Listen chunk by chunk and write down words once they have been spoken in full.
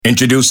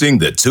Introducing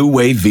the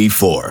Two-Way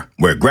V4,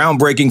 where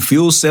groundbreaking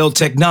fuel cell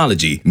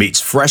technology meets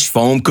fresh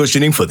foam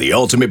cushioning for the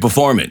ultimate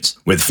performance.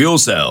 With fuel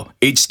cell,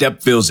 each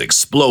step feels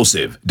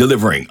explosive,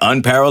 delivering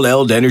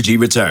unparalleled energy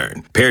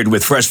return. Paired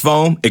with fresh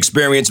foam,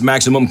 experience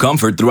maximum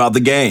comfort throughout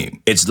the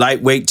game. Its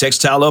lightweight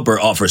textile upper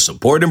offers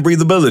support and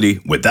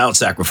breathability without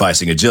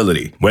sacrificing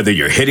agility. Whether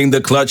you're hitting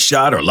the clutch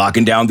shot or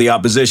locking down the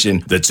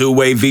opposition, the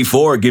Two-Way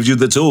V4 gives you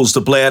the tools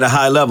to play at a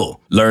high level.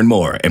 Learn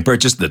more and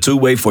purchase the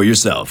Two-Way for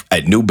yourself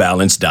at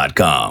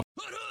newbalance.com.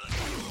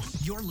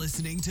 You're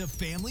listening to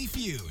Family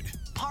Feud,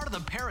 part of the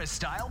Paris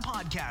Style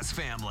Podcast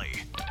family.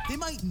 They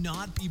might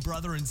not be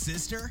brother and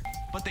sister,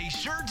 but they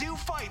sure do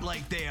fight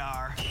like they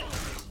are.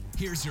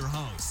 Here's your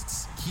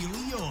hosts,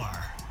 Keely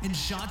Yore and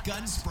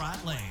Shotgun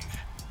Spratling.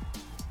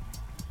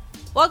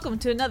 Welcome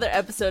to another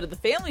episode of the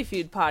Family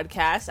Feud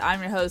podcast. I'm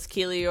your host,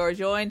 Keely Yore,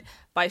 joined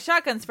by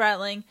Shotgun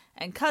Spratling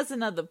and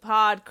cousin of the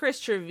pod, Chris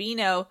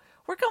Trevino.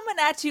 We're coming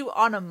at you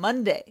on a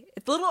Monday.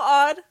 It's a little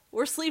odd.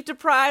 We're sleep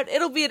deprived.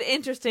 It'll be an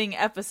interesting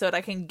episode.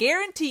 I can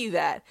guarantee you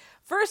that.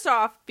 First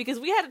off,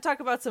 because we had to talk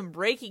about some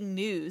breaking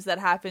news that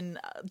happened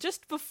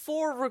just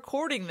before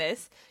recording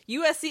this,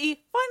 USC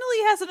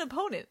finally has an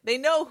opponent. They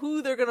know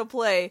who they're going to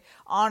play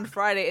on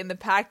Friday in the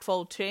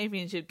Pac-12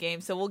 championship game,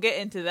 so we'll get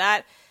into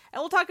that. And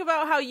we'll talk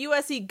about how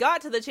USC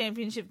got to the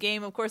championship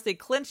game. Of course, they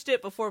clinched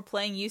it before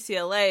playing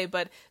UCLA,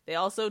 but they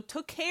also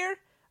took care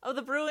of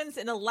the Bruins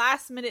in a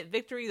last-minute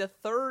victory, the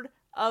third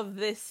of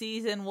this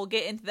season. We'll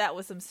get into that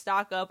with some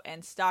stock up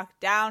and stock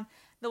down.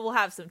 Then we'll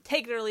have some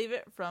take it or leave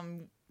it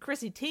from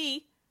Chrissy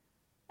T,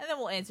 and then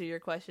we'll answer your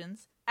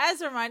questions.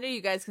 As a reminder,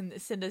 you guys can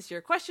send us your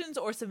questions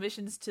or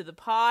submissions to the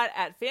pod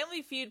at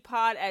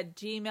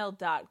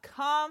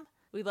familyfeudpod@gmail.com.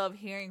 We love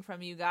hearing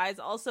from you guys.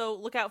 Also,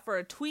 look out for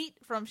a tweet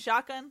from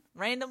Shotgun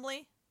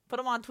randomly. Put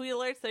them on tweet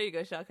alerts. There you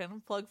go,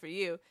 Shotgun. Plug for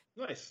you.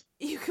 Nice.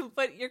 You can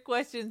put your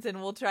questions and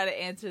we'll try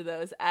to answer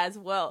those as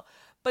well.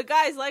 But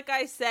guys, like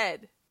I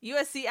said,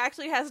 USC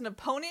actually has an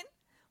opponent.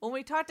 When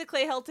we talked to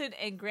Clay Helton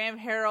and Graham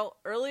Harrell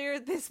earlier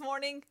this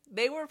morning,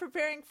 they were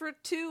preparing for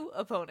two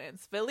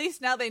opponents. But at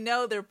least now they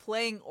know they're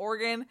playing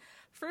Oregon.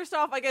 First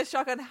off, I guess,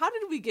 Shotgun, how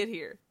did we get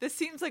here? This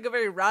seems like a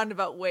very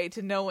roundabout way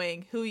to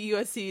knowing who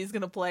USC is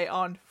going to play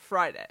on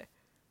Friday.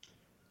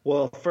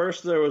 Well,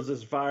 first there was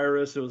this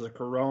virus. It was a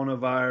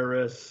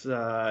coronavirus.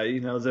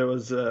 There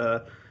was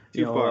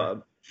Too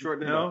far.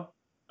 Short no.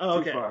 Oh,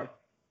 okay. Too far.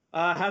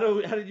 How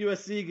did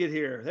USC get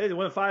here? They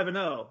went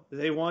 5-0.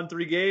 They won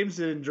 3 games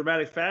in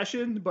dramatic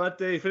fashion, but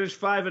they finished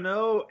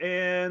 5-0,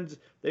 and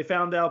they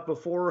found out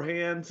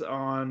beforehand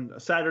on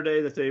Saturday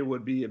that they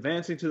would be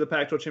advancing to the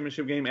Pac-12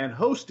 championship game and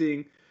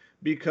hosting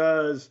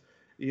because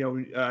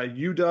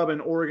UW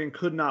and Oregon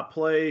could not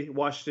play.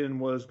 Washington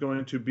was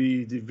going to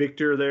be the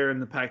victor there in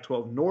the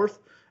Pac-12 North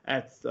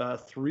at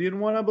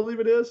 3-1, I believe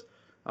it is,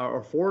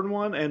 or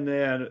 4-1, and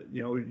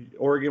then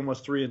Oregon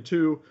was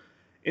 3-2.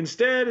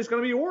 Instead, it's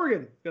going to be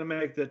Oregon going to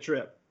make the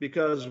trip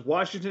because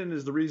Washington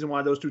is the reason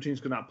why those two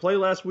teams could not play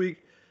last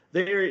week.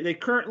 They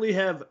currently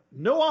have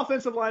no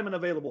offensive linemen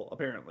available,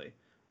 apparently.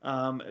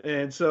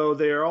 And so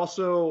they are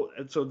so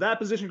that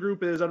position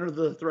group is under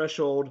the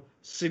threshold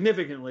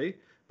significantly,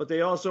 but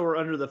they also are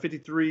under the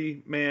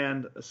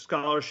 53-man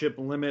scholarship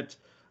limit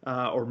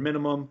or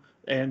minimum,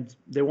 and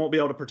they won't be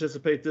able to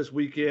participate this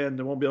weekend.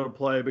 They won't be able to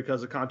play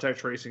because of contact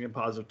tracing and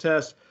positive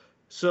tests.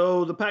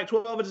 So the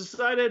Pac-12 has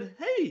decided,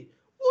 hey,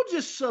 we'll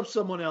just sub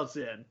someone else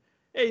in.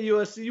 Hey,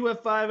 USC, you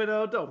went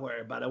 5-0. Don't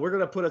worry about it. We're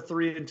going to put a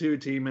 3-2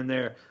 team in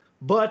there.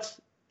 But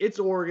it's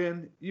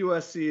Oregon.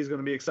 USC is going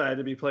to be excited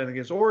to be playing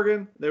against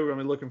Oregon. They were going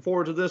to be looking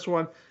forward to this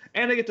one.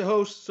 And they get to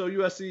host. So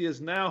USC is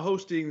now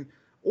hosting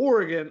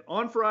Oregon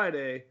on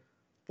Friday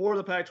for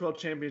the Pac-12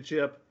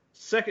 championship.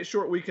 Second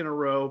short week in a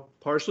row,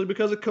 partially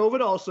because of COVID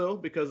also,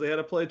 because they had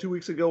to play 2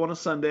 weeks ago on a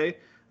Sunday.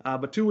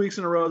 But 2 weeks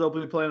in a row, they'll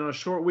be playing on a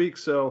short week.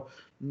 So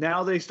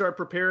now they start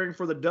preparing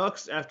for the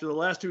Ducks after the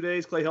last 2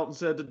 days. Clay Helton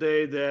said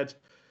today that,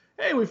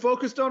 hey, we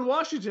focused on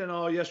Washington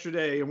all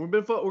yesterday, and we're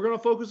going to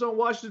focus on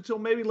Washington until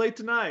maybe late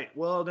tonight.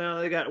 Well, now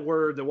they got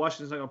word that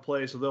Washington's not going to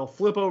play, so they'll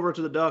flip over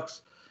to the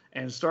Ducks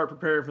and start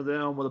preparing for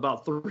them with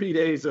about 3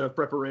 days of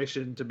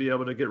preparation to be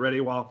able to get ready,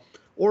 while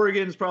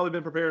Oregon's probably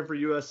been preparing for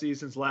USC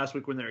since last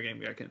week when their game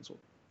got canceled.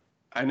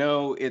 I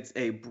know it's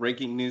a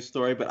breaking news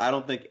story, but I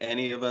don't think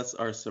any of us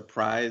are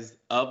surprised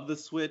of the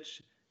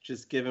switch,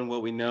 just given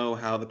what we know,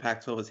 how the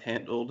Pac-12 has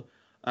handled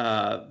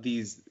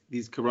these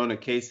corona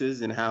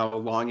cases and how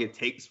long it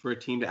takes for a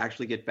team to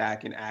actually get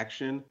back in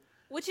action.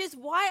 Which is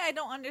why I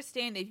don't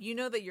understand, if you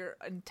know that your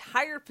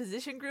entire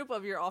position group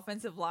of your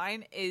offensive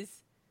line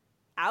is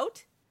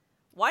out,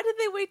 why did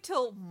they wait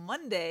till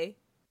Monday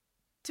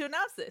to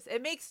announce this?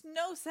 It makes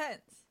no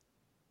sense.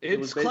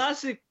 It's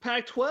classic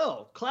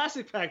Pac-12.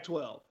 Classic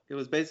Pac-12. It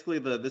was basically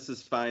the "this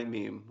is fine"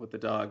 meme with the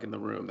dog in the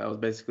room. That was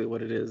basically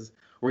what it is.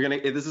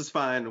 This is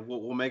fine.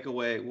 We'll make a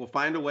way. We'll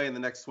find a way in the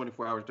next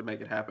 24 hours to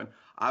make it happen.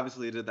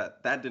 Obviously,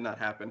 that did not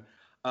happen.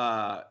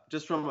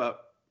 Just from a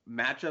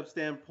matchup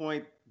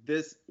standpoint,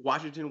 this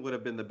Washington would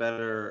have been the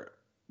better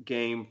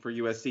game for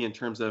USC in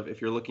terms of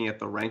if you're looking at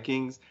the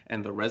rankings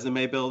and the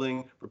resume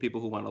building for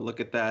people who want to look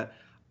at that.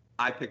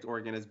 I picked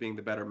Oregon as being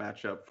the better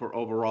matchup for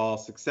overall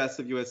success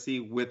of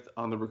USC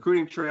on the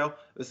recruiting trail.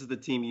 This is the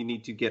team you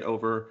need to get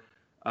over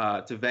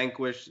to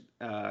vanquish,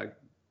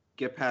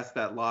 get past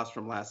that loss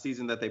from last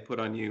season that they put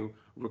on you.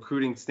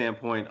 Recruiting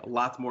standpoint,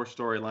 lots more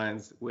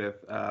storylines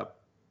with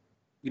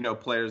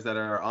players that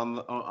are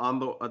on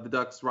the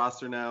Ducks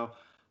roster now.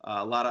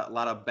 A lot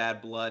of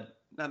bad blood,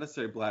 not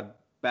necessarily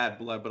bad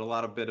blood, but a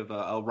lot of bit of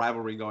a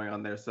rivalry going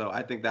on there. So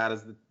I think that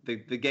is the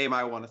game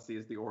I want to see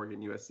is the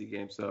Oregon USC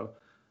game. So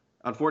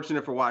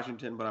unfortunate for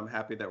Washington, but I'm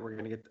happy that we're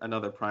going to get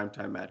another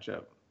primetime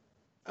matchup.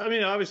 I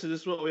mean, obviously,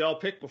 this is what we all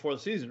picked before the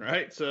season,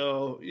 right?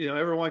 So,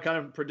 everyone kind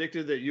of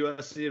predicted that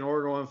USC and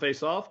Oregon would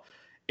face off.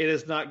 It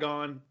has not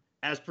gone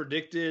as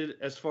predicted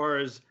as far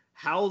as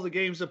how the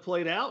games have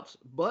played out,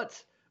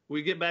 but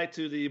we get back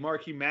to the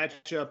marquee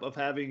matchup of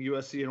having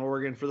USC and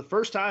Oregon for the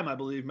first time, I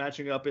believe,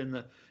 matching up in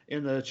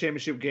the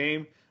championship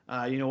game.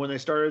 When they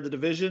started the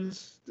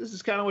divisions, this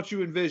is kind of what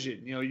you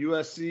envision.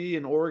 USC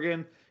and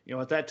Oregon.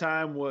 At that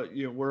time,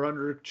 we're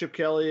under Chip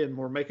Kelly and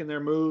we're making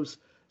their moves.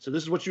 So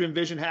this is what you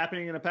envision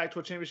happening in a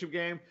Pac-12 championship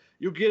game.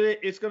 You'll get it.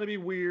 It's going to be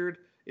weird.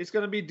 It's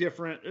going to be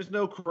different. There's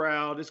no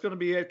crowd. It's going to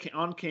be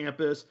on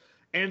campus.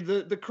 And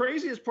the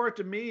craziest part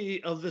to me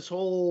of this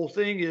whole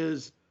thing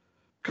is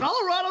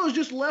Colorado is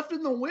just left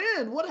in the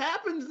wind. What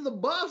happened to the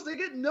Buffs? They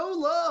get no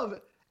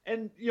love.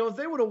 And, if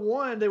they would have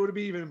won, they would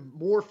be even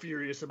more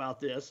furious about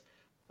this.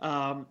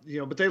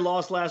 But they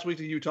lost last week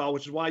to Utah,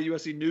 which is why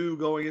USC knew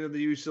going into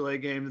the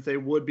UCLA game that they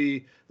would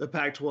be the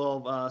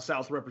Pac-12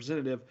 South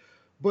representative.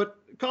 But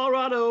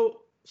Colorado,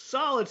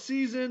 solid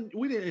season.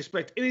 We didn't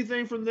expect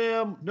anything from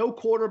them. No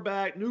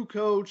quarterback, new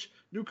coach.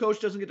 New coach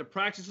doesn't get to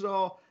practice at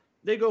all.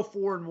 They go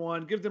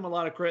 4-1. Give them a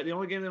lot of credit. The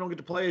only game they don't get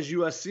to play is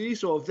USC.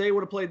 So if they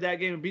would have played that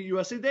game and beat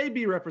USC, they'd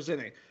be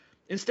representing.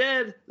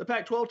 Instead, the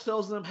Pac-12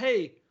 tells them,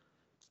 hey,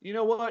 you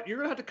know what? You're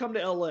going to have to come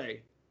to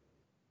L.A.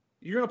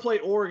 You're going to play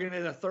Oregon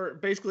in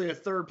basically a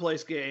third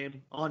place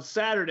game on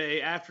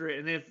Saturday after it.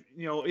 And if,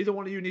 either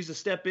one of you needs to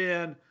step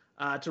in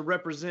to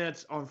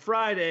represent on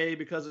Friday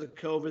because of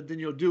COVID, then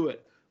you'll do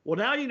it. Well,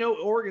 now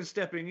Oregon's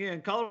stepping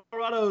in.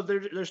 Colorado,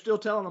 they're still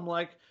telling them,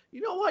 like, you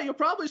know what? You'll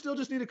probably still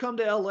just need to come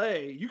to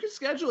L.A. You can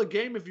schedule a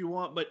game if you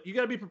want, but you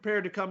got to be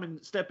prepared to come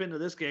and step into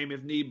this game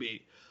if need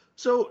be.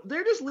 So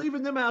they're just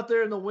leaving them out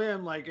there in the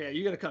wind like, hey,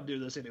 you got to come do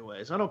this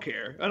anyways. I don't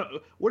care.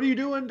 What are you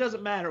doing?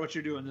 Doesn't matter what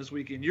you're doing this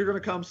weekend. You're going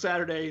to come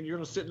Saturday and you're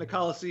going to sit in the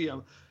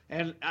Coliseum.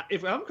 And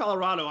if I'm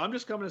Colorado, I'm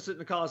just coming to sit in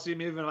the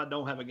Coliseum even if I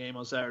don't have a game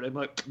on Saturday. I'm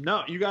like,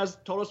 no, you guys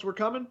told us we're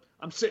coming.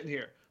 I'm sitting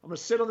here. I'm going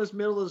to sit on this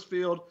middle of this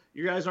field.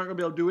 You guys aren't going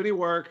to be able to do any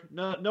work.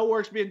 No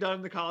work's being done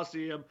in the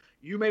Coliseum.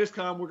 You made us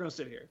come. We're going to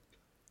sit here.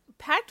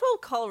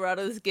 Pac-12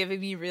 Colorado is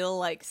giving me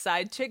real,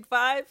 side chick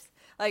vibes.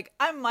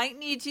 I might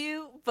need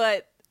you,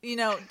 but,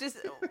 just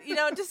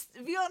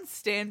be on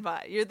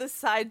standby. You're the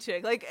side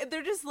chick.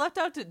 They're just left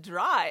out to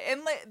dry.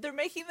 And, they're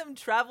making them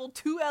travel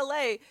to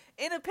L.A.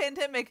 in a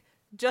pandemic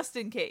just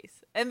in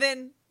case. And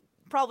then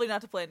probably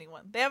not to play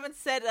anyone. They haven't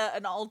set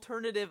an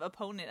alternative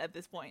opponent at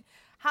this point.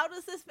 How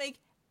does this make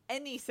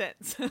any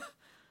sense?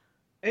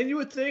 And you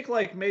would think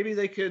maybe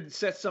they could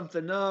set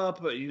something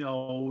up, but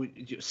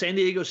San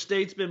Diego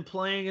State's been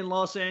playing in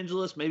Los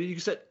Angeles. Maybe you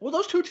could set,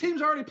 those two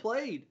teams already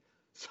played.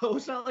 So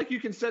it's not like you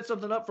can set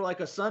something up for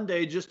a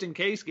Sunday just in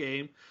case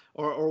game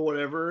or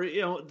whatever.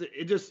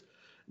 It just,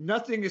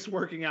 nothing is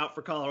working out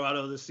for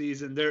Colorado this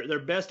season. Their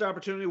best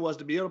opportunity was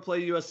to be able to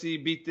play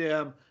USC, beat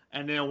them,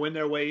 and then win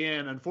their way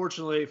in.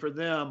 Unfortunately for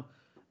them,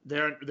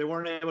 they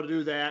weren't able to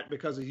do that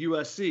because of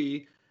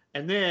USC.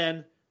 And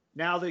then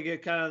now they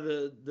get kind of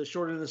the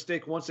short end of the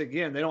stick once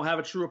again. They don't have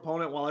a true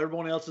opponent while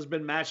everyone else has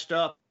been matched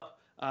up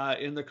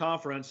in the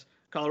conference.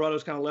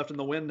 Colorado's kind of left in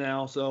the wind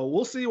now. So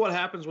we'll see what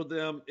happens with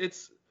them.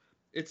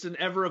 It's an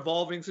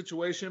ever-evolving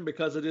situation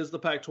because it is the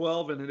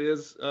Pac-12 and it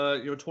is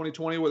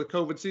 2020 with a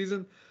COVID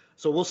season.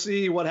 So we'll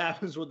see what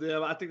happens with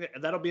them. I think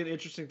that'll be an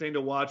interesting thing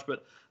to watch.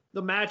 But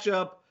the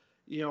matchup,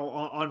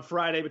 on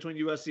Friday between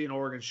USC and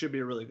Oregon should be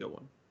a really good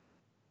one.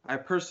 I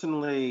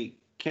personally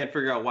can't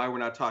figure out why we're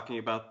not talking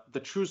about the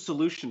true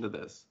solution to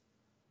this.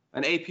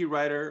 An AP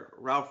writer,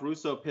 Ralph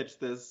Russo, pitched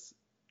this.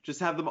 Just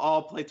have them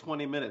all play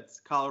 20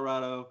 minutes.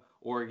 Colorado,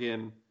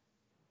 Oregon,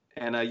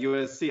 and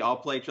USC all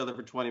play each other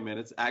for 20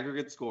 minutes.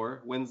 Aggregate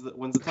score wins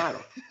the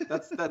title.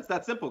 That's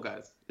that simple,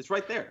 guys. It's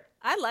right there.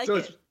 I like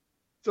it.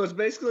 So it's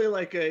basically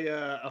like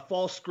a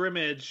fall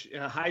scrimmage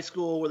in a high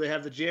school where they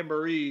have the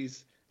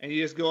jamborees, and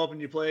you just go up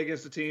and you play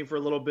against the team for a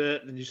little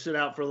bit, and then you sit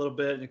out for a little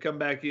bit, and you come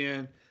back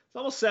in. It's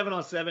almost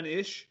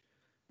 7-on-7-ish.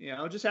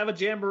 Just have a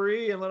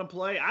jamboree and let them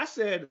play. I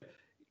said,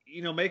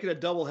 make it a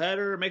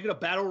doubleheader, make it a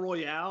battle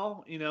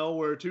royale,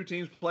 where two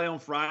teams play on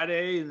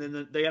Friday and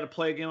then they got to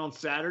play again on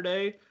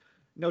Saturday.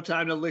 No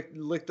time to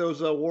lick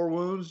those war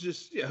wounds.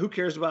 Just who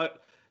cares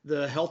about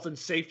the health and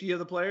safety of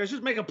the players?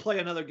 Just make them play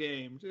another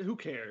game. Who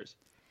cares?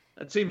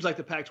 It seems like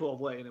the Pac-12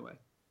 way anyway.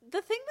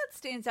 The thing that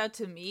stands out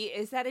to me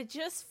is that it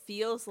just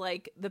feels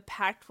like the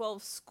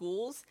Pac-12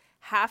 schools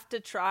have to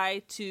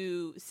try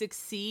to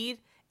succeed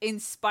in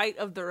spite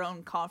of their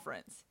own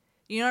conference.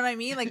 You know what I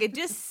mean? Like, it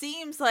just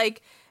seems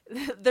like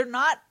they're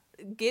not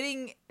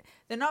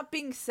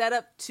being set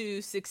up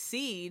to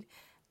succeed.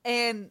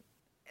 And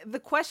the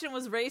question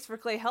was raised for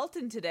Clay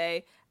Helton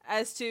today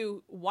as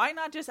to why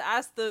not just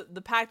ask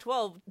the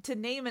Pac-12 to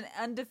name an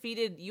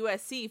undefeated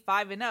USC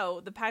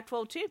 5-0 the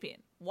Pac-12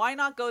 champion? Why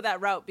not go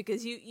that route?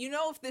 Because you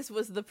know, if this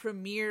was the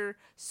premier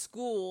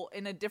school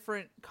in a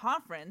different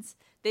conference,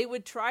 they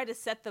would try to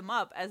set them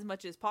up as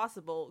much as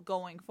possible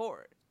going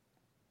forward.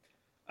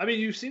 I mean,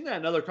 you've seen that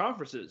in other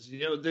conferences.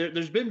 You know,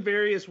 there's been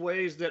various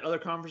ways that other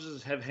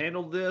conferences have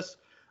handled this.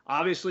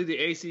 Obviously, the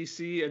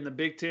ACC and the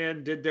Big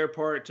Ten did their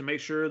part to make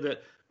sure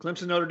that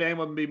Clemson Notre Dame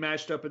wouldn't be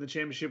matched up in the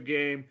championship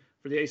game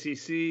for the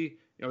ACC. You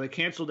know, they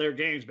canceled their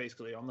games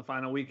basically on the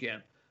final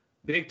weekend.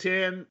 Big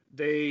Ten,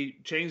 they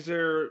changed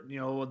their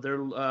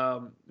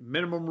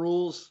minimum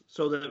rules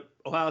so that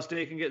Ohio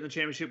State can get in the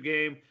championship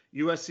game.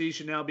 USC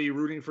should now be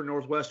rooting for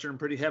Northwestern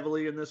pretty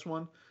heavily in this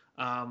one.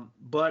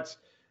 But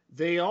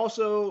they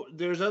also,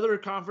 there's other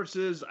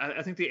conferences,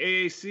 I think the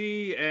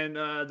AAC and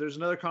there's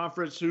another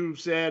conference who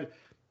said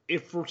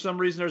if for some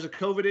reason there's a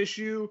COVID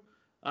issue,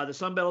 the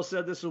Sun Belt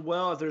said this as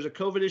well, if there's a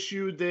COVID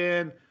issue,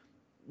 then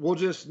we'll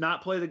just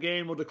not play the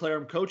game. We'll declare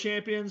them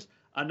co-champions.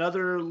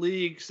 Another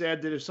league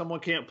said that if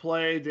someone can't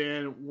play,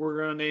 then we're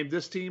going to name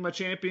this team a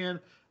champion.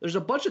 There's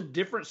a bunch of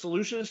different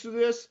solutions to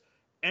this.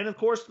 And, of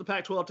course, the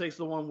Pac-12 takes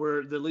the one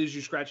that leaves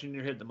you scratching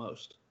your head the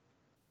most.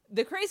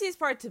 The craziest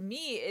part to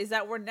me is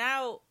that we're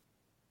now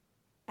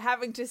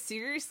having to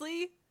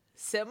semi-seriously,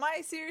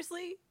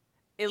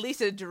 at least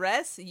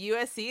address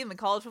USC in the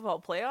college football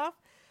playoff.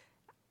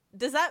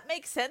 Does that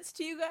make sense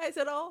to you guys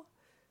at all?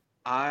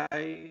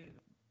 I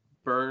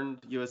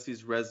burned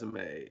USC's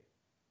resume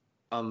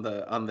on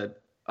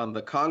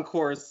the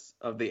concourse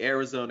of the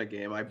Arizona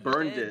game. I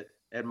burned it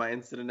at my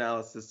instant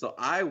analysis, so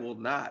I will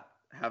not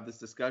have this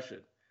discussion.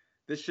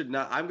 This should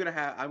not. I'm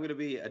gonna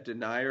be a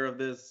denier of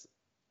this,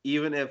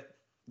 even if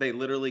they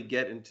literally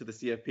get into the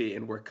CFP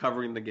and we're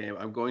covering the game.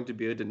 I'm going to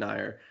be a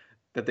denier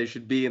that they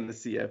should be in the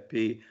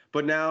CFP.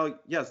 But now,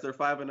 yes, they're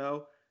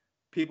 5-0.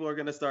 People are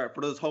gonna start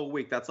for this whole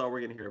week. That's all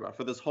we're gonna hear about.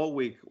 For this whole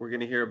week, we're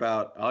gonna hear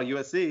about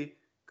USC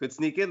could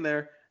sneak in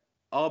there,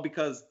 all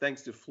because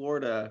thanks to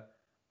Florida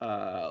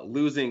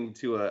losing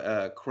to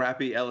a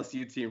crappy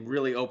LSU team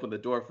really opened the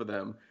door for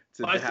them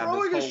to by have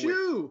throwing this a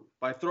shoe. Week.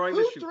 By throwing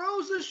Who the shoe.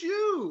 throws a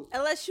shoe?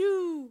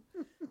 LSU.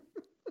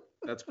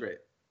 That's great.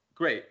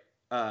 Great.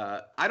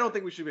 I don't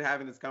think we should be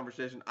having this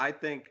conversation. I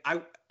think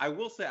I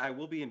will say I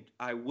would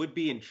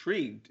be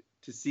intrigued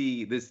to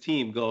see this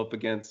team go up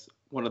against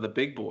one of the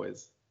big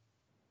boys,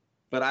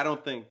 but I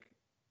don't think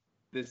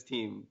this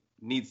team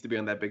needs to be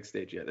on that big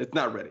stage yet. It's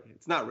not ready.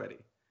 It's not ready.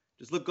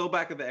 Just go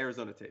back at the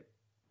Arizona tape.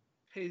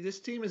 Hey, this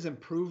team is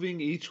improving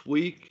each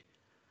week.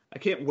 I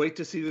can't wait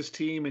to see this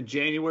team in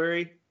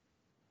January.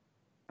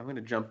 I'm going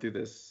to jump through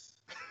this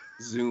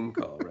Zoom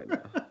call right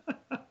now.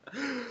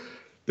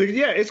 But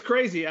yeah, it's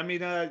crazy. I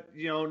mean,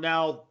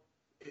 now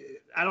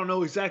I don't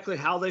know exactly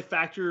how they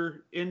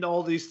factor into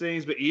all these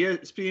things, but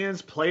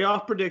ESPN's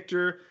playoff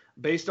predictor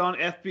based on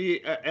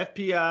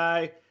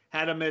FPI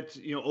had them at,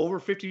 over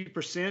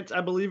 50%, I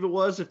believe it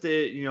was, if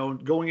they,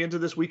 going into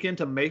this weekend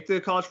to make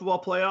the college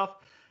football playoff.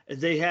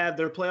 They have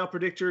their playoff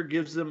predictor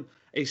gives them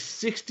a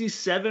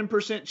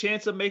 67%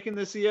 chance of making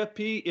the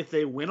CFP if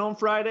they win on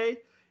Friday.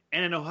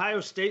 And an Ohio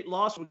State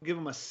loss would give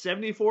them a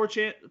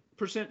 74%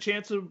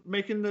 chance of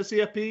making the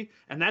CFP.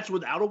 And that's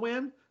without a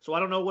win. So I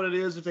don't know what it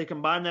is if they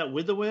combine that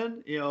with the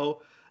win,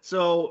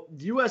 So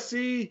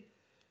USC,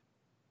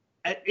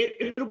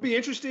 it'll be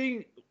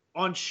interesting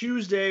on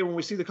Tuesday when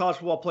we see the college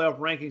football playoff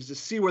rankings to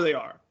see where they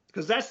are.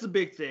 Because that's the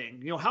big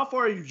thing. How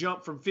far you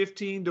jump from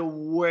 15 to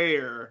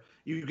where?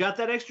 You got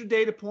that extra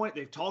data point.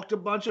 They've talked a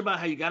bunch about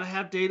how you got to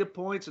have data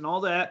points and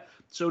all that.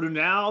 So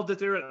now that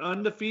they're an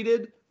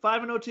undefeated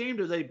 5-0 team,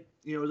 do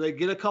they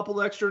get a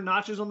couple extra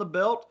notches on the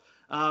belt?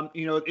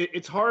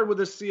 It's hard with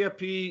this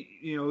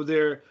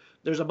CFP.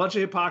 There's a bunch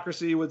of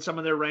hypocrisy with some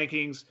of their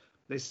rankings.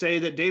 They say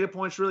that data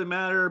points really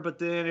matter, but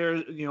then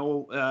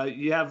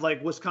you have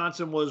like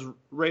Wisconsin was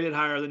rated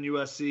higher than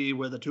USC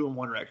with a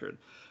 2-1 record.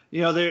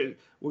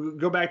 We'll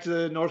go back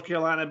to North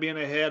Carolina being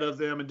ahead of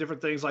them and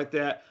different things like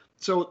that.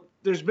 So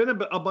there's been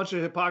a bunch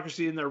of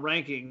hypocrisy in their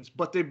rankings,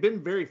 but they've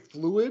been very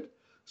fluid.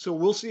 So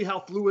we'll see how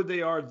fluid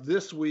they are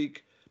this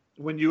week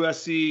when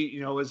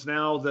USC, is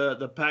now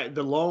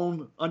the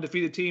lone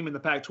undefeated team in the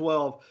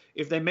Pac-12.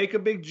 If they make a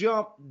big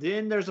jump,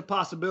 then there's a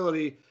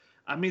possibility.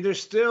 I mean, they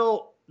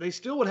still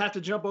would have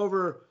to jump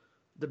over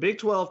the Big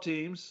 12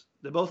 teams.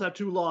 They both have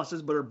 2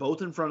 losses, but are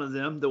both in front of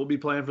them that will be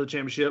playing for the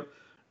championship.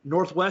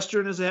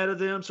 Northwestern is ahead of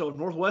them. So if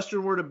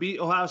Northwestern were to beat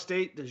Ohio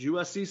State, does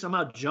USC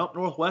somehow jump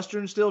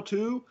Northwestern still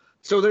too?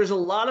 So there's a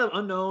lot of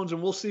unknowns,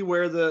 and we'll see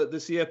where the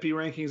CFP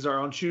rankings are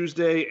on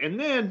Tuesday. And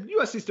then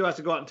USC still has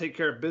to go out and take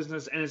care of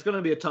business, and it's going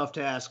to be a tough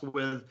task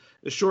with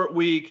the short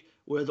week,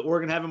 with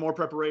Oregon having more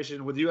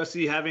preparation, with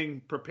USC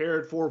having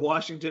prepared for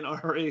Washington,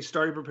 already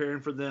started preparing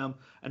for them,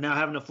 and now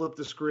having to flip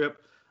the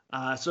script.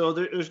 So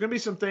there's going to be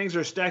some things that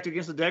are stacked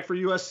against the deck for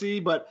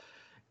USC, but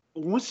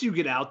once you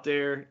get out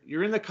there,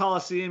 you're in the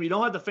Coliseum. You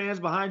don't have the fans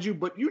behind you,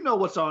 but you know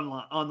what's on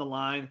the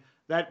line.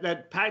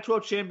 That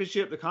Pac-12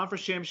 championship, the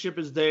conference championship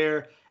is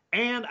there.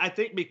 And I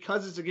think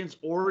because it's against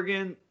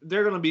Oregon,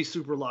 they're going to be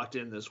super locked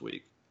in this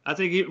week. I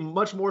think even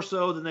much more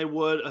so than they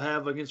would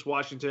have against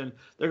Washington.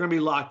 They're going to be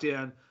locked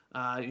in,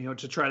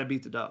 to try to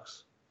beat the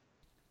Ducks.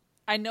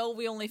 I know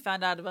we only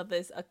found out about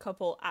this a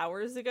couple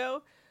hours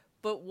ago,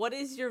 but what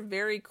is your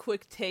very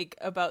quick take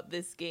about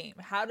this game?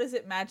 How does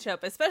it match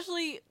up,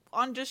 especially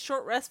on just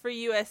short rest for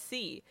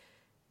USC?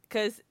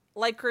 Because,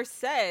 like Chris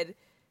said,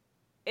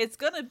 it's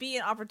going to be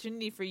an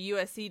opportunity for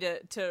USC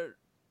to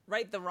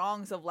right the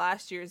wrongs of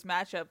last year's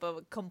matchup of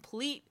a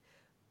complete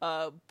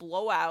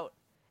blowout.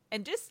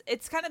 And just,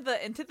 it's kind of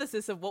the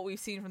antithesis of what we've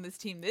seen from this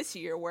team this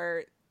year,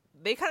 where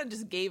they kind of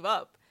just gave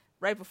up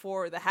right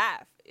before the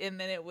half. And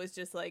then it was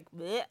just like,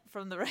 bleh,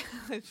 from the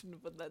I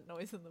shouldn't put that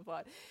noise in the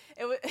pod.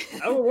 It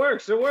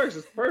works.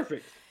 It's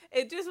perfect.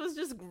 It just was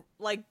just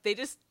like, they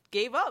just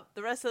gave up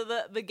the rest of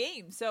the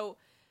game. So,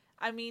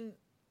 I mean,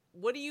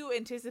 what do you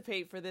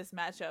anticipate for this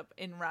matchup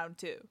in round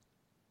 2?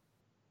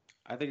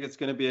 I think it's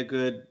going to be a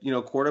good,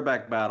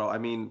 quarterback battle. I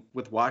mean,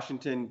 with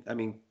Washington,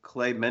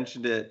 Clay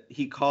mentioned it.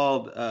 He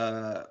called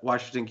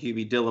Washington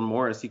QB Dylan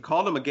Morris. He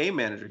called him a game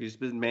manager. He's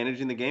been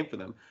managing the game for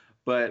them.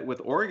 But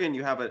with Oregon,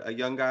 you have a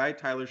young guy,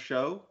 Tyler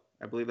Show,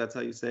 I believe that's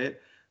how you say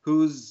it,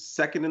 who's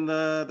second in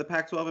the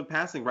Pac-12 in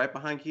passing, right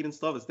behind Keaton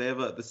Slovis. They have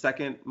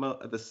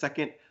the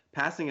second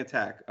passing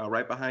attack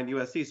right behind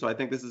USC. So I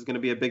think this is going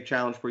to be a big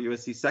challenge for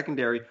USC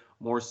secondary,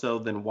 more so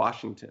than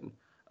Washington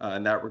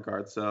in that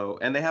regard. So,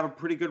 and they have a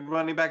pretty good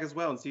running back as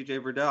well in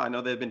CJ Verdell. I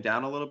know they've been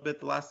down a little bit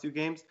the last 2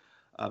 games.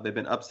 They've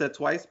been upset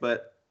twice,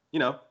 but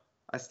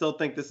I still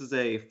think this is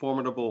a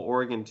formidable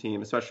Oregon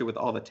team, especially with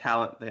all the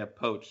talent they have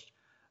poached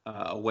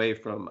away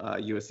from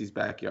USC's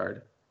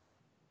backyard.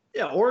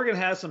 Yeah, Oregon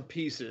has some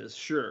pieces,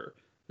 sure.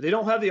 They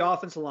don't have the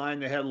offensive line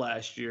they had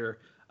last year.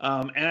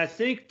 And I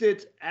think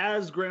that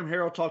as Graham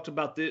Harrell talked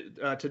about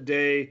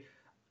today,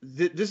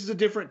 this is a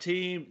different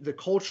team. The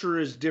culture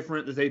is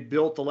different that they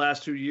built the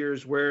last 2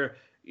 years where,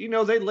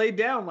 they laid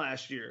down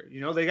last year.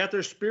 They got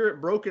their spirit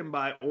broken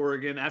by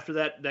Oregon after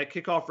that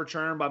kickoff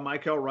return by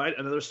Michael Wright,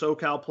 another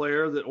SoCal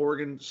player that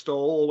Oregon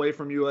stole away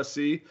from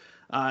USC.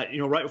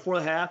 Right before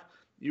the half,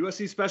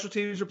 USC special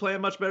teams are playing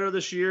much better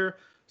this year.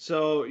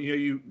 So,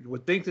 you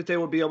would think that they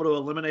would be able to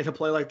eliminate a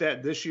play like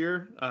that this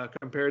year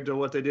compared to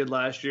what they did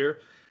last year.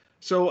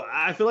 So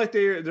I feel like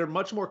they're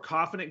much more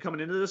confident coming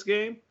into this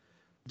game.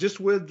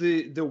 Just with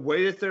the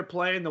way that they're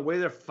playing, the way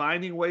they're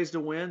finding ways to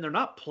win. They're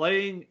not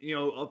playing,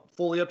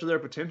 fully up to their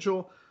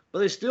potential, but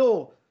they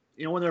still,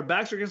 when their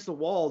backs are against the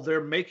wall, they're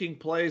making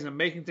plays and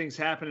making things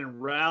happen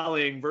and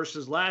rallying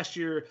versus last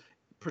year,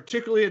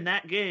 particularly in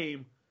that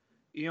game,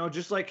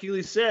 just like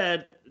Keely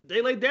said,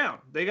 they laid down.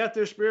 They got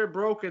their spirit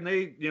broke, and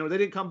they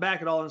didn't come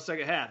back at all in the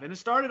second half. And it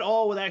started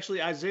all with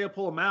actually Isaiah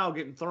Polamau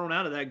getting thrown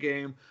out of that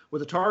game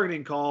with a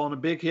targeting call and a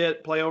big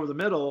hit play over the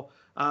middle.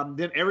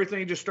 Then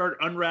everything just started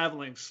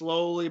unraveling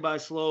slowly by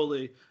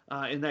slowly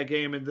in that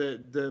game. And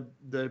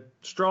the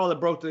straw that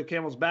broke the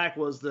camel's back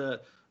was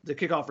the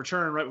kickoff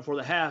return right before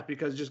the half,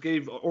 because it just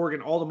gave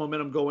Oregon all the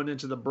momentum going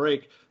into the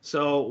break.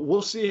 So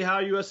we'll see how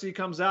USC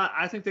comes out.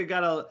 I think they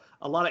got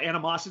a lot of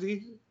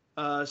animosity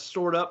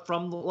stored up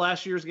from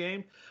last year's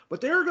game, but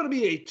there are going to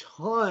be a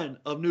ton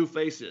of new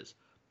faces.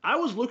 I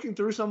was looking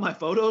through some of my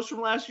photos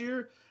from last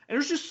year, and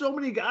there's just so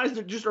many guys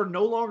that just are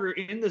no longer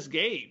in this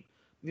game.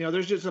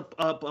 There's just a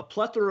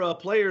plethora of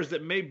players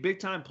that made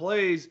big-time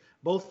plays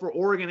both for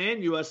Oregon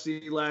and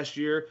USC last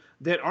year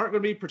that aren't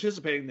going to be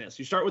participating in this.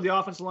 You start with the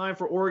offensive line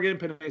for Oregon,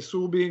 Penei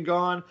Sewell being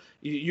gone.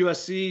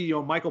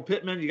 USC, Michael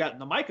Pittman. You got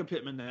the Micah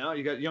Pittman now.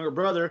 You got younger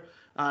brother.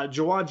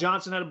 Jawan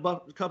Johnson had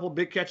a couple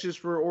big catches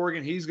for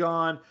Oregon. He's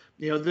gone.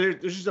 There's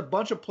just a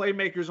bunch of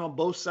playmakers on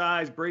both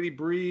sides, Brady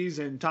Breeze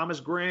and Thomas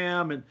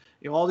Graham and,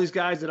 all these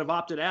guys that have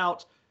opted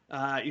out,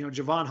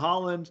 Javon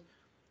Holland.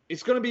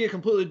 It's going to be a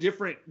completely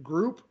different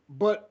group,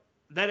 but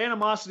that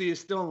animosity is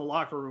still in the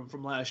locker room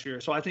from last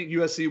year. So I think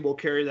USC will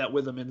carry that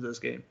with them into this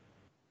game.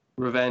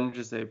 Revenge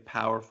is a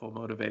powerful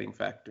motivating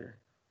factor.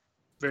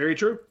 Very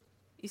true.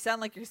 You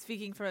sound like you're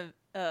speaking from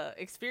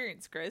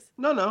experience, Chris.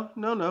 No.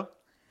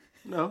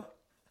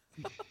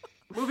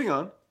 Moving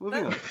on.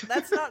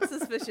 That's not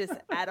suspicious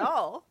at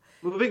all.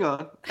 Moving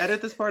on.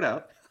 Edit this part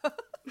out.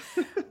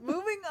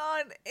 Moving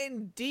on,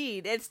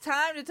 indeed. It's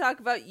time to talk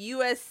about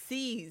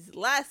USC's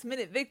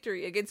last-minute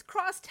victory against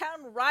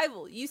crosstown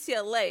rival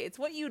UCLA. It's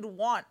what you'd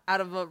want out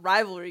of a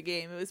rivalry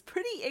game. It was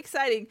pretty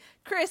exciting.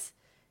 Chris,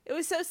 it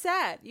was so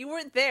sad. You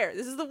weren't there.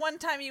 This is the one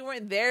time you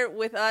weren't there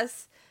with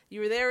us.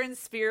 You were there in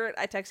spirit.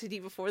 I texted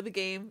you before the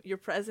game. Your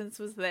presence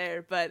was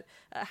there. But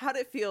how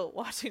did it feel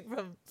watching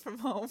from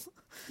home?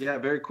 Yeah,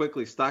 very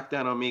quickly. Stock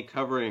down on me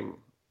covering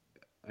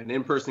an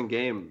in-person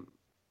game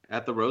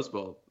at the Rose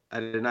Bowl. I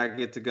did not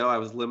get to go. I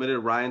was limited.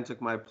 Ryan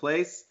took my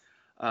place.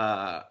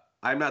 I'm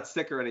not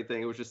sick or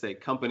anything. It was just a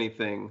company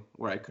thing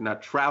where I could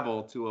not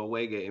travel to a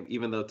away game,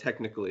 even though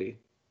technically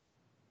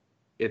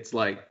it's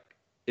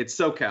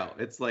SoCal.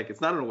 It's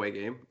not an away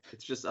game.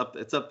 It's just up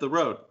the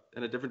road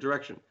in a different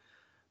direction.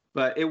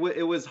 But it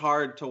was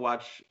hard to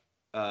watch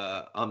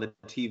on the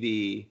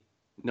TV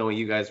knowing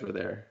you guys were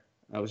there.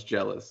 I was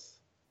jealous.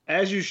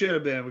 As you should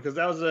have been, because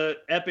that was an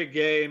epic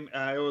game.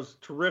 It was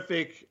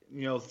terrific,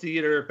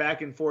 theater,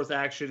 back and forth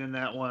action in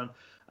that one.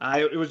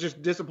 It was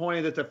just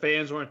disappointing that the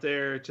fans weren't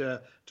there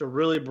to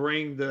really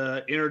bring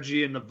the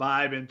energy and the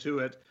vibe into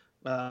it,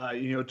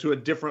 to a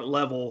different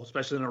level,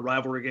 especially in a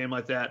rivalry game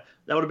like that.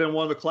 That would have been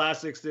one of the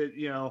classics that,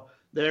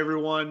 that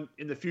everyone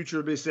in the future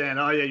would be saying,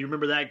 oh, yeah, you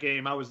remember that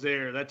game? I was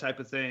there, that type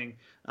of thing.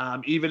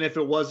 Even if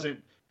it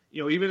wasn't,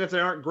 even if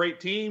there aren't great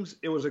teams,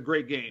 it was a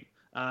great game.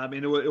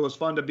 It was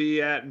fun to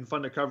be at and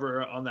fun to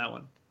cover on that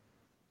one.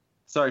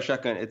 Sorry,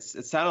 Shotgun. It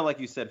sounded like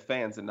you said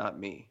fans and not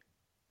me.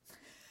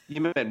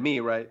 You meant me,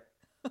 right?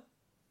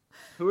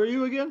 Who are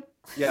you again?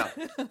 Yeah.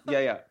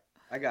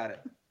 I got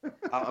it.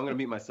 I'm going to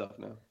mute myself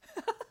now.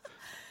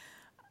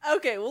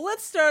 Okay, well,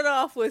 let's start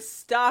off with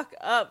stock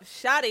up.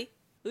 Shotty,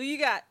 who you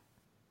got?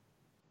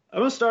 I'm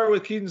going to start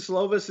with Keaton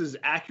Slovis's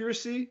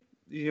accuracy.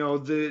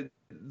 The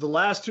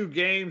last two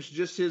games,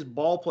 just his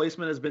ball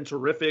placement has been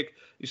terrific.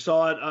 You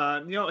saw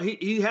it.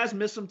 He has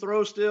missed some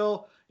throws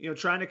still,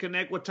 trying to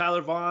connect with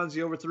Tyler Vaughns.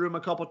 He overthrew him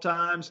a couple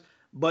times.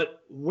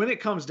 But when it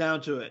comes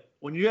down to it,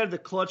 when you have the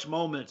clutch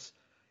moments,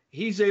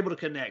 he's able to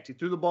connect. He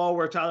threw the ball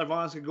where Tyler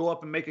Vaughns could go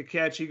up and make a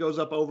catch. He goes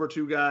up over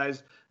two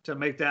guys to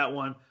make that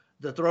one.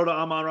 The throw to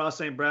Amon-Ra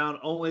St. Brown,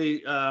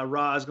 only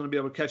Ra is going to be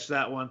able to catch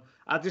that one.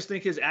 I just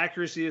think his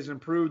accuracy has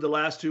improved the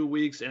last 2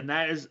 weeks, and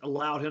that has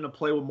allowed him to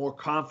play with more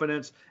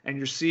confidence, and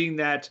you're seeing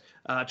that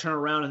turn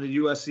around in the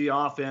USC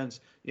offense.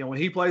 When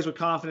he plays with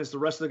confidence, the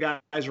rest of the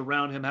guys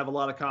around him have a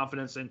lot of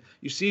confidence, and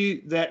you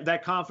see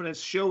that confidence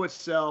show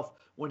itself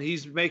when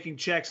he's making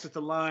checks at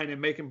the line and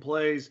making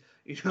plays.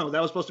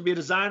 That was supposed to be a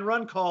design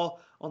run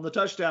call on the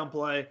touchdown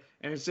play,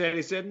 and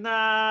he said,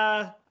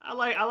 nah, I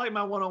like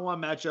my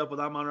one-on-one matchup with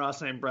Amon-Ra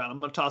St. Brown. I'm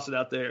going to toss it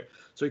out there.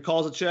 So he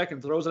calls a check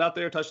and throws it out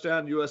there,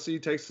 touchdown.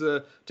 USC takes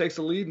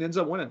the lead and ends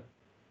up winning.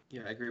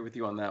 Yeah, I agree with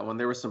you on that one.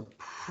 There were some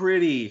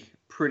pretty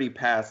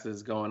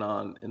passes going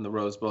on in the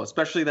Rose Bowl,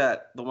 especially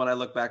the one I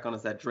look back on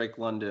is that Drake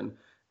London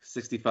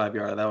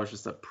 65-yarder. That was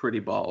just a pretty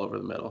ball over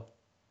the middle.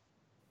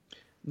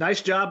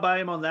 Nice job by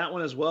him on that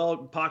one as well.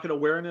 Pocket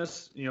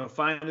awareness,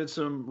 finding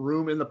some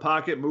room in the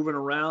pocket, moving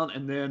around,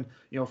 and then,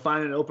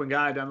 finding an open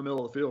guy down the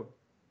middle of the field.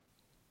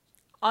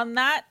 On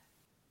that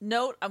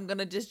note, I'm going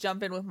to just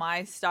jump in with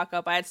my stock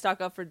up. I had stock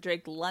up for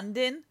Drake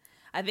London.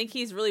 I think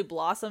he's really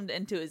blossomed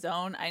into his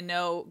own. I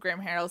know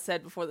Graham Harrell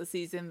said before the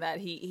season that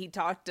he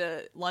talked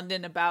to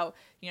London about,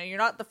 you're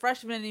not the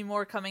freshman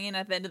anymore coming in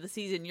at the end of the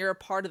season. You're a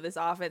part of this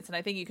offense, and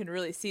I think you can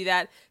really see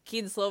that.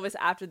 Keaton Slovis,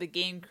 after the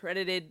game,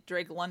 credited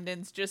Drake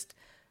London's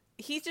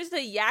he's just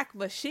a yak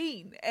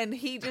machine, and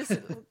he just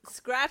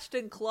scratched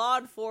and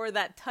clawed for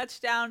that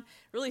touchdown,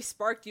 really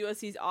sparked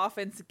USC's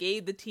offense,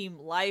 gave the team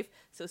life.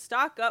 So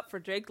stock up for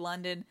Drake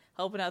London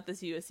helping out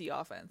this USC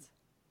offense.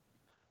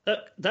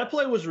 That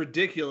play was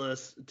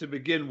ridiculous to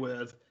begin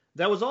with.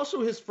 That was also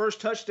his first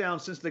touchdown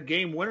since the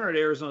game winner at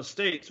Arizona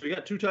State. So he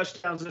got 2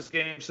 touchdowns this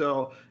game.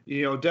 So,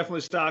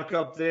 definitely stock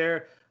up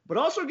there. But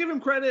also give him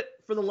credit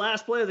for the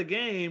last play of the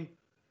game.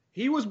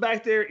 He was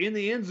back there in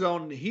the end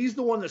zone. He's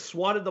the one that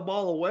swatted the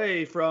ball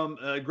away from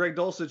Greg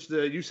Dulcich,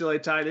 the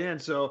UCLA tight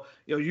end. So,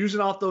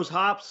 using off those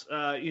hops,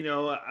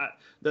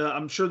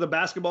 I'm sure the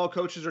basketball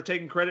coaches are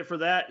taking credit for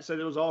that. Said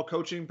it was all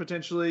coaching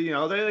potentially.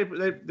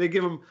 They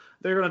give him.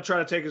 They're going to try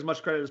to take as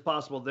much credit as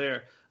possible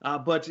there.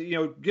 But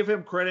give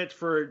him credit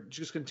for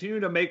just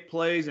continuing to make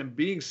plays and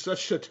being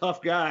such a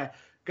tough guy.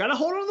 Got to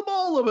hold on to the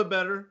ball a little bit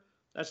better.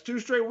 That's 2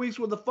 straight weeks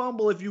with a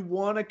fumble if you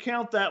want to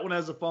count that one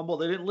as a fumble.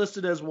 They didn't list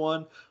it as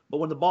one, but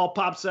when the ball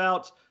pops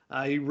out,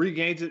 he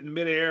regains it in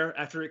midair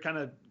after it kind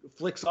of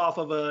flicks off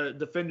of a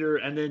defender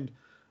and then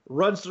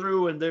runs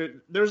through.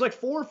 And there's like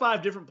 4 or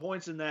 5 different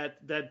points in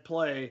that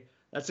play,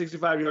 that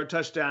 65-yard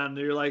touchdown. And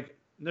you're like,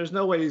 there's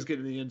no way he's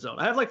getting in the end zone.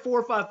 I have like 4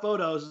 or 5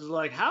 photos. It's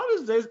like, how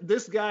does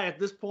this guy at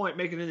this point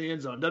make it in the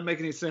end zone? Doesn't make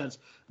any sense.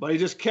 But he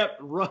just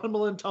kept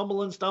rumbling,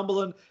 tumbling,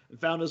 stumbling, and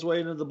found his way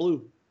into the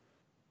blue.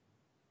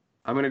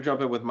 I'm going to jump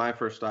in with my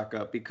first stock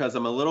up because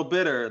I'm a little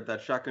bitter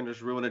that Shotgun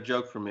just ruined a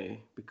joke for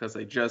me because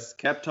I just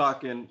kept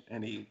talking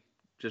and he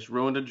just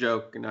ruined a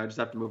joke and I just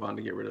have to move on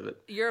to get rid of it.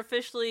 You're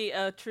officially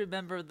a true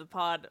member of the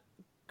pod,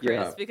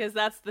 Chris, because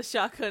that's the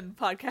Shotgun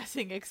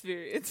podcasting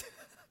experience.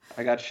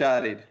 I got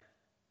shotted.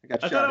 I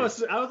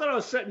thought I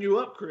was setting you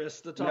up,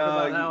 Chris, to talk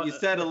about how you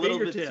said a little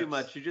bit too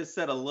much. You just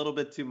said a little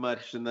bit too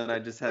much, and then I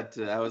just had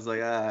to. I was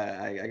like,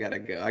 I gotta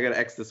go. I gotta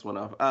X this one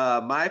off.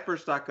 My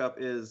first stock up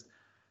is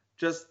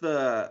just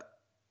the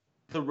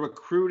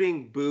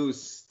recruiting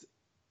boost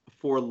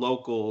for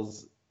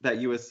locals that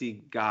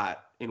USC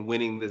got in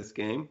winning this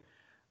game.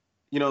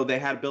 They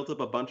had built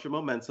up a bunch of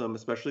momentum,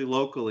 especially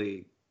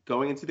locally,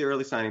 going into the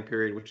early signing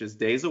period, which is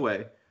days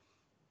away.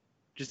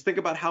 Just think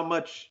about how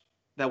much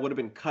that would have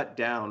been cut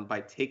down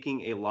by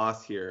taking a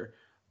loss here.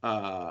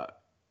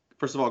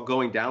 First of all,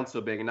 going down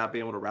so big and not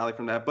being able to rally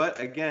from that.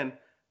 But again,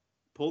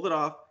 pulled it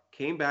off,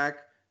 came back.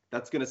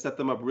 That's going to set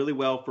them up really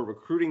well for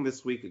recruiting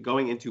this week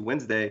going into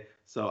Wednesday.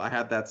 So I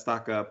had that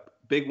stock up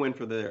big win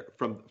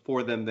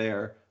for them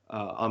there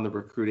on the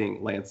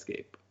recruiting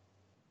landscape.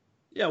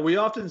 Yeah, we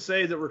often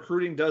say that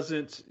recruiting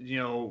doesn't,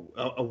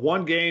 a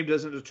one game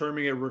doesn't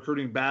determine a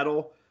recruiting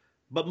battle,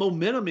 but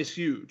momentum is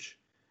huge.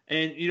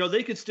 And,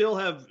 they could still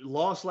have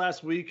lost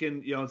last week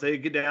and, if they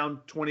get down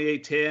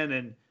 28-10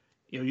 and,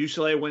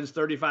 UCLA wins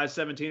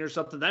 35-17 or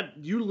something, that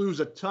you lose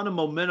a ton of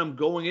momentum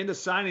going into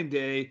signing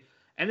day.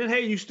 And then,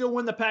 hey, you still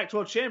win the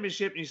Pac-12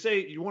 championship and you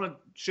say you want to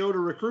show to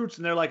recruits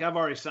and they're like, I've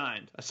already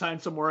signed. I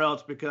signed somewhere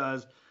else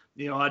because,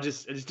 I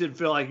just didn't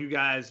feel like you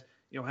guys,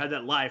 had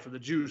that life or the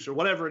juice or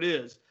whatever it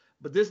is.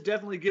 But this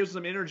definitely gives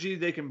them energy.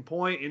 They can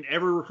point in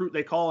every recruit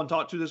they call and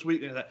talk to this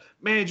week. And like,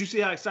 man, did you see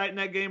how exciting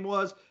that game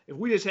was? If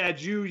we just had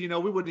you, we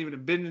wouldn't even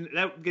have been –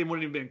 that game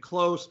wouldn't even been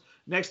close.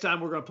 Next time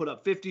we're going to put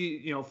up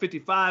 50,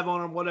 55 on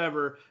them,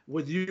 whatever,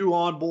 with you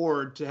on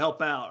board to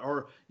help out.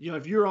 Or,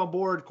 if you're on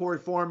board, Corey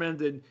Foreman,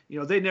 then,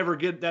 they never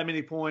get that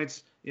many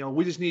points.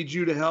 We just need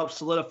you to help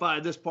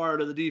solidify this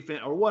part of the defense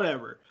or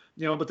whatever.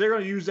 But they're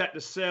going to use that to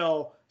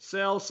sell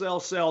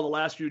the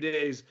last few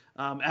days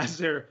as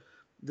they're –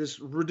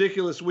 this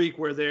ridiculous week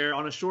where they're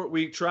on a short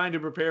week trying to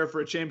prepare for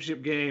a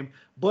championship game,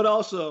 but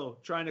also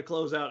trying to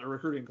close out a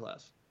recruiting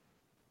class.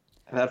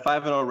 And that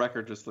 5-0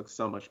 record just looks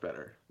so much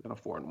better than a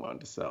 4-1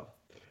 to sell.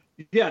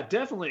 Yeah,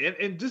 definitely.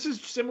 And this is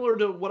similar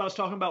to what I was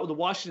talking about with the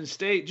Washington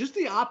State, just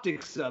the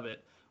optics of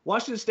it.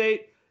 Washington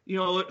State,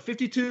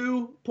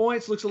 52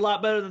 points looks a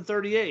lot better than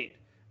 38.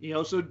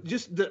 So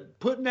just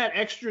putting that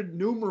extra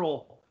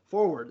numeral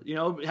forward,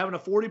 having a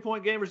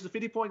 40-point game versus a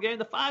 50-point game,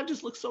 the 5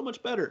 just looks so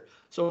much better.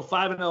 So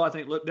 5-0, I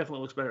think, definitely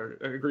looks better.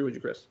 I agree with you,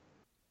 Chris.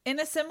 In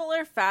a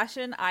similar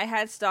fashion, I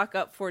had stock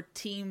up for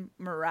team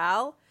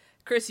morale.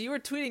 Chris, you were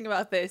tweeting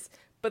about this,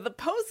 but the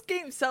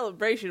post-game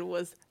celebration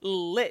was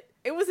lit.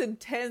 It was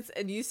intense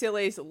in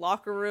UCLA's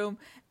locker room.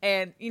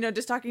 And,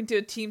 just talking to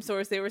a team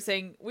source, they were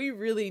saying we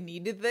really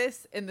needed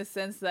this in the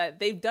sense that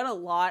they've done a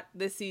lot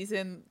this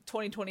season.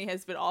 2020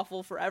 has been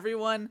awful for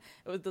everyone.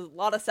 It was a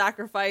lot of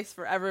sacrifice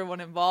for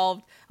everyone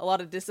involved, a lot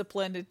of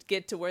discipline to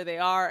get to where they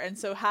are. And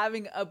so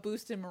having a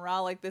boost in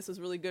morale like this was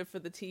really good for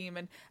the team.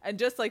 And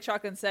just like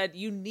Shotgun said,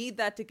 you need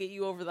that to get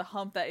you over the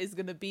hump that is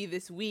going to be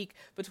this week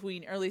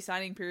between early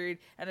signing period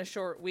and a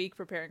short week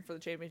preparing for the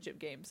championship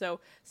game. So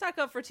stock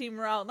up for team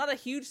morale. Not a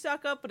huge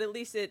stock up, but at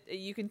least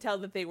you can tell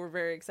that they were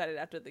very excited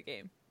after the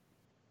game.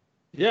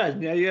 Yeah,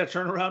 you got to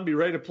turn around and be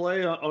ready to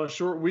play on a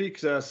short week.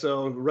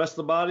 So rest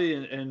the body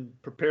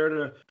and prepare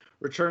to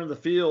return to the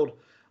field.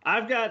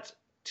 I've got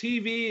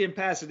TV in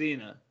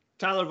Pasadena.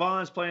 Tyler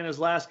Vaughn's playing his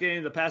last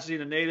game, the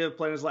Pasadena native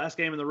playing his last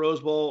game in the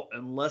Rose Bowl,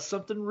 unless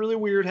something really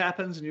weird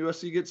happens and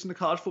USC gets in the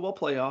college football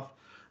playoff.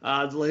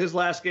 His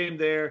last game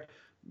there,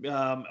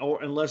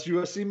 or unless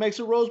USC makes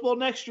a Rose Bowl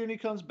next year and he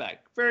comes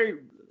back. Very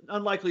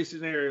unlikely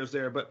scenarios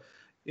there, but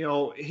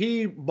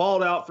he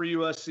balled out for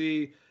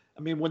USC.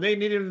 I mean, when they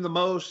needed him the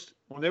most,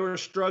 when they were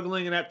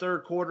struggling in that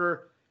third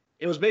quarter,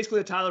 it was basically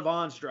a Tyler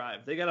Vaughn's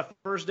drive. They got a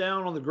first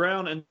down on the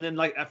ground, and then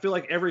I feel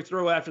like every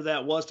throw after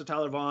that was to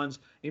Tyler Vaughn's.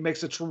 He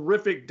makes a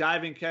terrific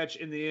diving catch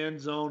in the end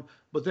zone,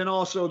 but then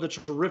also the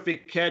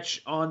terrific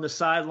catch on the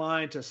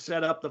sideline to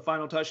set up the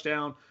final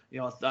touchdown.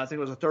 I think it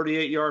was a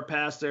 38-yard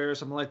pass there,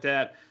 something like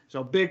that.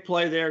 So big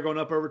play there, going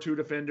up over 2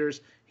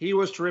 defenders. He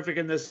was terrific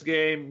in this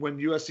game when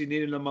USC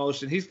needed him the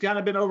most, and he's kind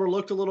of been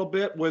overlooked a little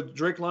bit with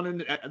Drake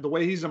London, the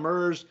way he's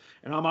emerged,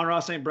 and Amon-Ra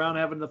St. Brown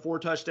having the 4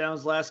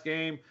 touchdowns last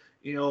game.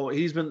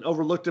 He's been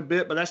overlooked a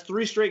bit, but that's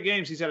 3 straight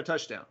games he's had a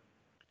touchdown.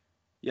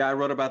 Yeah, I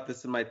wrote about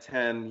this in my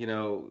 10,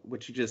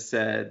 what you just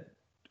said.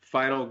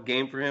 Final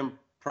game for him,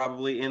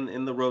 probably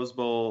in the Rose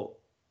Bowl.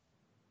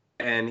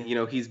 And,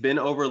 he's been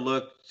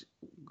overlooked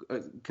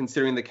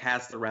considering the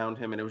cast around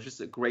him. And it was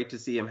just great to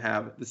see him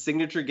have the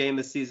signature game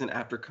this season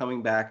after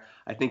coming back.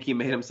 I think he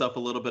made himself a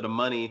little bit of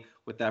money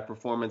with that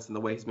performance and the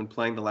way he's been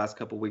playing the last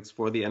couple of weeks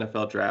for the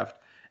NFL draft.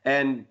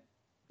 And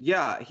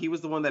yeah, he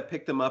was the one that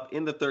picked them up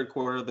in the third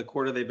quarter, the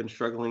quarter they've been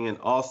struggling in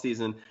all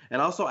season.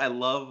 And also, I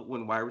love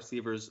when wide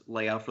receivers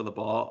lay out for the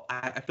ball.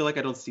 I feel like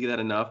I don't see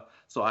that enough.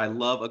 So I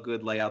love a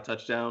good layout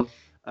touchdown.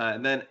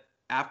 And then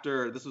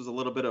after, this was a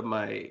little bit of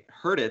my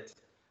heard it,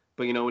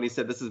 but when he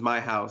said, "This is my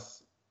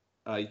house,"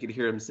 you could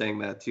hear him saying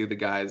that to the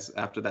guys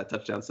after that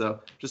touchdown.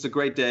 So just a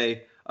great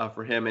day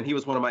for him. And he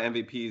was one of my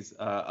MVPs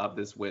of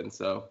this win.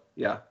 So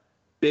yeah,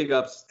 big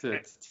ups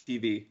to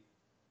TV.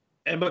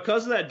 And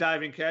because of that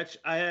diving catch,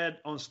 I had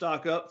on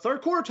stock up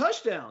third quarter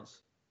touchdowns.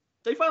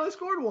 They finally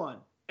scored one,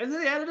 and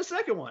then they added a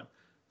second one.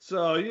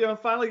 So,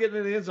 finally getting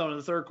in the end zone in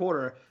the third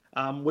quarter,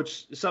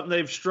 which is something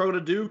they've struggled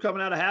to do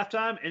coming out of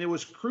halftime. And it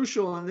was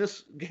crucial in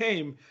this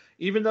game,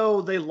 even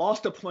though they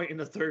lost a point in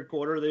the third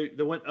quarter,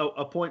 they went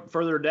a point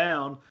further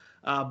down.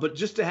 But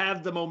just to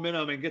have the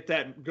momentum and get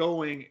that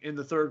going in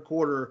the third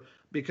quarter,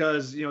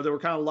 because, they were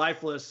kind of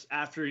lifeless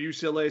after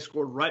UCLA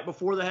scored right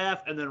before the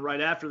half and then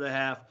right after the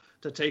half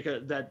to take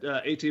that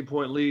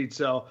 18-point lead.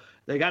 So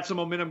they got some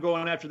momentum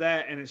going after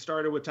that, and it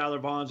started with Tyler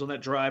Vaughn's on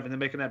that drive and then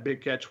making that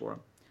big catch for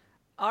him.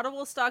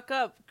 Audible stock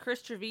up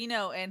Chris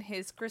Trevino and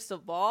his crystal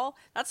ball.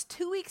 That's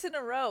 2 weeks in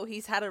a row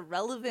he's had a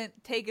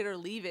relevant take it or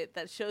leave it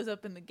that shows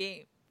up in the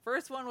game.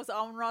 First one was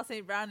Amon-Ra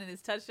St. Brown and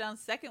his touchdown.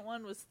 Second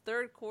one was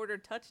third quarter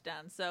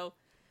touchdown. So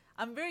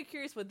I'm very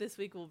curious what this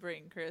week will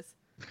bring, Chris.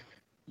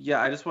 Yeah,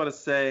 I just want to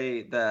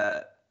say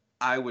that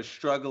I was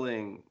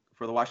struggling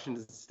for the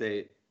Washington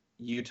State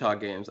Utah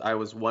games. I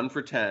was 1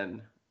 for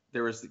 10.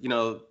 There was,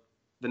 the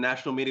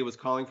national media was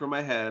calling for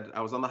my head.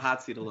 I was on the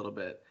hot seat a little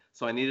bit.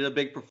 So I needed a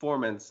big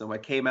performance. So I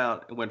came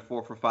out and went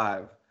 4 for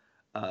 5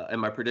 in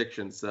my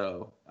predictions.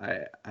 So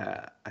I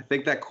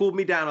think that cooled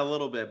me down a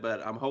little bit,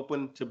 but I'm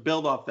hoping to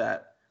build off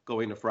that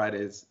going to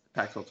Friday's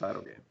Pac-12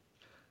 title game.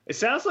 It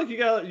sounds like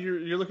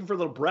you're looking for a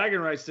little bragging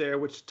rights there,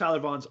 which Tyler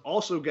Vaughn's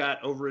also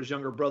got over his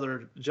younger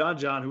brother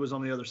John, who was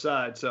on the other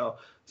side. So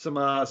some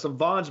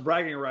Vaughn's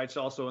bragging rights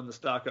also in the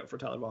stock up for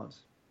Tyler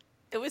Vaughn's.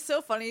 It was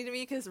so funny to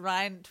me because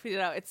Ryan tweeted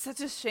out, "It's such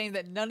a shame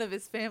that none of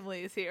his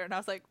family is here," and I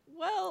was like,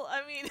 "Well,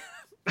 I mean,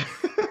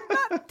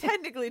 not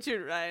technically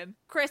true, Ryan."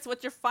 Chris,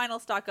 what's your final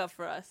stock up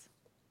for us?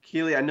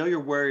 Keely, I know you're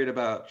worried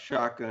about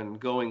Shotgun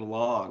going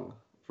long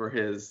for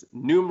his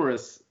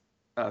numerous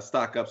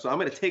stock up, so I'm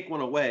going to take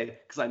one away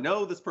because I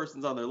know this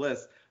person's on their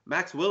list.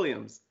 Max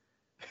Williams,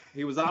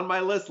 he was on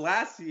my list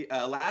last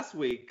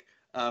week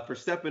for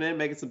stepping in,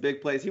 making some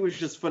big plays. He was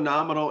just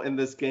phenomenal in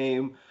this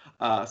game.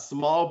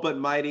 Small but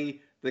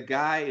mighty. The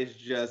guy is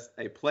just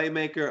a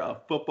playmaker, a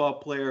football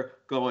player,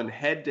 going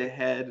head to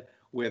head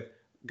with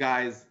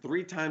guys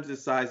 3 times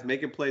his size,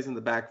 making plays in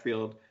the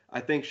backfield. I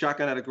think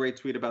Shotgun had a great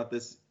tweet about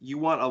this. You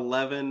want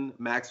 11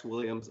 Max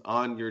Williams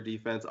on your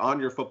defense, on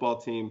your football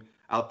team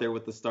out there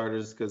with the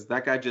starters, because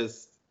that guy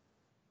just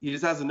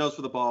has a nose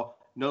for the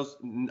ball,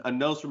 a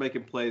nose for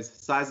making plays.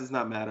 Size does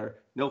not matter.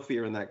 No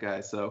fear in that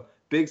guy. So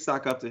big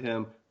stock up to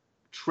him,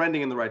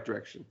 trending in the right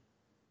direction.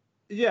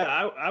 Yeah,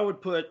 I would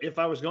put, if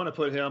I was going to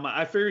put him,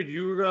 I figured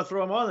you were going to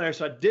throw him on there,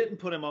 so I didn't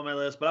put him on my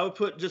list, but I would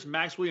put just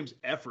Max Williams'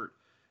 effort.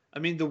 I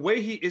mean, the way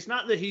it's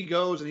not that he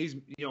goes and he's,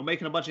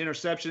 making a bunch of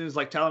interceptions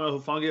like Talanoa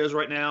Hufanga is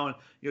right now and,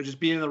 just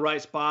being in the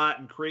right spot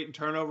and creating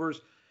turnovers.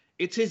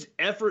 It's his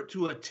effort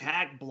to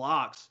attack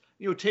blocks.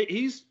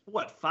 He's,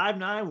 5'9",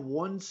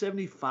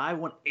 175,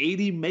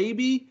 180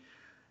 maybe?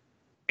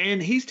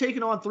 And he's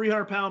taking on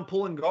 300-pound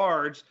pulling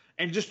guards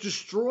and just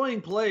destroying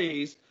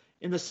plays.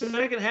 In the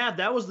second half,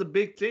 that was the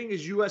big thing,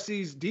 is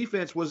USC's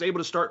defense was able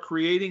to start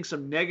creating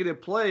some negative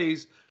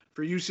plays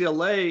for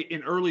UCLA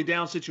in early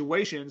down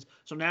situations.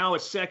 So now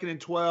it's 2nd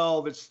and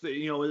 12. It's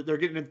they're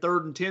getting in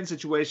 3rd and 10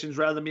 situations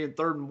rather than being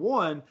 3rd and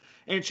 1,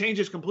 and it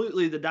changes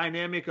completely the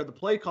dynamic of the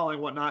play calling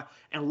and whatnot.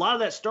 And a lot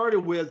of that started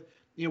with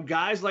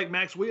guys like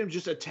Max Williams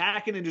just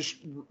attacking and just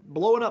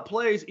blowing up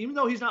plays, even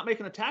though he's not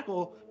making a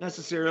tackle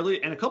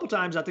necessarily. And a couple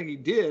times I think he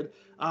did,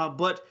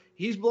 but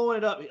he's blowing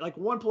it up. Like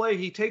one play,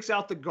 he takes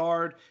out the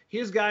guard.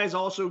 His guy is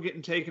also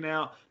getting taken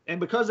out. And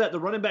because of that, the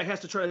running back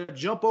has to try to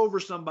jump over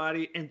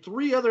somebody, and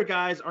 3 other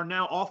guys are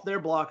now off their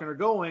block and are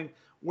going,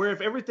 where if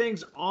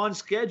everything's on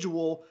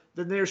schedule,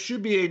 then there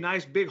should be a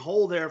nice big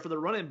hole there for the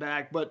running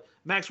back. But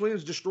Max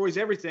Williams destroys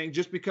everything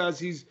just because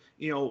he's,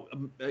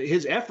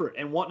 his effort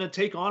and wanting to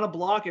take on a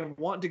block and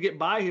wanting to get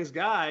by his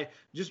guy,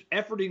 just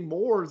efforting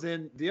more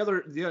than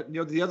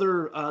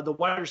the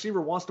wide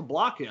receiver wants to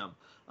block him.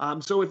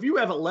 So if you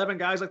have 11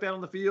 guys like that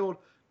on the field,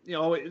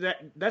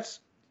 that's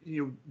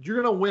you're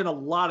going to win a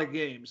lot of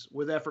games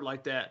with effort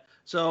like that.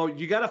 So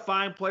you got to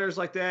find players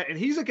like that. And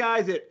he's a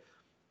guy that,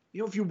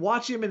 if you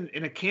watch him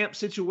in a camp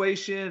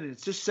situation and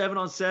it's just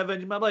 7-on-7,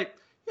 you might be like,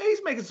 yeah,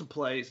 he's making some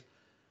plays.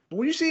 But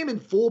when you see him in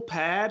full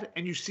pad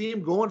and you see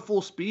him going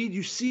full speed,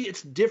 you see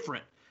it's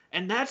different.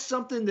 And that's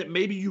something that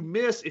maybe you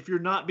miss if you're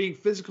not being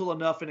physical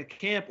enough in a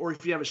camp, or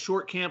if you have a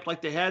short camp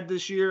like they had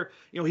this year.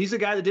 He's a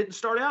guy that didn't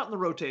start out in the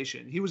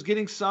rotation. He was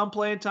getting some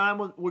playing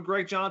time with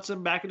Greg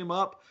Johnson backing him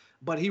up,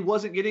 but he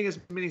wasn't getting as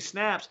many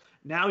snaps.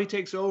 Now he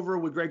takes over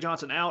with Greg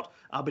Johnson out,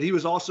 but he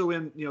was also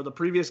in the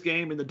previous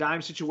game in the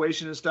dime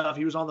situation and stuff.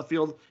 He was on the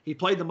field. He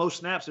played the most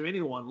snaps of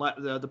anyone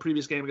the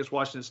previous game against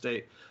Washington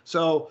State.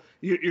 So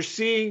you're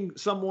seeing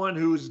someone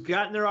who's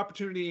gotten their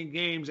opportunity in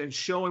games and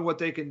showing what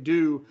they can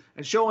do,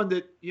 and showing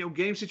that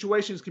game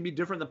situations can be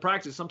different than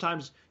practice.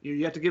 Sometimes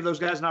you have to give those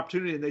guys an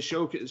opportunity and they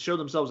show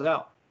themselves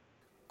out.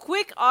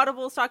 Quick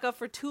audible stock up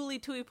for Tuli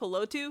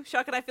Tuipulotu.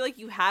 Shotgun, I feel like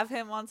you have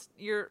him on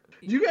your...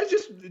 Do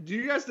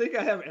you guys think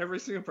I have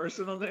every single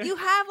person on there? You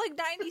have like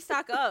 90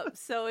 stock up,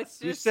 so it's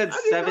just... You said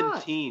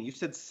 17. You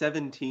said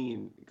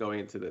 17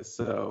 going into this,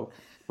 so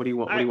what do you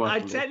want? I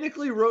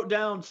technically wrote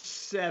down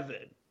 7.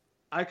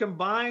 I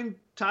combined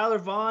Tyler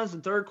Vaughn's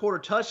and third quarter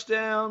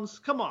touchdowns.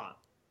 Come on.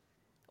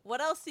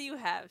 What else do you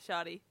have,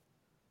 Shotty?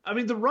 I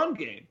mean, the run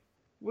game.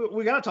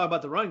 We got to talk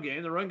about the run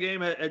game. The run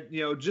game,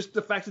 just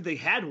the fact that they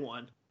had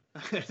one.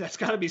 That's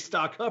got to be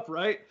stock up,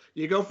 right?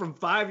 You go from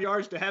 5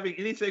 yards to having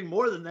anything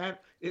more than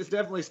that, it's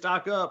definitely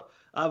stock up.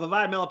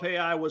 Vavae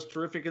Malepeai was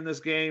terrific in this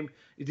game.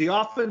 The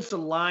offensive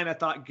line, I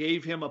thought,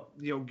 gave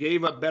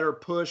a better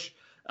push.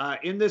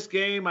 In this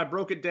game, I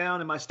broke it down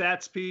in my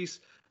stats piece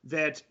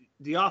that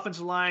the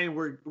offensive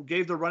line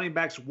gave the running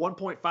backs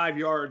 1.5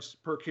 yards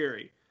per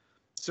carry.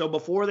 So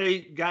before they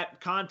got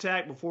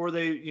contact, before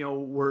they,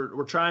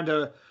 were trying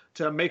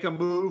to make a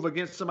move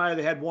against somebody,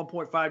 they had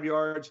 1.5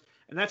 yards,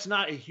 and that's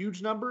not a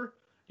huge number.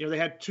 They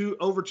had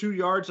over 2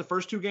 yards the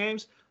first 2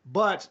 games,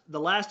 but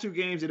the last 2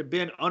 games it had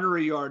been under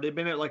a yard. They'd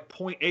been at like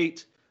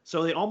 0.8,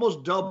 so they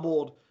almost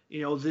doubled,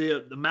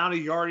 the amount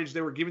of yardage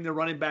they were giving their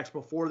running backs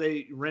before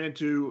they ran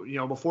into,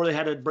 before they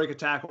had to break a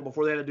tackle,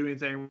 before they had to do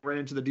anything, ran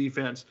into the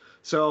defense.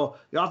 So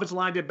the offensive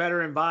line did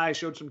better, and Vi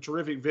showed some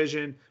terrific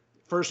vision.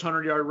 First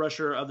 100-yard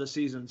rusher of the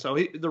season. So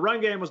the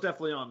run game was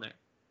definitely on there.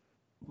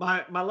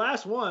 My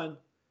last one,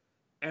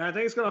 and I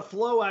think it's going to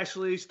flow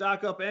actually,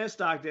 stock up and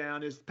stock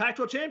down, is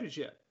Pac-12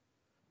 championship.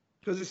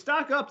 Because the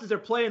stock up is they're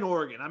playing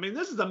Oregon. I mean,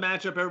 this is the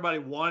matchup everybody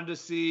wanted to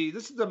see.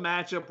 This is the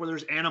matchup where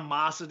there's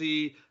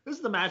animosity. This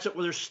is the matchup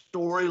where there's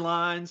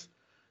storylines.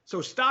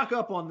 So stock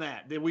up on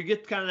that. Then we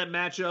get kind of that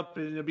matchup,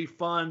 and it'll be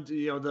fun.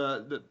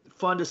 The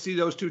fun to see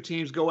those 2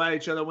 teams go at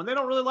each other when they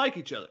don't really like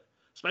each other,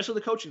 especially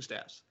the coaching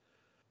staffs.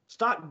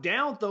 Stock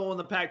down, though, on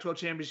the Pac-12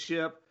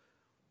 championship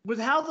with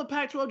how the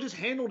Pac-12 just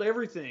handled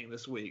everything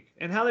this week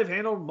and how they've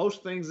handled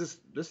most things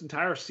this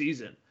entire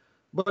season.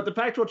 But the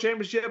Pac-12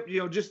 championship,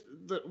 just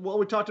what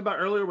we talked about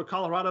earlier with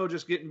Colorado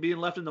just being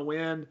left in the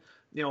wind,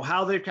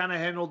 how they've kind of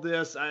handled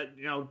this,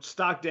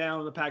 stock down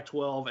on the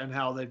Pac-12 and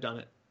how they've done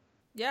it.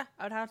 Yeah,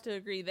 I would have to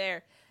agree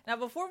there. Now,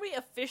 before we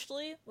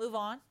officially move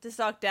on to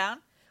stock down,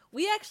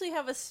 we actually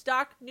have a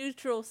stock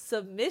neutral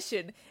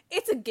submission.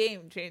 It's a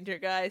game changer,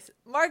 guys.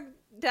 Mark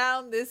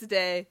down this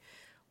day.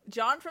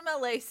 John from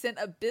LA sent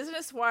a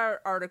Business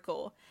Wire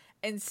article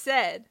and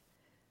said,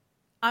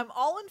 "I'm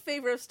all in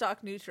favor of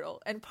stock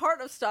neutral and part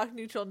of stock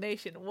neutral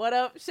nation." What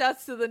up?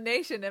 Shouts to the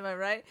nation, am I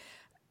right?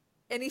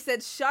 And he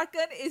said,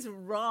 "Shotgun is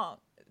wrong."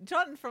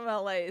 John from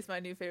LA is my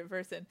new favorite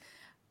person.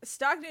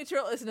 Stock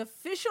neutral is an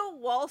official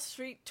Wall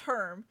Street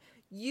term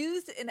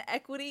used in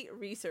equity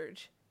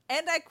research.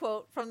 And I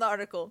quote from the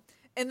article,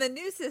 "In the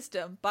new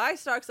system, buy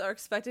stocks are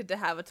expected to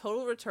have a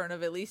total return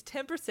of at least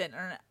 10%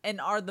 and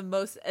are the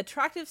most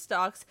attractive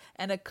stocks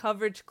and a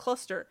coverage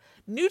cluster.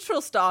 Neutral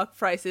stock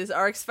prices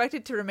are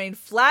expected to remain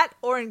flat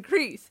or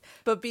increase,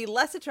 but be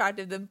less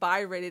attractive than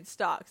buy-rated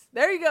stocks."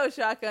 There you go,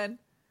 Shotgun.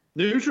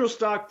 Neutral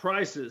stock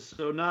prices,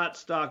 so not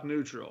stock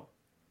neutral.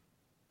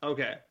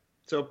 Okay,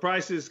 so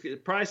prices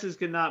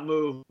cannot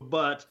move,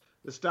 but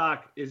the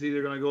stock is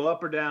either going to go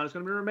up or down. It's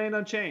going to remain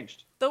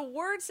unchanged. The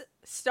words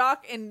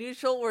stock and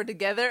neutral were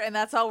together, and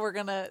that's all we're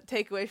going to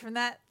take away from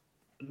that?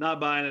 Not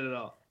buying it at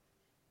all.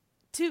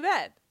 Too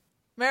bad.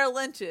 Merrill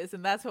Lynch is,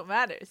 and that's what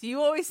matters. You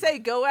always say,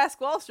 go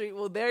ask Wall Street.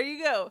 Well, there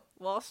you go.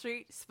 Wall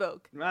Street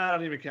spoke. I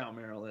don't even count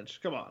Merrill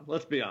Lynch. Come on,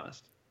 let's be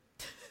honest.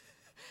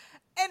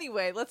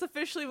 Anyway, let's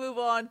officially move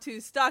on to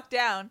stock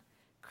down.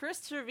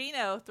 Chris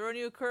Trevino, throwing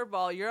you a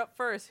curveball. You're up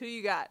first. Who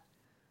you got?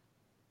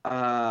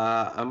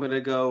 I'm going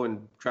to go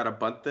and try to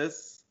bunt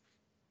this.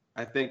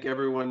 I think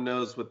everyone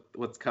knows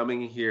what's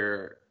coming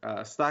here.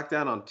 Stock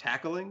down on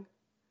tackling.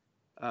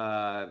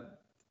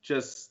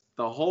 Just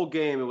the whole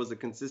game, it was a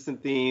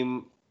consistent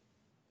theme.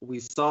 We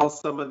saw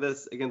some of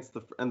this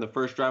in the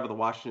first drive of the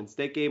Washington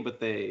State game, but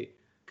they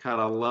kind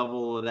of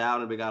leveled it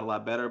out and we got a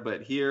lot better.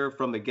 But here,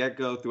 from the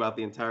get-go, throughout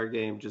the entire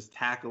game, just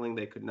tackling.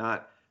 They could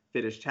not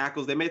finish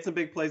tackles. They made some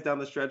big plays down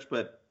the stretch,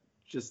 but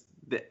just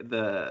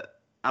the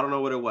I don't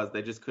know what it was.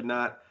 They just could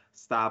not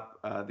stop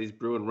these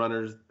Bruin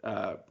runners.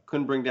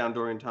 Couldn't bring down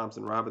Dorian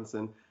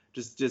Thompson-Robinson.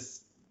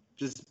 Just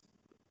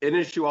an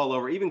issue all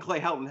over. Even Clay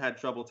Helton had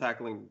trouble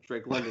tackling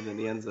Drake London in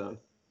the end zone.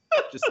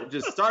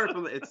 It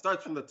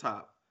starts from the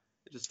top.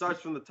 It just starts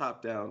from the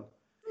top down.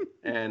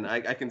 And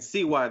I can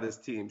see why this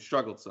team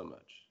struggled so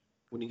much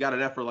when you got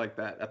an effort like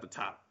that at the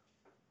top.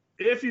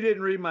 If you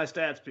didn't read my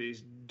stats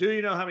piece, do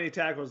you know how many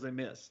tackles they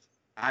missed?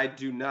 I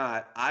do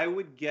not. I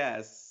would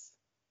guess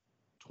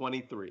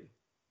 23.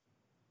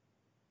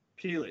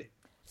 Keely.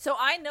 So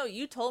I know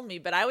you told me,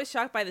 but I was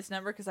shocked by this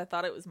number because I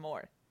thought it was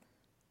more.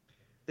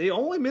 They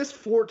only missed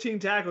 14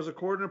 tackles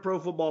according to Pro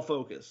Football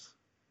Focus,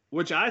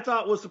 which I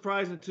thought was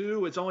surprising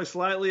too. It's only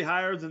slightly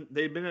higher than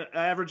they've been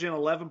averaging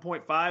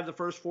 11.5 the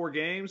first 4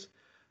 games,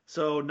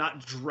 so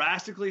not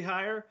drastically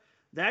higher.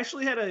 They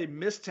actually had a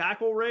missed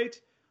tackle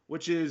rate,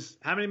 which is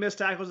how many missed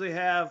tackles they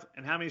have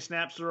and how many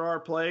snaps there are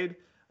played,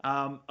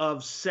 of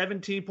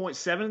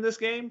 17.7 in this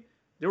game.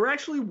 They were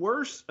actually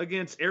worse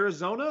against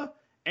Arizona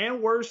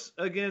and worse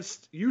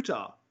against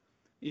Utah.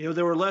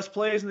 There were less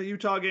plays in the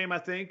Utah game, I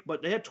think,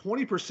 but they had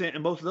 20%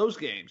 in both of those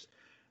games.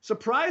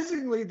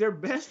 Surprisingly, their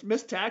best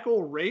missed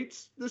tackle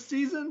rates this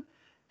season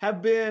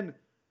have been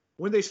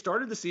when they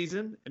started the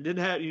season and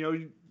didn't have,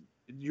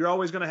 you're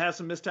always going to have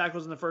some missed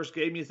tackles in the first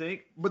game, you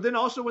think, but then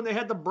also when they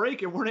had the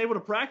break and weren't able to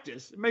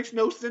practice. It makes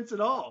no sense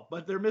at all,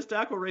 but their missed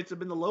tackle rates have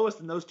been the lowest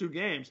in those 2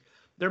 games.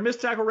 Their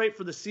missed tackle rate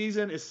for the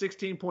season is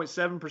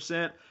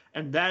 16.7%,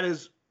 and that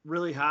is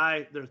really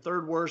high. They're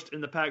 3rd worst in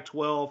the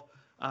Pac-12.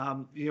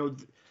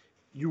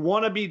 You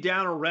want to be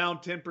down around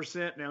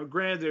 10%. Now,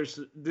 granted,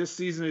 this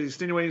season is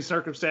extenuating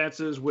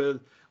circumstances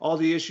with all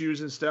the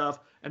issues and stuff,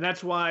 and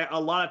that's why a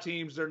lot of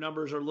teams, their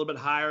numbers are a little bit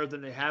higher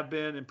than they have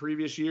been in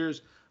previous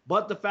years.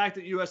 But the fact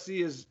that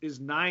USC is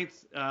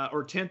ninth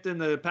or 10th in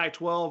the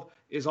Pac-12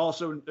 is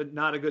also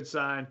not a good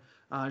sign.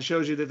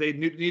 Shows you that they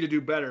need to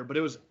do better. But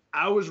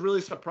I was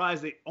really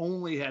surprised they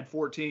only had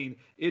 14.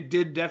 It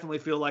did definitely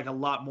feel like a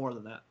lot more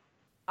than that.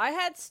 I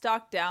had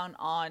stock down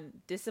on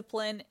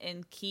discipline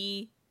in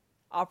key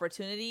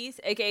opportunities,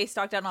 aka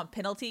stock down on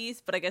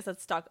penalties, but I guess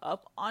that's stock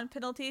up on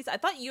penalties. I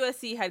thought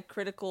USC had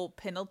critical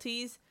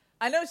penalties.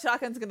 I know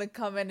Shotgun's gonna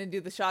come in and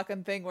do the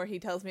Shotgun thing where he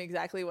tells me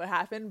exactly what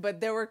happened,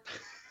 but there were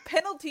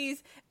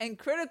penalties and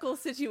critical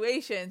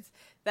situations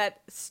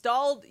that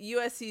stalled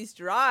USC's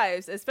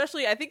drives,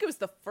 especially I think it was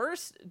the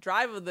first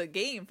drive of the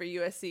game for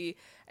USC,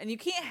 and you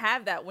can't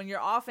have that when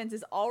your offense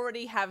is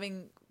already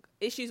having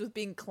issues with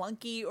being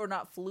clunky or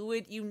not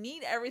fluid. You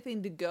need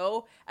everything to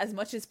go as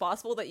much as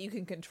possible that you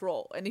can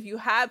control. And if you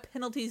have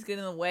penalties get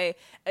in the way,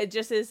 it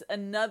just is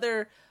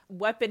another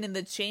weapon in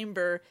the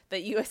chamber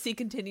that USC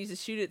continues to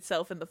shoot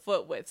itself in the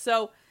foot with.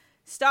 So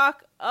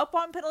stock up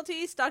on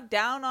penalties, stock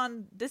down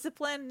on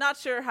discipline. Not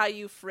sure how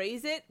you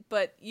phrase it,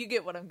 but you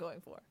get what I'm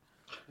going for.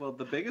 Well,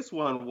 the biggest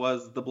one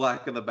was the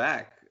black in the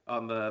back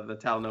on the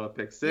Talanoa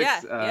pick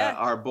six. Yeah.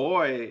 Our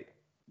boy,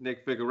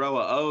 Nick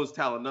Figueroa, owes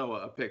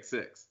Talanoa a pick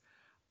six.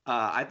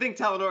 I think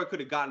Talanoa could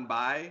have gotten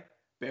by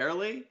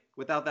barely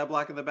without that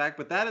block in the back,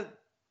 but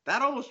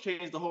that almost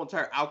changed the whole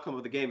entire outcome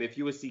of the game. If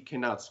USC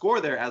cannot score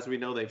there, as we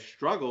know they've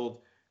struggled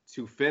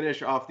to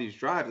finish off these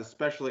drives,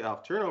 especially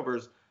off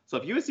turnovers. So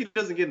if USC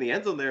doesn't get in the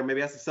end zone there,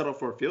 maybe has to settle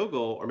for a field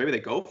goal, or maybe they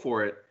go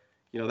for it.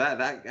 You know,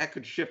 that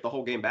could shift the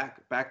whole game back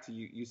to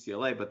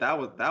UCLA. But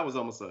that was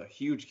almost a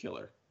huge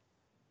killer.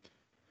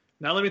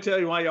 Now let me tell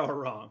you why y'all are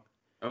wrong.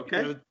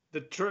 Okay. You know,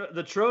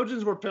 the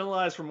Trojans were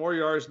penalized for more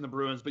yards than the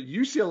Bruins, but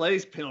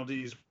UCLA's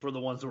penalties were the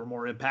ones that were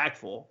more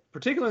impactful,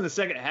 particularly in the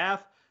second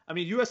half. I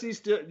mean, USC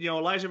still,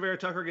 Elijah Vera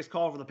Tucker gets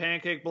called for the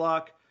pancake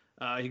block.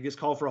 He gets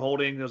called for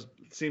holding. It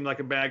seemed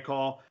like a bad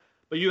call.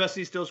 But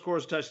USC still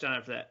scores a touchdown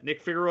after that.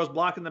 Nick Figueroa's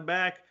blocking the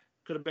back.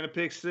 Could have been a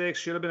pick six.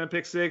 Should have been a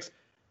pick six.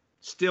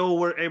 Still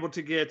were able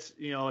to get,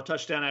 a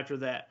touchdown after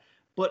that.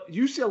 But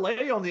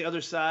UCLA on the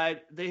other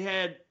side, they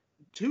had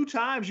 2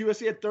 times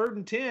USC had 3rd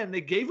and 10.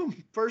 They gave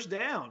them first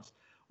downs.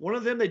 One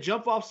of them, they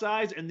jump off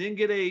sides and then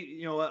get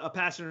a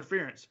pass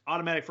interference,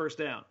 automatic first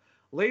down.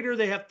 Later,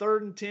 they have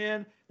 3rd and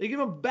 10. They give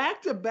them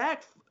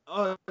back-to-back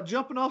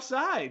jumping off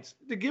sides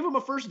to give them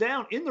a first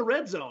down in the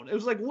red zone. It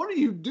was like, what are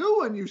you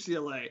doing,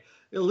 UCLA?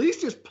 At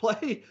least just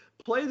play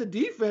the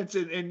defense.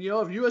 And if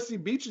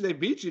USC beats you, they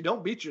beat you.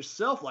 Don't beat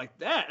yourself like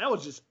that. That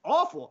was just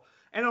awful.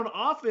 And on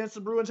offense, the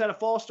Bruins had a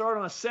false start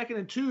on a 2nd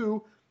and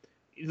 2.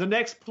 The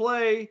next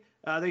play,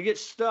 they get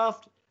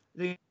stuffed.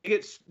 They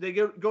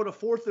go to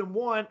 4th and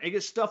 1 and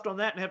get stuffed on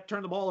that and have to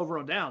turn the ball over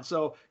on down.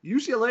 So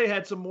UCLA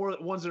had some more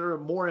ones that are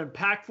more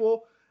impactful.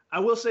 I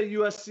will say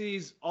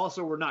USC's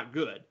also were not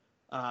good.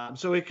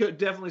 So it could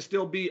definitely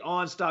still be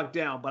on stock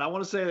down. But I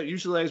want to say that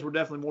UCLA's were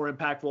definitely more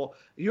impactful.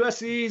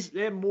 USC's,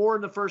 they had more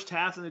in the first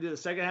half than they did the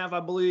second half, I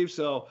believe.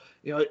 So,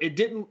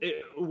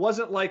 it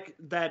wasn't like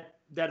that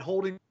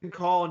holding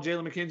call on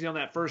Jalen McKenzie on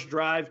that first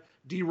drive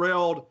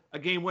derailed a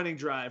game-winning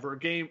drive or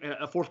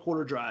a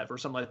fourth-quarter drive or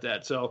something like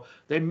that. So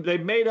they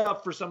made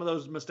up for some of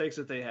those mistakes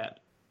that they had.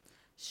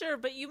 Sure,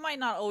 but you might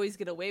not always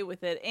get away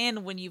with it.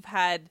 And when you've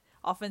had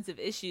offensive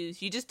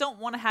issues, you just don't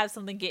want to have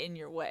something get in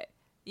your way.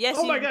 Yes.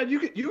 Oh my God, you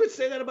could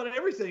say that about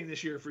everything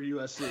this year for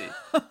USC.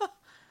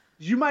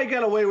 You might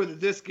get away with it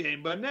this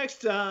game, but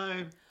next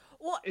time,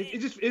 well,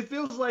 it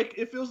feels like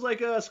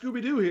a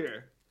Scooby-Doo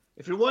here.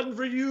 If it wasn't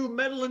for you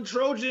meddling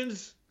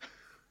Trojans,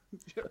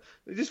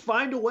 they just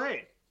find a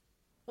way.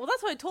 Well,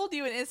 that's what I told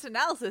you in Instant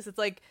Analysis. It's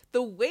like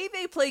the way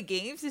they play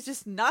games is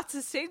just not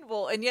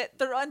sustainable, and yet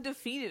they're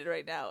undefeated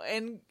right now.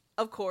 And,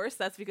 of course,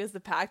 that's because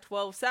the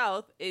Pac-12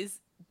 South is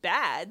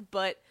bad,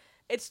 but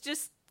it's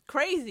just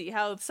crazy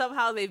how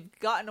somehow they've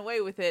gotten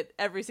away with it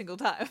every single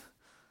time.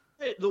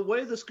 Hey, the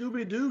way the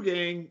Scooby-Doo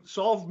gang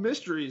solved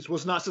mysteries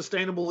was not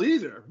sustainable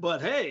either.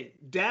 But, hey,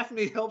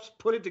 Daphne helps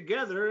put it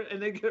together,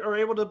 and they are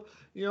able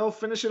to,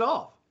 finish it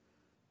off.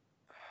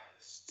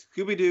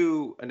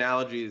 Scooby-Doo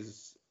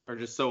analogies are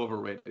just so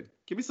overrated.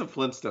 Give me some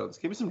Flintstones.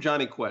 Give me some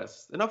Johnny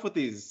Quest. Enough with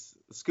these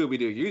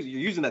Scooby-Doo. You're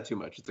using that too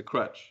much. It's a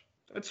crutch.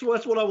 That's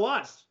what I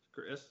watched,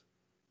 Chris.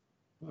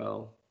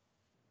 Well,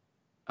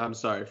 I'm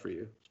sorry for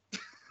you.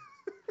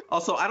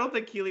 Also, I don't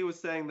think Keely was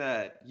saying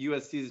that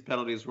USC's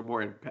penalties were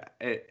more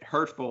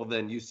hurtful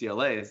than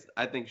UCLA's.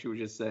 I think she was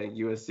just saying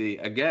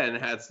USC, again,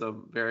 had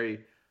some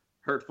very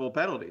hurtful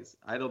penalties.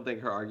 I don't think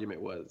her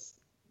argument was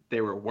they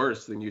were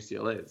worse than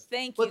UCLA's.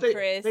 Thank you,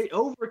 Chris. They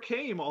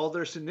overcame all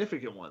their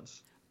significant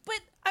ones.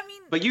 But, I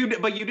mean... But you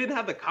didn't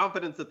have the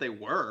confidence that they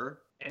were.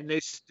 And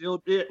they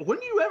still did. When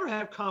do you ever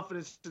have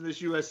confidence in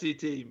this USC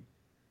team?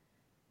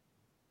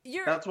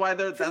 That's why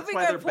they're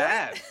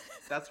bad.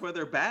 That's why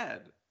they're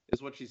bad,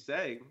 is what she's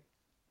saying.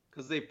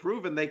 Because they've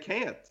proven they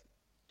can't.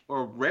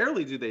 Or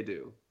rarely do they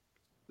do.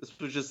 This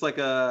was just like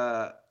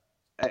a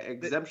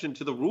exemption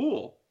to the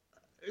rule.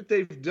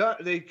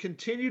 They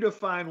continue to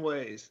find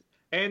ways.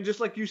 And just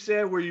like you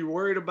said, where you're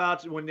worried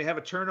about when they have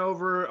a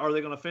turnover, are they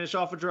going to finish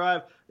off a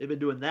drive? They've been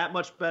doing that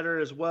much better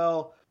as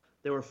well.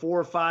 They were 4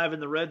 or 5 in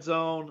the red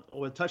zone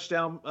with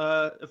touchdown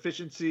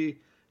efficiency.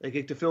 They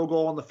kicked a field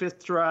goal on the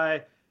 5th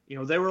try.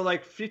 They were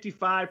like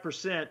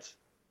 55%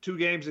 2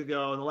 games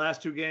ago. In the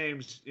last 2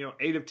 games,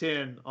 8 of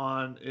 10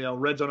 on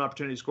red zone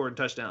opportunity scored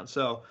touchdowns.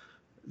 So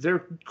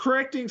they're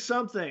correcting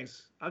some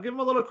things. I'll give them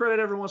a little credit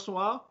every once in a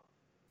while.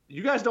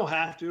 You guys don't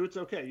have to. It's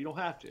okay. You don't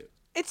have to.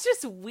 It's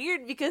just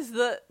weird because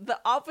the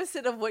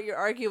opposite of what you're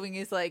arguing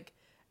is like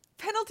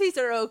penalties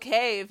are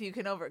okay if you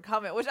can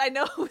overcome it, which I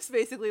know was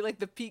basically like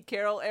the Pete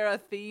Carroll era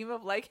theme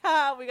of like,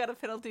 we got a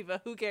penalty,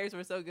 but who cares?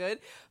 We're so good.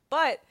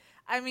 But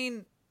I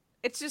mean,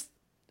 it's just,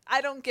 I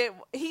don't get,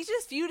 he's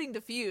just feuding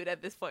to feud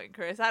at this point,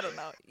 Chris. I don't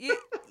know.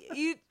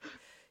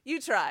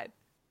 You tried.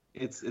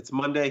 It's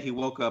Monday. He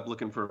woke up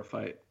looking for a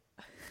fight.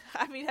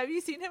 I mean, have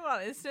you seen him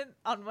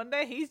on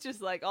Monday? He's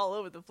just like all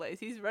over the place.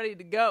 He's ready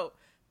to go.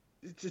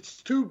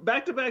 It's 2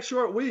 back-to-back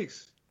short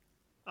weeks.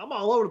 I'm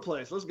all over the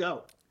place. Let's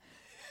go.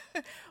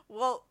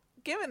 Well,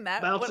 given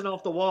that, bouncing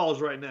off the walls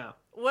right now.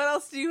 What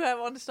else do you have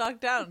on Stock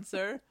Down,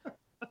 sir?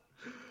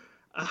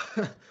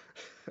 I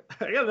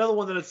got another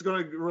one that's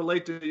going to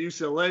relate to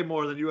UCLA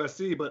more than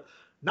USC, but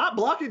not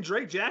blocking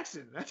Drake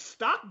Jackson. That's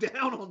Stock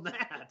Down on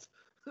that.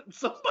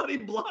 Somebody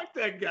block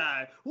that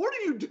guy. What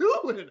are you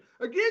doing?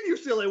 Again,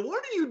 UCLA,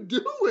 what are you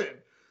doing?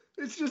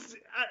 It's just,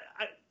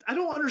 I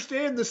don't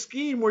understand the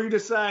scheme where you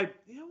decide,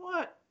 you know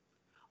what?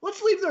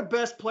 Let's leave their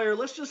best player.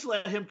 Let's just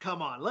let him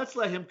come on. Let's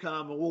let him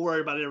come, and we'll worry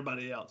about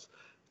everybody else.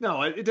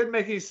 No, it didn't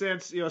make any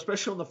sense,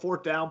 especially on the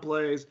 4th down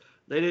plays.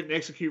 They didn't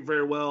execute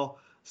very well.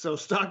 So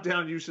Stock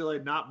Down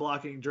UCLA not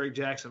blocking Drake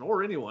Jackson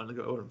or anyone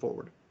going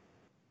forward.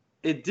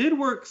 It did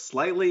work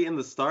slightly in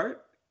the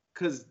start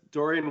because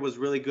Dorian was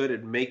really good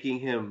at making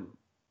him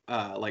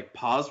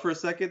pause for a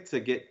second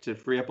to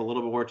free up a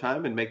little bit more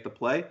time and make the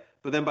play.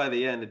 But then by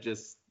the end,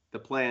 the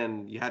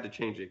plan, you had to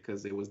change it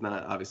because it was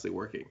not obviously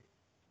working.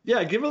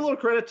 Yeah, give a little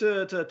credit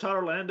to Todd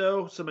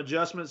Orlando. Some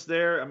adjustments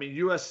there. I mean,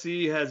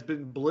 USC has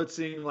been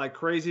blitzing like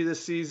crazy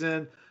this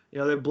season. They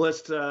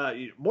blitzed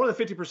more than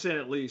 50%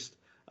 at least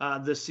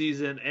this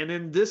season. And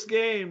in this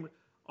game,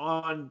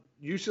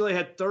 UCLA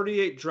had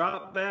 38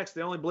 dropbacks.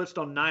 They only blitzed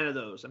on 9 of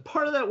those. And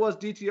part of that was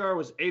DTR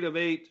was 8 of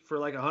 8 for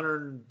like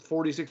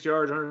 146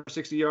 yards,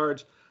 160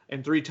 yards,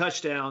 and 3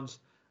 touchdowns.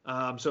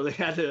 So they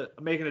had to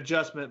make an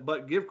adjustment.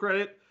 But give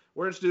credit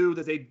where it's due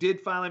that they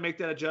did finally make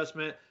that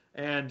adjustment.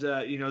 And,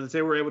 that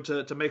they were able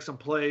to make some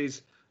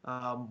plays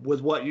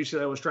with what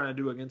UCLA was trying to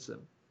do against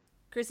them.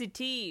 Chrissy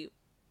T,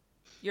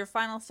 your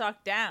final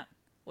Stock Down.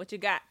 What you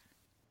got?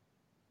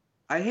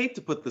 I hate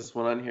to put this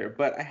one on here,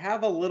 but I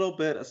have a little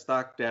bit of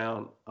Stock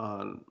Down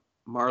on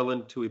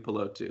Marlon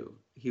Tuipulotu,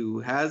 who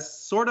has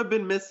sort of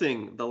been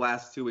missing the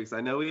last 2 weeks.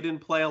 I know he didn't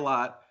play a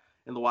lot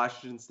in the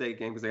Washington State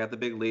game because they got the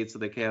big lead, so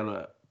they kind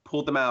of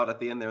pulled them out at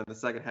the end there in the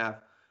second half.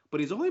 But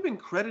he's only been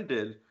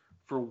credited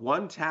for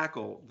 1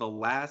 tackle the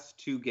last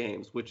 2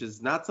 games, which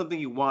is not something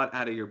you want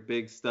out of your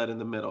big stud in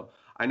the middle.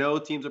 I know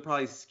teams are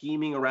probably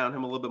scheming around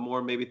him a little bit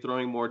more, maybe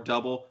throwing more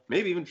double,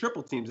 maybe even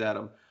triple teams at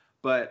him.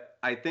 But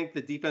I think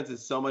the defense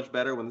is so much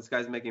better when this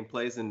guy's making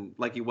plays and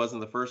like he was in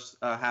the first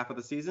half of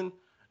the season.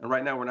 And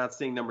right now we're not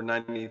seeing number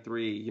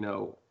 93,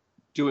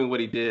 doing what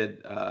he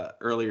did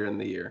earlier in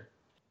the year.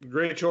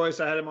 Great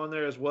choice. I had him on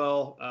there as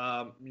well.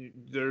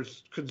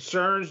 There's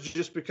concerns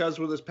just because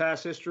with his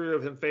past history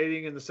of him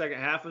fading in the second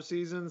half of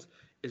seasons.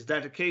 Is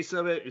that the case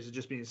of it? Is it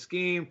just being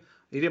schemed?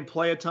 He didn't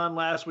play a ton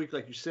last week,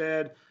 like you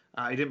said.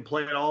 He didn't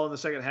play at all in the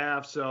second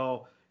half,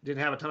 so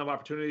didn't have a ton of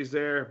opportunities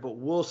there. But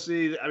we'll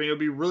see. I mean, it'll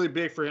be really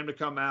big for him to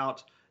come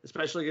out,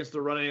 especially against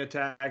the running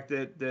attack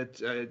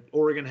that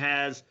Oregon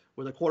has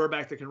with a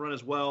quarterback that can run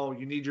as well.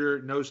 You need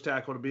your nose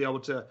tackle to be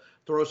able to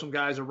throw some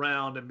guys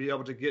around and be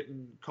able to get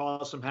and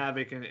cause some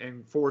havoc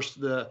and force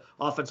the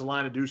offensive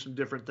line to do some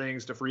different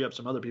things to free up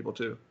some other people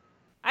too.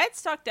 I had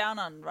Stock Down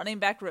on running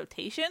back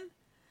rotation.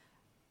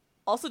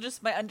 Also,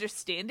 just my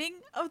understanding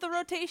of the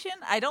rotation.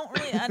 I don't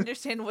really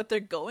understand what they're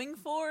going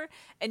for.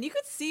 And you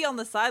could see on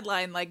the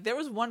sideline, like there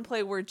was one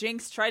play where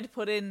Jinx tried to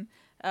put in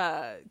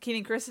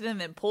Keenan Christensen and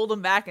then pulled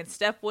him back and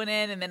Steph went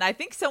in. And then I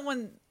think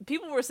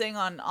people were saying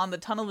on the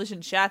Tunnel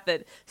Vision chat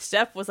that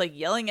Steph was like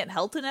yelling at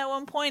Helton at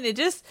one point.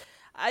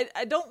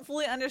 I don't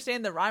fully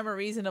understand the rhyme or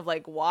reason of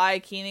like why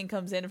Keenan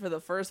comes in for the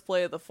first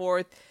play of the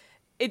fourth.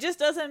 It just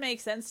doesn't make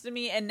sense to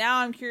me. And now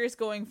I'm curious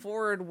going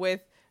forward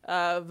with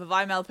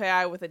Vavae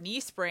Malepeai with a knee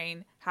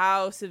sprain.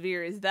 How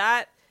severe is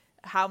that?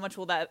 How much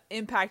will that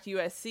impact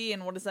USC,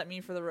 and what does that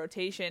mean for the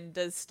rotation?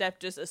 Does Steph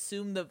just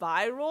assume the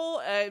Vi role?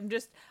 I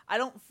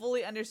don't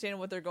fully understand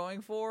what they're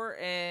going for,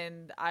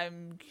 and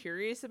I'm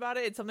curious about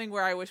it. It's something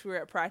where I wish we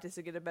were at practice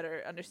to get a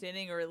better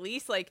understanding, or at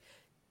least like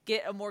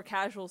get a more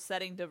casual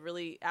setting to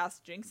really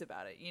ask Jinx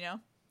about it,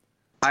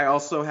 I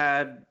also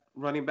had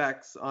running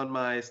backs on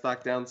my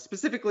Stock Down.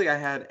 Specifically, I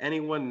had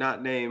anyone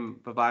not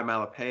named Vavae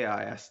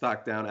Malepeai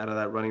Stock Down out of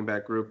that running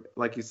back group.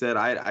 Like you said,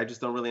 I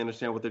just don't really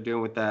understand what they're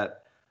doing with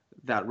that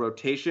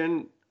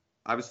rotation.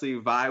 Obviously,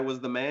 Vi was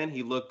the man.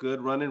 He looked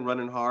good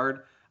running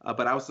hard.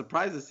 But I was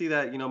surprised to see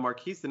that,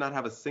 Marquise did not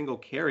have a single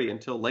carry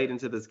until late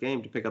into this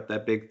game to pick up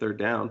that big third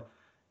down.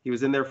 He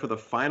was in there for the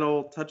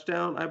final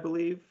touchdown, I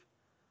believe.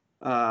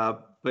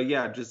 But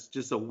yeah,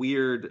 just a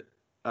weird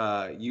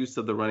use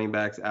of the running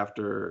backs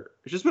after.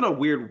 It's just been a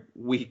weird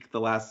week the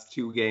last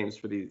 2 games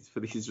for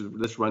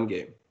this run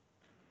game.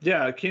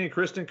 Yeah, Keenan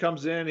Christon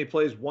comes in, he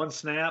plays 1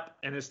 snap,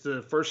 and it's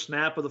the first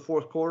snap of the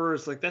fourth quarter.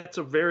 It's like that's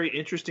a very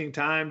interesting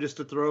time just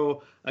to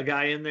throw a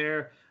guy in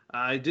there.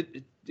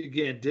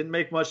 Didn't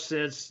make much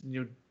sense.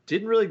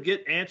 Didn't really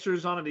get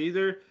answers on it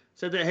either.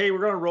 Said that, hey, we're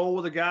going to roll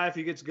with a guy if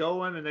he gets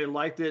going, and they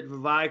liked it.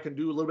 Vavae can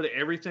do a little bit of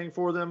everything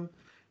for them.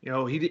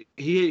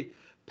 He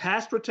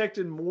pass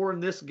protected more in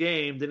this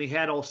game than he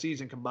had all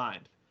season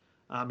combined.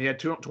 He had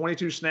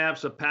 22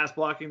 snaps of pass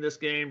blocking this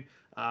game.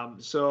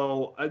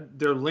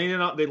 They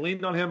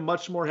leaned on him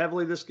much more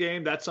heavily this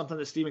game. That's something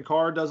that Stephen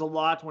Carr does a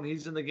lot when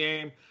he's in the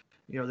game.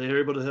 They're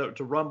able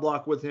to run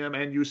block with him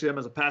and use him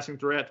as a passing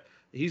threat.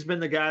 He's been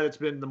the guy that's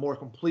been the more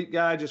complete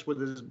guy just with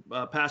his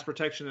pass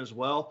protection as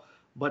well.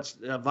 But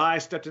Vi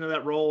stepped into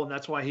that role, and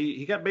that's why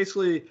he got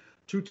basically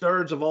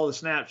 2/3 of all the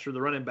snaps for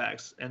the running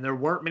backs. And there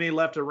weren't many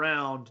left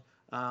around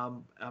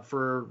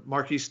for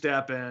Marquise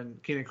Stepp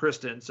and Keenan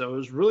Christon. So it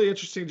was really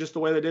interesting just the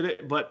way they did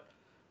it. But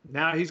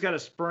now he's got a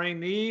sprained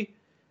knee,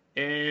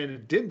 and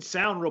it didn't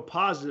sound real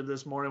positive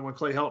this morning when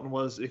Clay Helton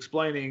was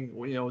explaining,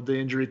 the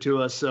injury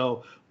to us.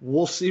 So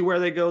we'll see where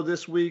they go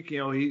this week.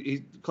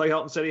 Clay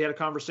Helton said he had a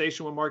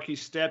conversation with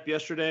Marquise Stepp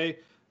yesterday,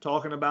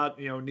 talking about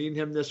needing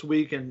him this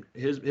week and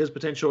his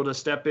potential to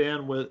step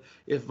in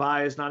if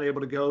Vi is not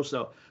able to go.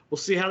 So we'll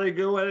see how they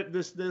go at it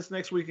this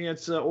next week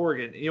against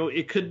Oregon.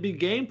 It could be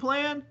game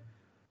plan,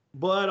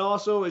 but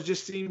also it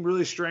just seemed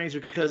really strange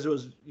because it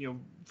was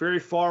very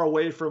far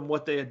away from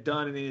what they had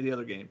done in any of the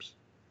other games.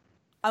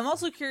 I'm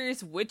also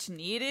curious which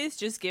knee it is,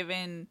 just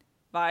given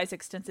Vi's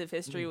extensive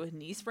history with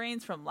knee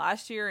sprains from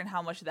last year and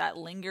how much that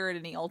lingered,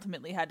 and he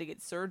ultimately had to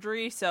get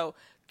surgery. So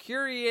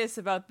curious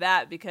about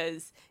that,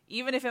 because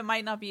even if it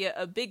might not be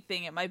a big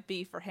thing, it might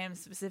be for him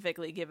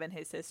specifically given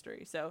his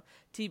history. So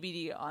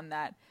TBD on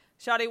that.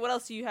 Shadi, what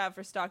else do you have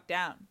for Stock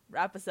Down?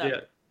 Wrap us up.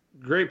 Yeah,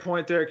 great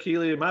point there,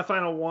 Keely. My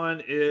final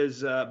one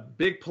is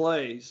big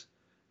plays.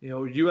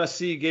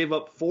 USC gave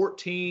up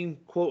 14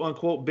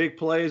 quote-unquote big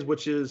plays,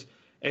 which is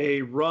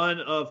a run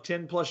of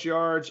 10-plus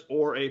yards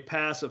or a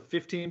pass of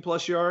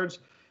 15-plus yards.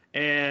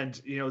 And,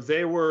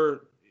 they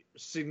were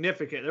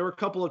significant. There were a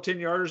couple of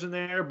 10-yarders in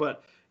there,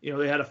 but,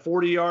 they had a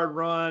 40-yard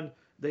run.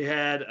 They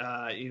had,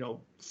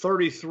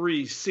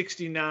 33,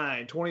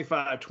 69,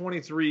 25,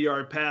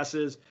 23-yard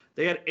passes.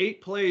 They had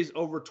 8 plays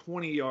over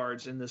 20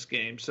 yards in this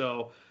game.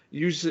 So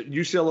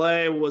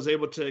UCLA was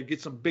able to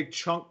get some big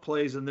chunk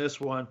plays in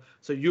this one.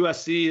 So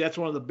USC, that's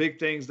one of the big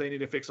things they need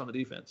to fix on the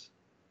defense.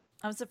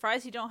 I'm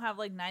surprised you don't have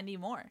 90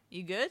 more.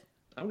 You good?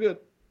 I'm good.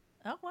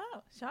 Oh,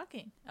 wow.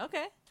 Shocking.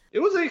 Okay. It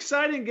was an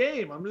exciting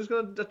game. I'm just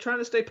trying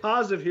to stay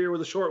positive here with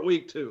a short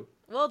week, too.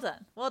 Well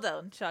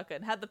done,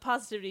 Shotgun. Had the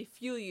positivity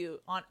fuel you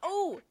on,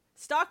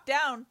 Stock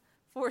Down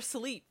for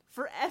sleep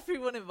for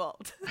everyone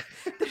involved.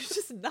 There's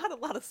just not a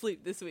lot of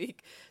sleep this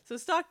week. So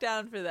stock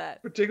down for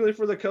that. Particularly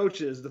for the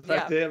coaches. The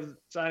fact they have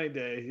signing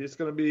day. It's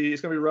gonna be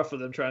rough for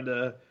them trying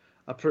to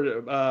try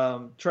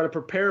to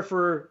prepare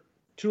for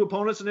 2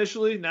 opponents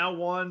initially, now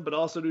 1, but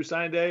also do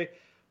signing day,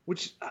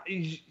 which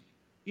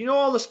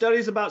all the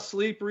studies about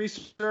sleep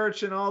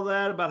research and all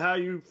that, about how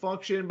you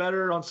function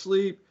better on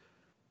sleep.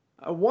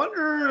 I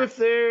wonder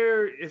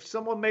if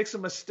someone makes a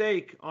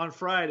mistake on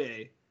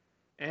Friday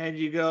and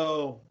you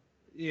go,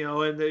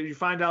 and then you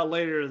find out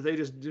later they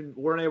just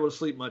weren't able to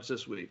sleep much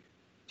this week.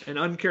 An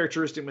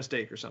uncharacteristic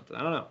mistake or something.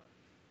 I don't know.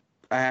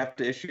 I have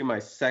to issue my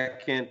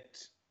second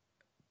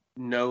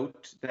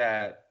note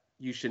that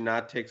you should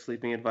not take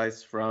sleeping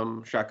advice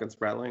from Shotgun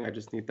Spratling. I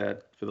just need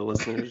that for the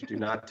listeners. Do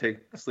not take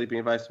sleeping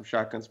advice from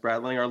Shotgun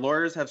Spratling. Our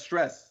lawyers have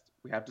stressed.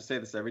 We have to say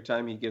this every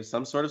time he gives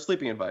some sort of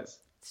sleeping advice.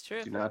 It's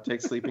true. Do not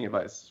take sleeping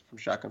advice from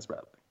Shotgun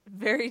Spratling.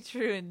 Very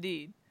true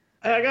indeed.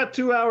 I got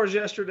 2 hours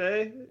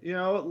yesterday.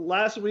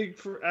 Last week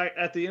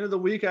at the end of the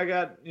week, I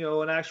got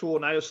an actual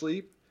night of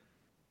sleep.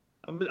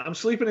 I'm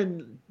sleeping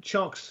in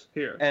chunks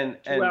here, and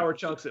 2-hour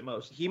chunks at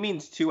most. He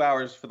means 2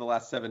 hours for the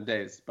last 7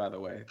 days, by the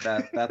way.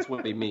 That's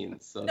what he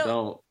means. So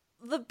don't.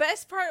 The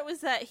best part was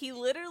that he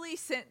literally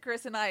sent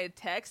Chris and I a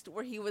text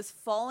where he was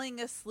falling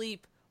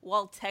asleep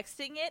while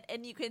texting it,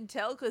 and you can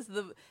tell because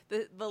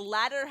the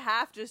latter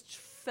half just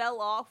fell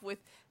off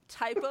with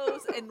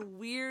typos and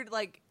weird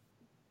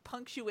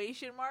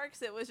punctuation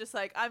marks. It was just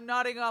I'm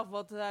nodding off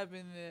while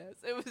typing this.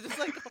 It was just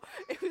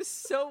it was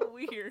so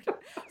weird.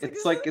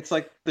 It's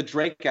like the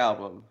Drake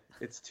album.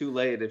 It's too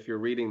late if you're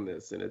reading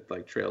this and it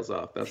trails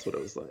off. That's what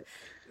it was like.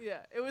 Yeah,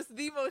 it was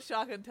the most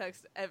shocking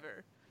text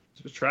ever.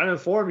 Just trying to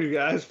inform you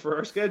guys for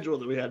our schedule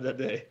that we had that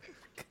day.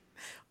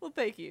 Well,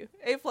 thank you.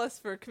 A+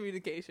 for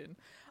communication.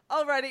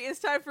 Alrighty, it's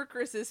time for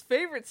Chris's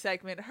favorite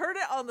segment. Heard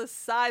it on the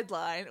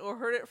sideline, or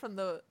heard it from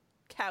the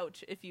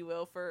couch, if you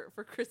will, for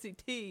Chrissy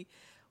T.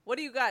 What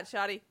do you got,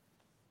 Shotty?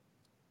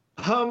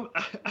 I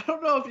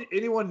don't know if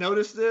anyone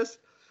noticed this,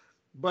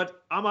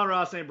 but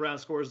Amon-Ra St. Brown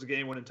scores the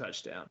game-winning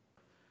touchdown.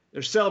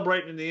 They're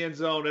celebrating in the end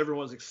zone.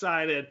 Everyone's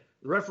excited.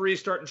 The referee's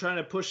starting trying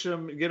to push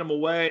them, get them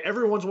away.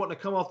 Everyone's wanting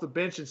to come off the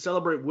bench and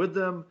celebrate with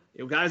them.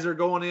 Guys that are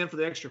going in for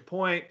the extra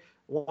point.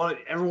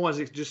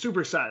 Everyone's just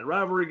super excited.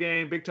 Rivalry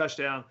game, big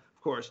touchdown,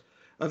 of course.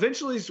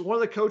 Eventually, one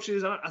of the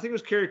coaches, I think it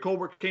was Kerry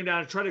Colbert, came down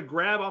and tried to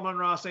grab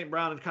Amon-Ra St.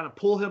 Brown and kind of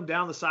pull him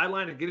down the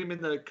sideline and get him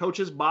in the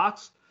coach's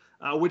box,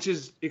 which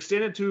is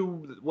extended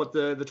to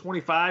the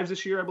 25s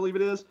this year, I believe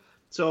it is.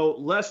 So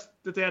less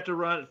that they have to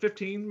run,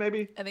 15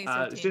 maybe? I think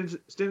it's 15.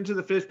 Extended to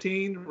the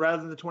 15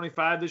 rather than the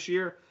 25 this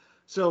year.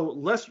 So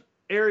less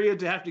area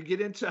to have to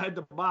get inside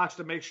the box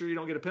to make sure you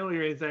don't get a penalty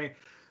or anything.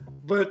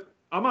 But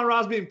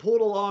Amon-Ra's being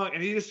pulled along,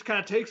 and he just kind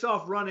of takes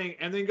off running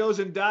and then goes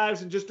and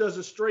dives and just does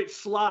a straight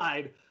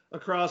slide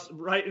across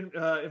right in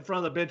front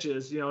of the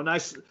benches.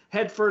 Nice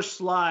head first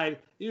slide.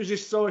 He was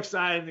just so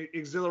excited and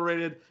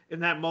exhilarated in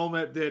that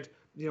moment that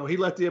he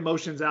let the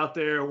emotions out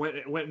there, went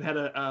and had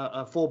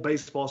a full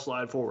baseball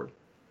slide forward.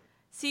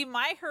 See,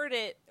 my heard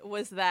it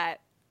was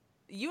that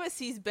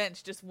USC's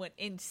bench just went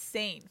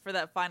insane for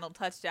that final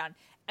touchdown,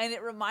 and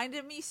it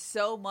reminded me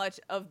so much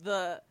of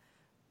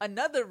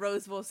another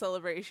Rose Bowl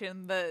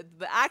celebration, the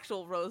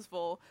actual Rose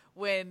Bowl,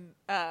 when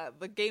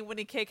the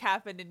game-winning kick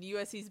happened and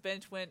USC's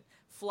bench went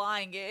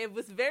flying. It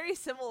was very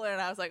similar,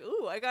 and I was like,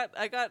 "Ooh, I got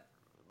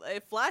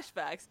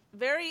flashbacks."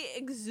 Very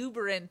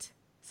exuberant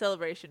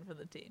celebration from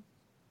the team.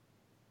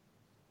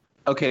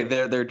 Okay,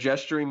 they're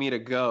gesturing me to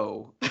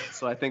go,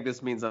 so I think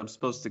this means I'm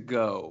supposed to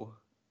go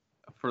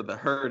for the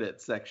Heard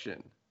It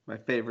section, my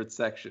favorite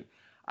section.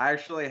 I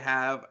actually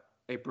have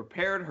a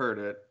prepared Heard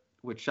It,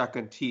 which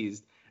Shotgun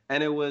teased,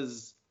 and it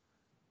was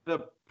the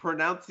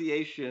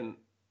pronunciation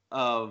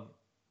of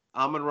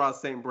Amon-Ra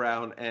St.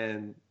 Brown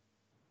and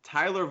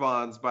Tyler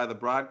Vaughns by the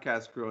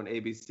broadcast crew on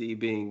ABC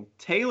being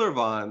Taylor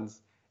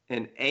Vaughns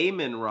and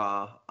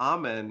Amon-Ra.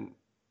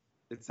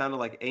 It sounded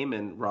like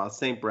Amon-Ra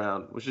St.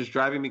 Brown, which is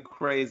driving me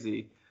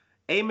crazy.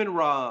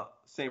 Amon-Ra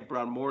St.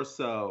 Brown more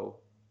so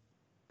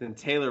than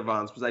Taylor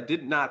Vaughns, because I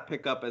did not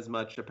pick up as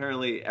much.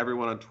 Apparently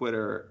everyone on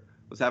Twitter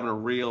was having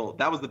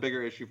that was the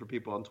bigger issue for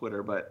people on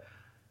Twitter, but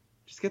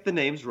just get the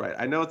names right.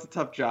 I know it's a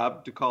tough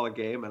job to call a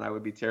game, and I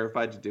would be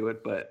terrified to do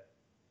it, but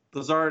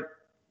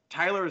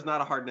Tyler is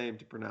not a hard name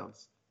to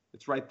pronounce.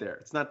 It's right there.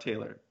 It's not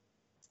Taylor.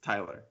 It's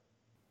Tyler.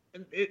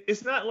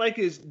 It's not like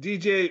it's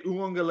DJ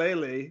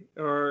Uungalele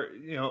or,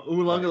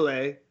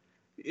 Ulungale.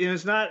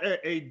 It's not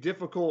a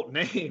difficult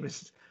name.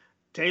 It's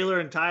Taylor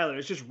and Tyler.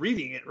 It's just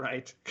reading it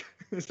right.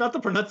 It's not the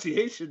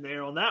pronunciation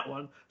there on that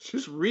one. It's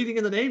just reading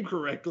in the name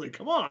correctly.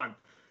 Come on,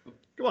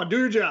 do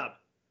your job.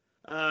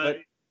 But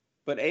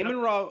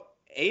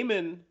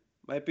Amon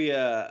might be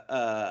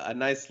a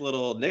nice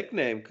little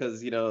nickname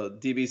because,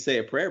 DBs say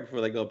a prayer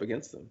before they go up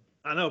against them.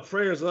 I know,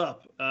 prayers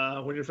up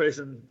when you're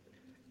facing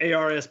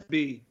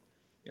ARSB.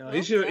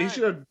 He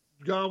should have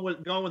gone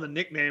with a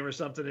nickname or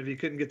something if he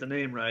couldn't get the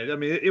name right. I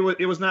mean,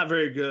 it was not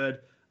very good.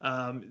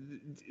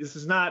 This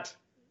is not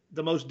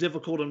the most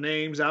difficult of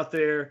names out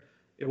there.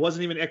 It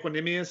wasn't even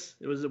Equanimous.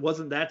 It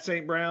wasn't that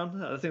St.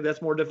 Brown. I think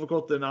that's more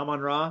difficult than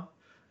Amon-Ra.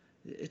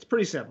 It's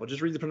pretty simple.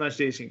 Just read the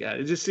pronunciation guide.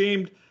 It just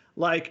seemed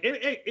like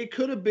it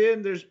could have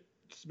been. There's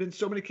been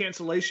so many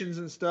cancellations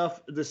and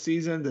stuff this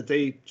season that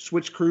they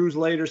switched crews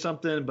late or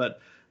something. But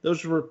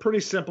those were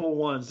pretty simple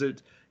ones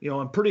that,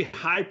 and pretty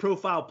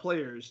high-profile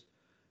players.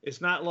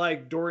 It's not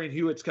like Dorian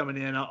Hewitt's coming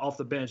in off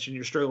the bench and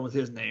you're struggling with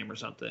his name or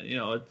something.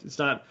 It's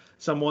not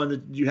someone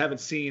that you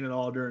haven't seen at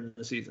all during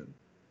the season.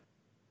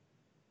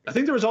 I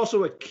think there was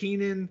also a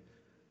Keenan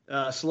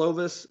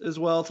Slovis as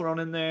well thrown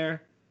in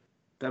there.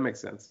 That makes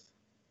sense.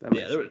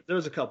 There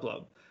was a couple of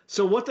them.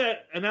 So what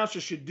that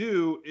announcer should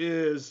do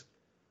is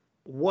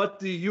what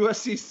the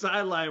USC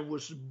sideline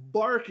was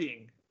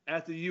barking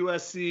at the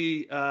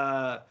USC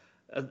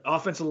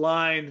offensive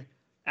line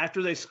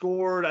after they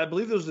scored. I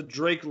believe there was the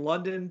Drake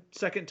London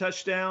second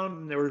touchdown,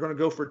 and they were going to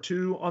go for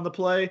 2 on the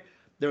play.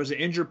 There was an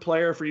injured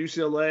player for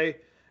UCLA.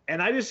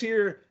 And I just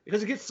hear,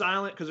 because it gets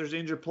silent because there's an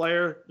injured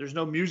player, there's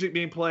no music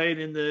being played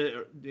in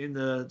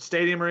the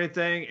stadium or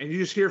anything, and you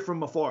just hear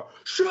from afar,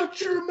 "Shut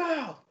your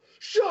mouth!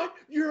 Shut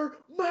your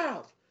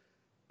mouth!"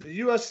 The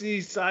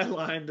USC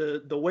sideline,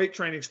 the weight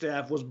training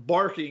staff was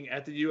barking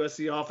at the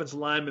USC offensive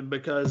linemen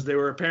because they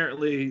were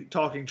apparently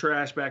talking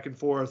trash back and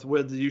forth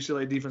with the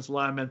UCLA defensive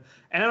linemen.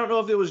 And I don't know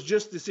if it was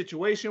just the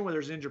situation where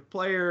there's an injured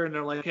player and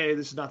they're like, "Hey,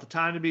 this is not the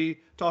time to be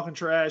talking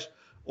trash,"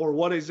 or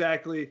what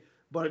exactly.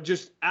 But it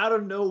just out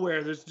of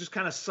nowhere, there's just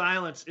kind of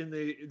silence in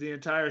the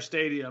entire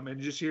stadium,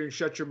 and just hearing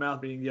 "shut your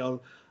mouth" being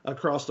yelled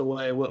across the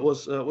way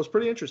was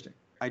pretty interesting.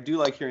 I do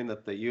like hearing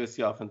that the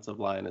USC offensive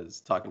line is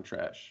talking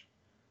trash.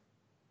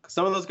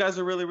 Some of those guys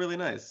are really, really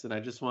nice, and I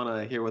just want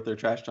to hear what their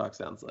trash talk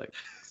sounds like.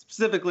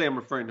 Specifically, I'm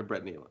referring to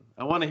Brett Nealon.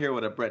 I want to hear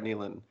what a Brett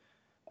Nealon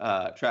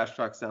trash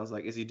talk sounds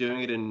like. Is he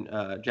doing it in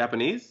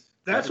Japanese?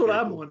 That's what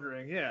I'm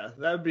wondering. Yeah,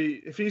 that'd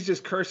be, if he's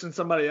just cursing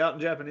somebody out in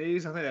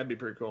Japanese, I think that'd be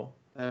pretty cool.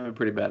 That'd be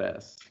pretty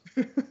badass.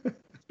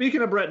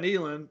 Speaking of Brett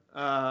Nealon,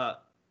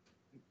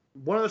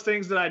 one of the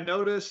things that I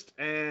noticed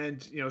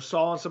and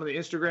saw on some of the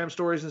Instagram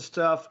stories and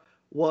stuff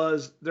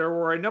was there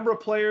were a number of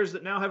players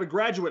that now have a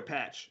graduate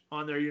patch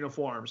on their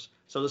uniforms.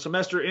 So the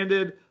semester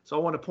ended. So I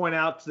want to point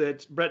out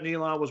that Brett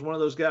Nealon was one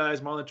of those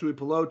guys, Marlon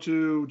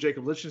Tuipulotu,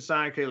 Jacob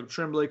Lichtenstein, Caleb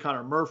Tremblay,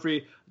 Connor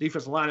Murphy.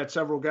 Defensive line had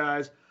several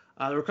guys.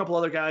 There were a couple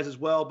other guys as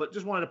well, but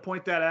just wanted to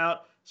point that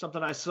out.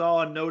 Something I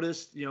saw and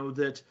noticed,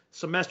 that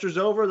semester's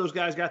over, those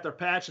guys got their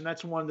patch, and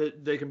that's one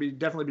that they can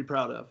definitely be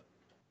proud of.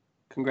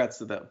 Congrats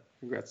to them.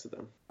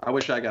 I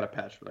wish I got a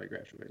patch when I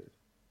graduated.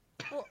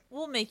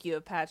 We'll make you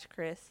a patch,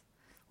 Chris.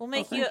 We'll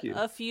make you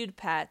a feud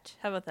patch.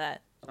 How about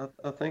that?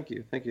 Oh, thank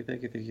you.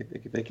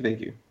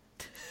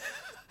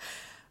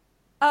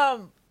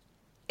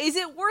 Is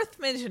it worth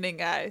mentioning,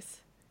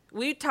 guys?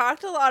 We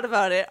talked a lot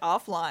about it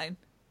offline,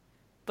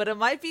 but it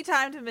might be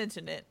time to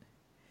mention it.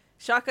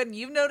 Shotgun,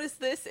 you've noticed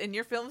this in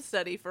your film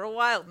study for a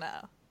while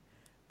now,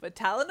 but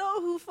Talanoa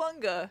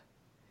Hufanga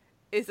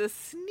is a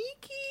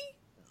sneaky,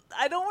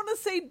 I don't want to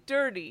say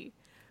dirty,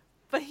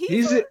 but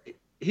he's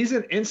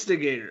an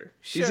instigator.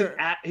 Sure.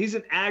 He's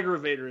an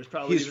aggravator is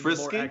probably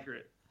more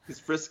accurate. He's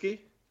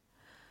frisky.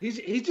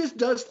 He just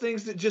does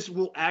things that just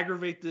will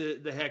aggravate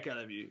the heck out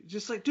of you.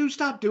 Just like, dude,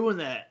 stop doing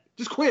that.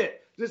 Just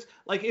quit. Just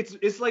like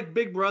it's like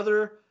Big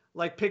Brother,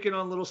 like picking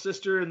on little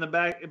sister in the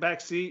back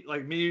seat,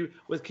 like me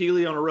with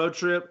Keely on a road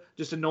trip,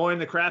 just annoying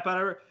the crap out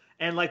of her.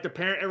 And like the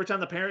parent, every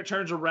time the parent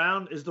turns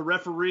around is the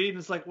referee, and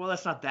it's like, well,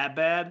 that's not that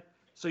bad.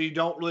 So you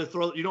don't really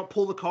you don't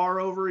pull the car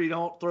over, you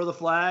don't throw the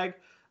flag,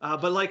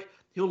 but like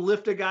he'll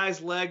lift a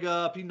guy's leg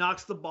up, he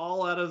knocks the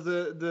ball out of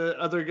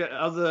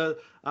the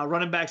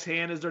running back's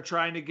hand as they're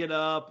trying to get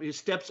up. He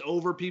steps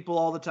over people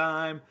all the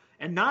time,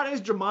 and not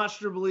as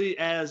demonstrably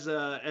as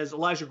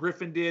Elijah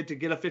Griffin did to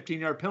get a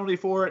 15-yard penalty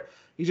for it.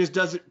 He just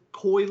does it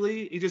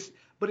coyly.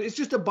 But it's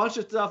just a bunch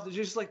of stuff that's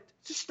just like,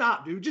 just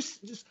stop, dude.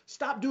 Just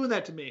stop doing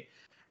that to me.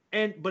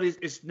 But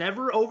it's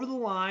never over the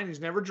line. He's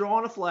never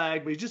drawing a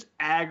flag, but he just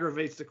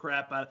aggravates the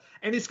crap out of it.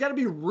 And it's got to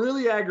be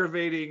really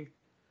aggravating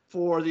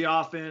for the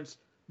offense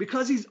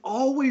because he's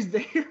always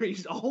there.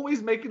 He's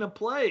always making a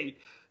play.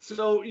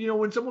 So,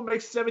 when someone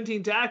makes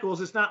 17 tackles,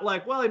 it's not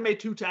like, well, he made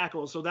 2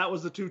 tackles. So that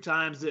was the 2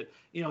 times that,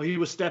 he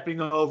was stepping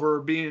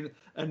over, being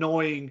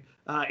annoying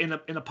in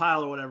a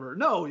pile or whatever.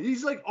 No,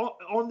 he's like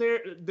on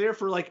there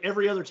for like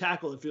every other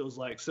tackle, it feels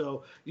like.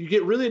 So you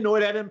get really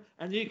annoyed at him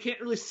and you can't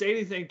really say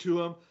anything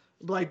to him.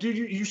 Like, dude,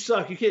 you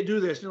suck. You can't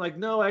do this. And you're like,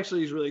 no, actually,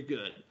 he's really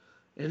good.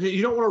 And then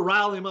you don't want to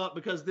rile him up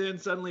because then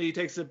suddenly he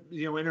takes a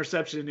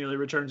interception and nearly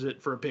returns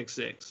it for a pick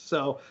 6.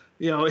 So,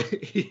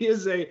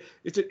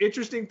 it's an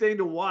interesting thing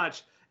to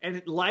watch.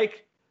 And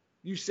like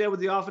you said with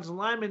the offensive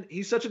lineman,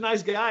 he's such a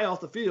nice guy off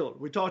the field.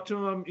 We talked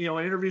to him, in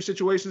interview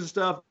situations and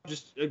stuff,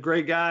 just a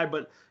great guy,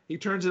 but he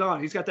turns it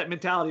on. He's got that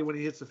mentality when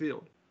he hits the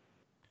field.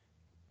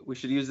 We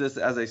should use this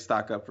as a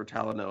stock up for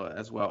Talanoa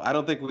as well. I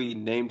don't think we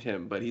named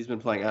him, but he's been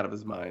playing out of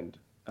his mind.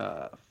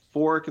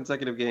 4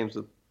 consecutive games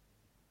with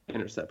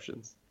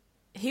interceptions.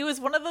 He was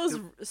one of those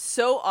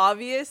so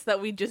obvious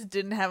that we just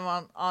didn't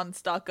have on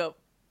stock up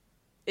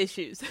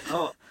issues.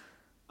 Oh,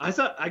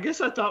 I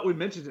guess I thought we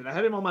mentioned it. I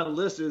had him on my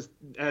list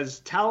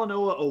as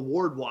Talanoa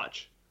Award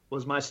Watch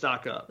was my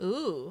stock up.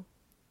 Ooh.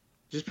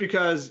 Just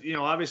because,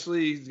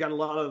 obviously he's got a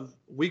lot of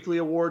weekly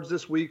awards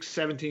this week,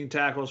 17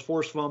 tackles,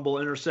 forced fumble,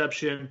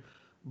 interception.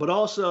 But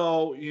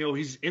also,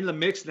 he's in the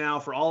mix now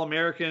for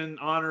All-American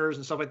honors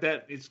and stuff like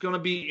that. It's going to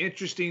be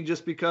interesting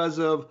just because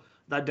of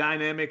the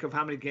dynamic of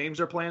how many games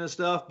they're playing and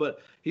stuff.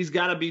 But he's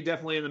got to be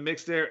definitely in the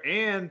mix there.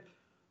 And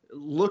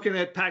looking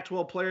at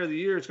Pac-12 Player of the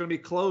Year, it's going to be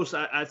close,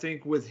 I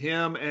think, with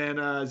him and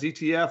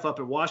ZTF up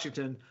at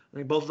Washington. I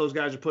think both of those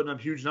guys are putting up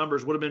huge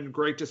numbers. Would have been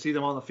great to see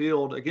them on the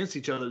field against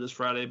each other this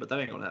Friday, but that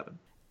ain't going to happen.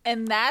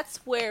 And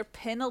that's where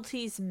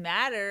penalties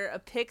matter. A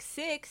pick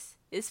 6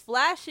 is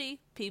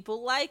flashy.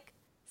 People like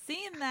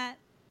seeing that.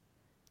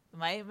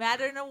 Might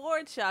matter in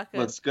award,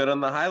 Shotgun. Looks good on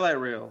the highlight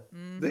reel.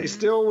 Mm-hmm. They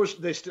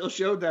still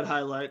showed that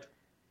highlight.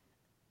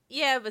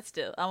 Yeah, but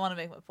still, I want to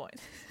make my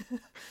point.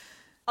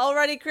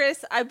 Alrighty,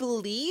 Chris, I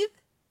believe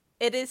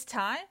it is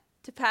time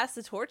to pass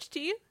the torch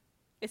to you.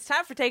 It's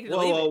time for Take It or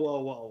Leave It.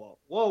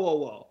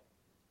 Whoa.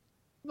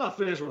 I'm not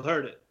finished with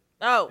Heard It.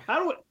 Oh.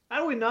 How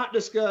do we not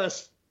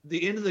discuss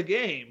the end of the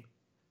game?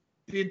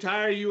 The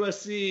entire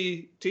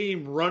USC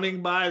team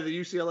running by the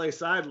UCLA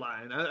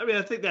sideline. I mean,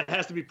 I think that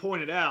has to be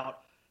pointed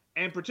out.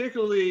 And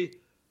particularly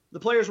the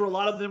players a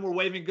lot of them were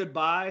waving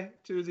goodbye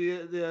to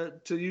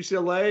to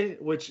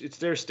UCLA, which it's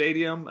their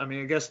stadium. I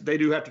mean, I guess they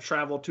do have to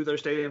travel to their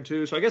stadium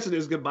too. So I guess it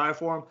is goodbye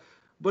for them.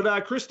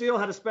 But Chris Steele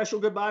had a special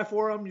goodbye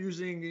for them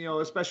using,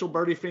 a special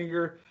birdie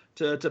finger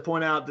to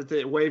point out that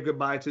they waved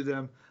goodbye to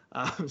them.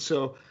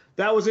 So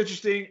that was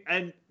interesting.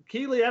 And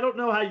Keely, I don't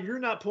know how you're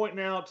not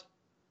pointing out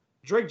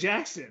Drake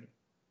Jackson,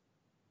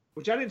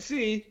 which I didn't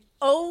see.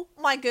 Oh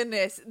my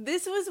goodness.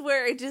 This was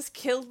where it just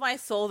killed my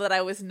soul that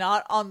I was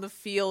not on the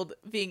field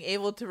being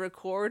able to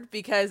record,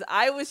 because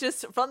I was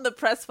just from the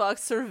press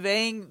box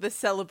surveying the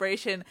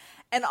celebration,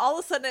 and all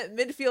of a sudden at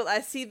midfield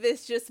I see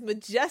this just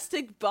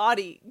majestic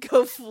body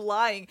go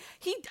flying.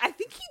 I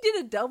think he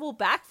did a double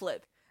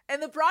backflip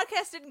and the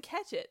broadcast didn't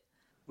catch it.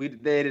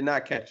 They did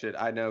not catch it.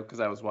 I know because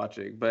I was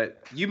watching.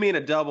 But you mean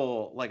a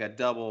double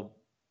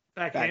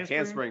back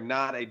handspring,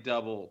 not a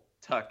double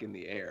tuck in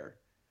the air.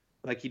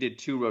 Like he did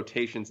 2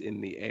 rotations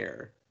in the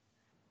air.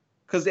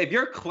 Because if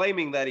you're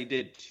claiming that he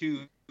did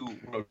 2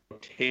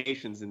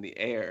 rotations in the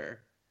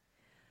air,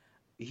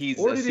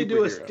 or did he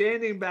do a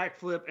standing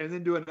backflip and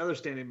then do another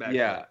standing backflip?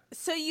 Yeah.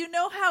 So you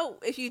know how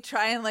if you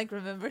try and like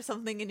remember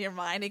something in your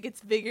mind, it gets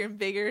bigger and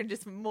bigger and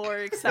just more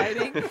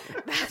exciting?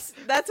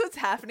 That's what's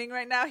happening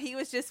right now. He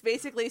was just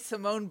basically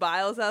Simone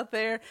Biles out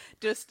there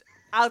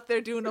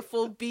doing a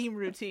full beam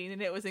routine,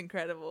 and it was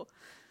incredible.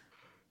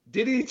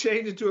 Did he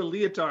change into a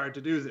leotard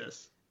to do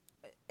this?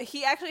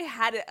 He actually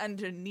had it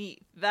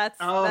underneath. That's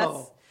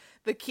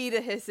the key to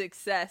his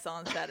success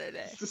on Saturday.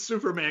 It's the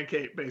Superman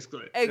cape,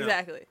 basically.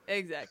 Exactly.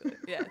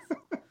 Yes.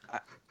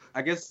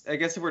 I guess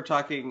if we're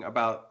talking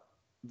about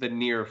the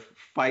near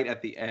fight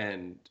at the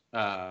end,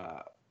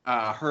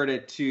 heard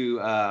it to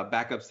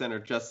backup center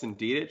Justin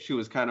Dedich, who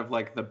was kind of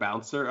like the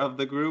bouncer of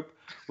the group.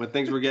 When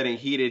things were getting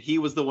heated, he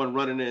was the one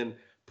running in,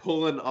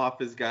 pulling off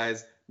his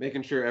guys,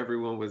 making sure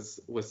everyone was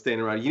staying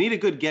around. You need a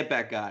good get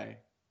back guy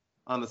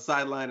on the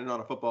sideline and on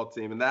a football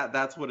team, and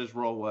that's what his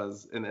role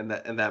was in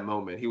that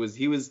moment. He was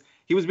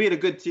being a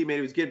good teammate.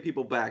 He was getting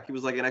people back. He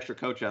was like an extra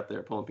coach out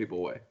there pulling people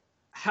away.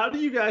 How do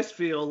you guys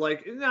feel?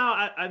 Like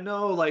now, I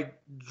know like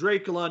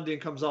Drake London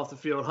comes off the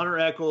field, Hunter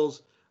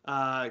Echols,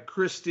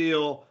 Chris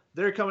Steele,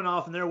 they're coming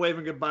off and they're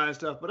waving goodbye and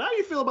stuff. But how do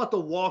you feel about the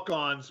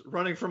walk-ons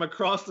running from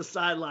across the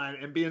sideline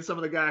and being some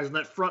of the guys in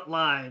that front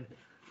line,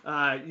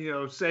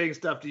 saying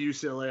stuff to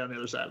UCLA on the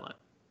other sideline?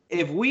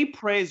 If we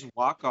praise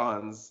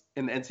walk-ons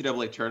in the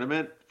NCAA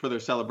tournament for their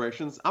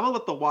celebrations, I'm going to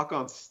let the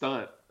walk-ons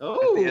stunt at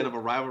the end of a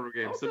rivalry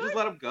game. Okay. So just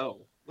let them go.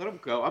 Let them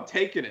go. I'm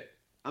taking it.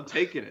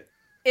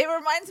 It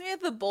reminds me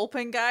of the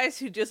bullpen guys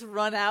who just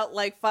run out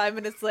like 5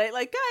 minutes late.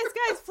 Like,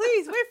 guys,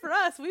 please wait for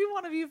us. We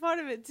want to be a part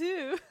of it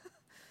too.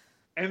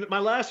 And my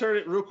last heard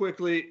it real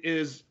quickly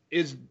is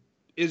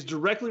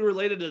directly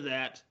related to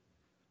that.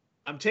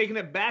 I'm taking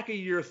it back a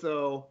year,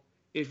 though.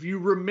 If you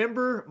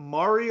remember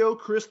Mario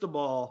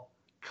Cristobal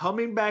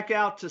coming back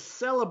out to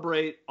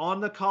celebrate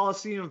on the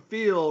Coliseum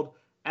field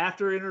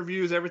after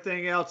interviews,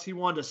 everything else, he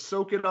wanted to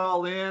soak it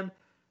all in.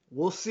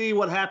 We'll see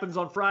what happens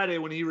on Friday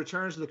when he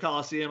returns to the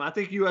Coliseum. I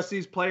think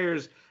USC's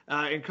players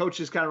and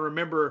coaches kind of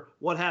remember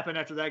what happened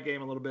after that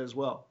game a little bit as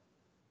well.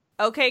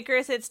 Okay,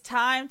 Chris, it's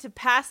time to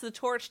pass the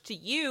torch to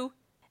you.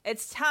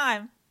 It's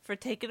time for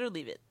Take It or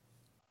Leave It.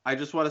 I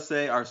just want to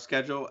say our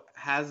schedule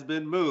has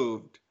been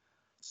moved.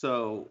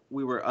 So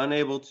we were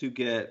unable to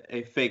get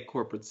a fake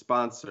corporate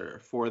sponsor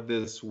for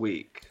this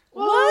week.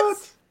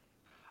 What?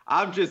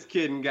 I'm just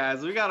kidding,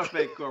 guys. We got a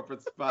fake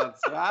corporate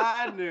sponsor.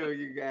 I knew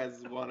you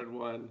guys wanted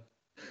one.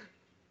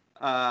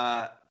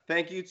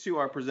 Thank you to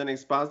our presenting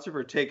sponsor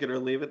for Take It or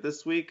Leave It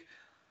this week.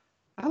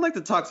 I'd like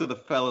to talk to the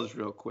fellas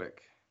real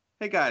quick.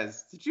 Hey,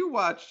 guys, did you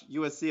watch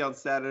USC on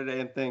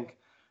Saturday and think,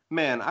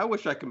 man, I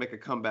wish I could make a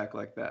comeback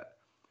like that?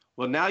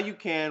 Well, now you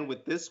can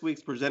with this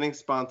week's presenting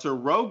sponsor,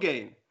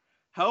 Rogaine.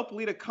 Help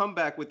lead a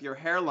comeback with your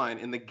hairline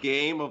in the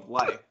game of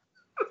life.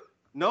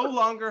 No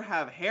longer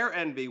have hair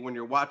envy when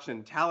you're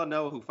watching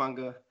Talanoa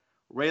Hufanga,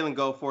 Raylan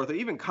Goforth, or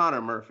even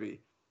Connor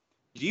Murphy.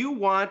 Do you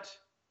want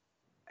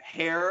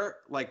hair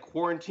like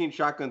Quarantine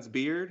Shotgun's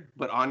beard,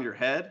 but on your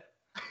head?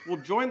 Well,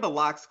 join the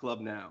Locks Club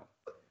now.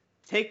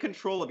 Take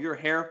control of your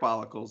hair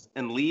follicles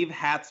and leave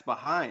hats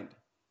behind.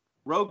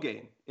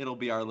 Rogaine, it'll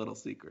be our little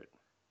secret.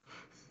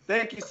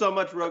 Thank you so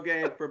much,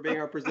 Rogaine, for being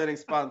our presenting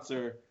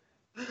sponsor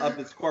of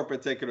this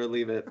corporate Take It or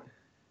Leave It.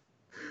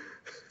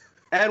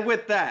 And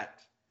with that,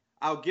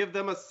 I'll give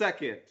them a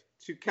second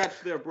to catch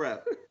their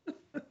breath.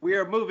 We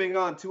are moving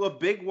on to a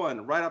big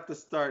one right off the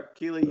start.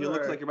 Keely, you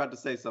look like you're about to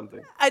say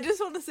something. I just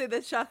want to say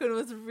that Shotgun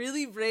was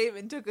really brave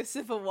and took a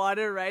sip of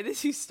water right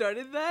as you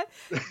started that.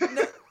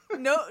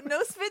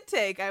 No spit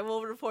take. I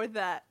will report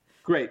that.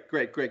 Great.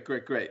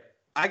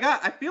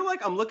 I feel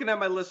like I'm looking at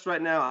my list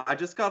right now. I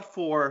just got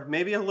 4,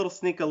 maybe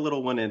sneak a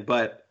little one in,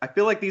 but I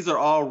feel like these are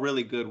all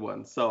really good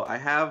ones. So I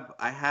have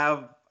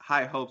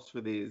high hopes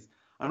for these.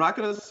 I'm not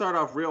going to start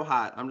off real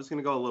hot. I'm just going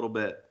to go a little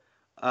bit.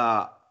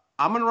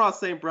 Amon-Ra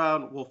St.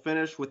 Brown will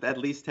finish with at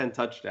least 10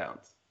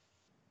 touchdowns.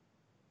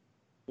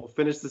 We'll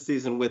finish the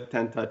season with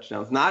 10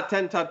 touchdowns. Not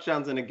 10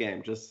 touchdowns in a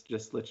game,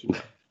 just let you know.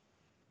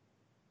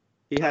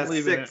 He has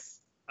 6.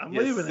 I'm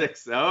leaving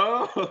 6.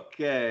 Oh,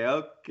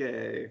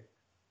 okay.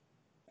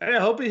 Hey, I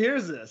hope he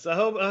hears this. I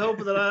hope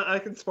that I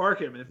can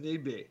spark him if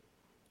need be.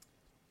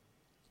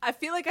 I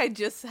feel like I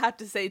just have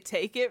to say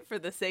take it for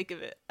the sake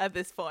of it at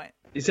this point.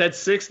 He's had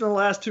 6 in the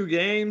last 2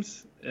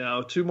 games.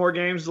 2 more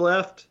games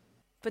left.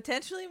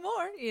 Potentially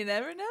more. You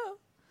never know.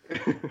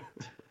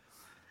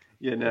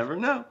 You never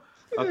know.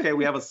 Okay,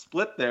 we have a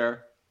split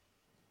there.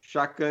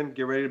 Shotgun,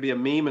 get ready to be a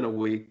meme in a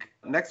week.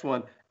 Next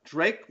one.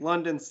 Drake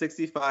London's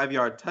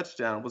 65-yard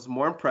touchdown was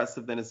more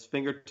impressive than his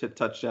fingertip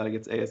touchdown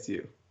against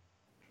ASU.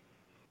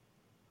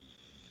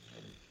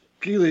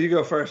 Keely, you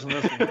go first on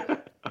this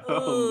one.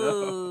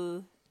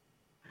 Oh,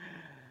 no.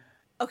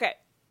 Okay.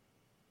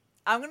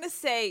 I'm going to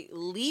say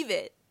leave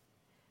it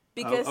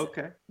Because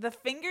okay. the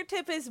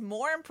fingertip is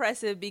more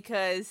impressive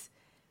because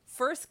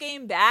first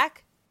game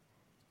back,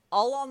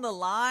 all on the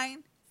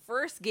line,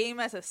 first game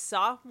as a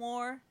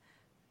sophomore,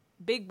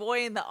 big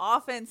boy in the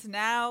offense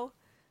now.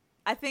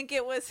 I think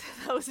that was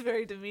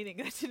very demeaning.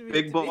 That didn't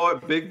mean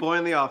Big boy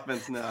in the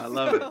offense now. I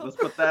love it. Let's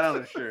put that on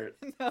a shirt.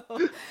 No.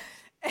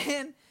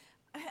 And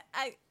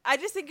I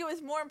just think it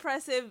was more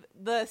impressive.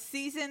 The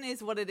season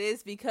is what it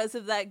is because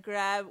of that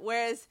grab.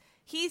 Whereas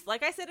he's,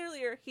 like I said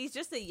earlier, he's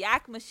just a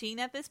yak machine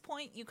at this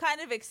point. You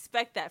kind of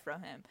expect that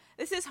from him.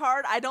 This is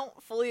hard. I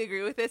don't fully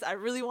agree with this. I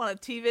really want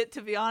to teave it,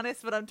 to be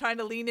honest, but I'm trying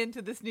to lean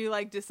into this new,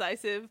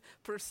 decisive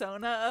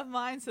persona of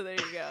mine. So there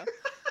you go.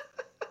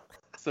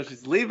 So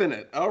she's leaving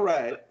it. All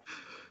right.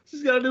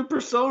 She's got a new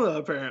persona,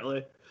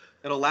 apparently.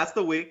 It'll last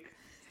a week.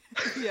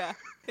 Yeah,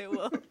 it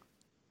will.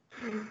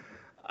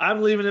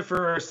 I'm leaving it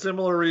for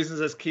similar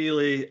reasons as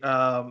Keely.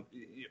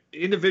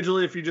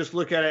 Individually, if you just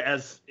look at it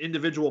as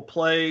individual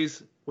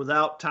plays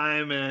without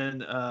time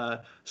and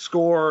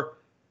score,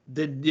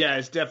 then yeah,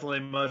 it's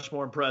definitely much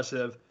more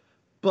impressive.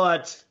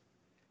 But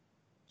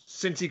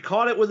since he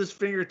caught it with his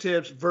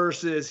fingertips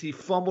versus he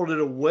fumbled it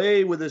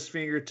away with his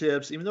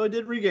fingertips, even though he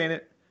did regain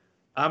it,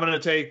 I'm going to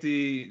take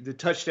the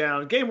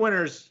touchdown. Game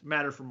winners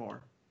matter for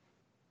more.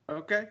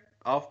 Okay.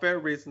 All fair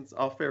reasons.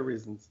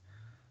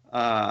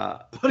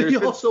 But he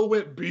also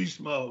went beast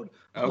mode.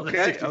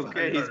 Okay.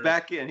 He's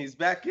back in. He's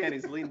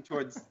leaning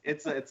towards.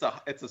 It's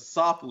a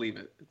soft leave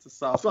it. It's a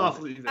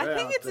soft leave it. I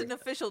think it's an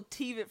official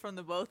teave it from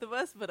the both of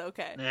us, but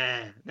okay.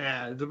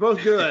 Nah, they're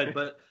both good,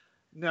 but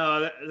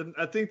no,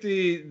 I think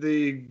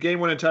the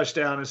game-winning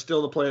touchdown is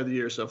still the play of the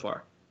year so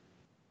far.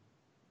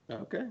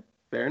 Okay,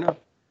 fair enough.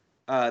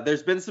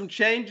 There's been some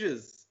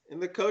changes in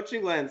the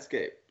coaching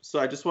landscape, so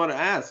I just want to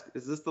ask: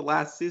 is this the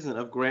last season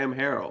of Graham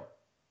Harrell?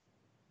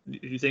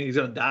 You think he's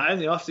going to die in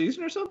the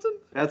offseason or something?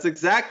 That's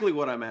exactly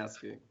what I'm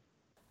asking.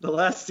 The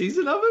last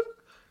season of him?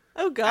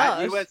 Oh,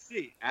 gosh.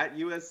 At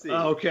USC.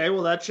 Oh, okay,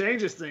 well, that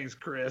changes things,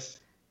 Chris.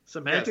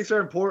 Semantics are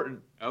important.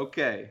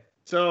 Okay.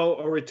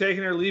 So are we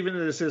taking or leaving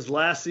it as his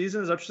last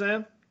season? Is that what you're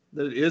saying?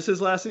 That it is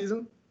his last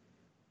season?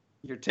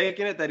 You're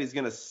taking it that he's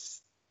going to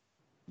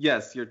 –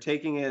 yes, you're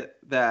taking it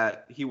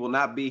that he will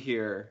not be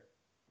here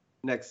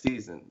next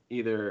season,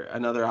 either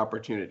another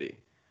opportunity.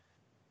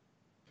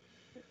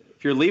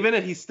 If you're leaving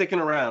it, he's sticking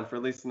around for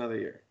at least another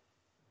year.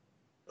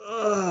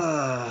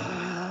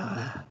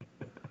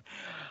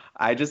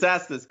 I just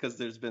asked this because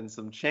there's been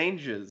some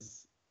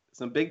changes,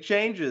 some big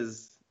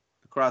changes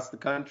across the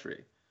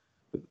country.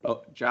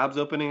 Jobs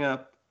opening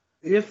up.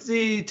 If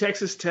the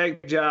Texas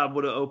Tech job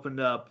would have opened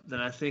up,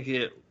 then I think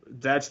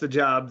that's the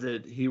job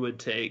that he would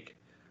take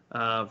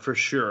for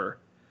sure.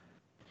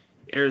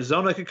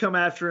 Arizona could come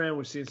after him.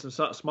 We've seen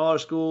some smaller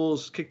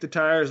schools kick the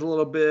tires a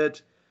little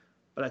bit.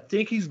 But I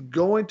think he's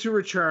going to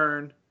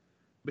return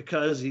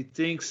because he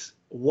thinks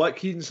what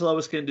Keaton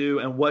Slovis can do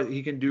and what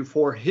he can do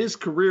for his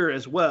career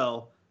as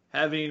well,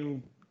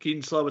 having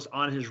Keaton Slovis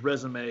on his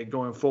resume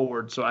going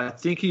forward. So I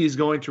think he's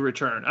going to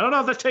return. I don't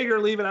know if that's take it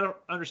or leave it. I don't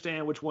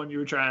understand which one you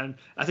were trying.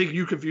 I think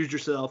you confused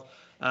yourself.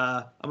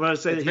 I'm going to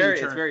say that he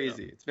returned. It's very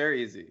easy. It's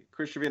very easy.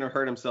 Chris Trevino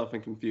hurt himself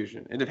in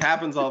confusion, and it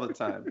happens all the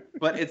time.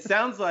 But it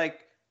sounds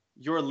like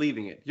you're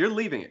leaving it. You're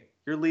leaving it.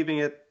 You're leaving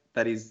it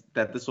that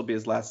this will be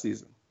his last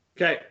season.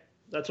 Okay.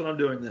 That's what I'm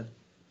doing then.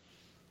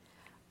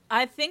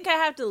 I think I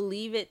have to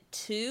leave it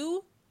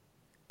too,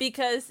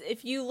 because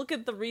if you look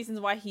at the reasons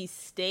why he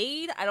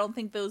stayed, I don't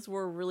think those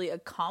were really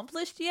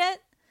accomplished yet.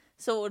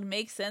 So it would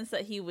make sense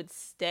that he would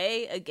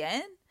stay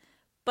again.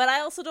 But I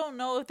also don't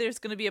know if there's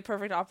going to be a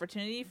perfect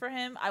opportunity for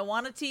him. I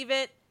want to teave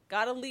it.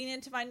 Got to lean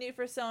into my new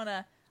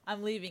persona.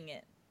 I'm leaving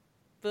it.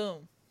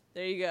 Boom.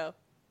 There you go.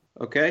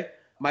 Okay.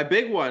 My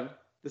big one,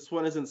 this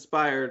one is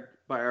inspired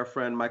by our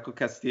friend Michael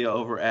Castillo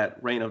over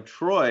at Reign of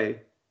Troy.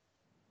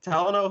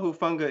 Talanoa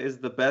Hufanga is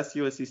the best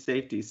USC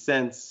safety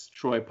since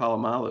Troy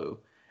Polamalu.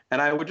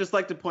 And I would just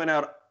like to point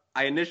out,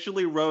 I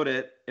initially wrote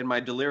it in my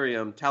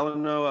delirium,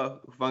 Talanoa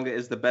Hufanga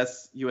is the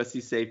best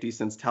USC safety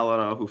since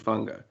Talanoa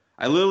Hufanga.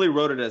 I literally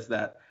wrote it as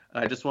that,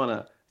 and I just want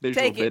to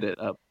visual bid it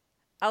up.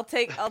 I'll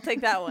take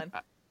that one.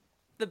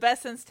 The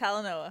best since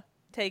Talanoa.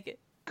 Take it.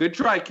 Good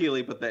try,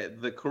 Keely, but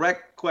the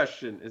correct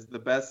question is the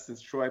best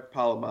since Troy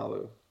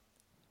Polamalu.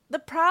 The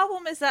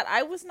problem is that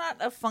I was not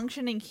a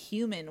functioning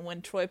human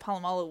when Troy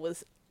Polamalu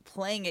was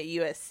playing at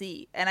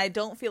USC, and I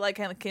don't feel like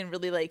I can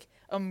really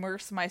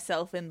immerse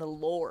myself in the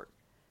lore.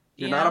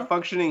 You're not a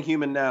functioning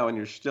human now, and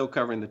you're still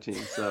covering the team,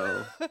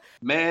 so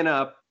man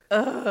up.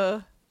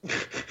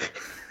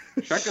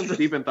 Shotgun's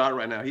deep in thought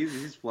right now.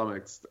 He's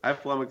flummoxed. I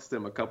flummoxed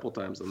him a couple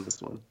times on this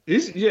one.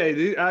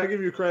 I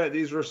give you credit.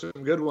 These were some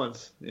good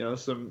ones.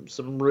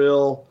 Some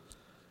real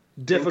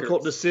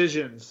difficult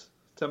decisions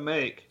to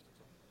make.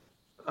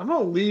 I'm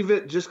gonna leave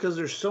it just because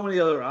there's so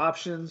many other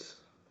options.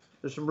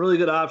 There's some really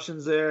good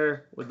options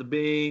there with the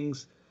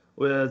Bings,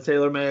 with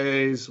Taylor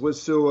Mays, with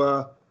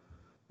Sua.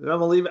 I'm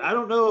gonna leave it. I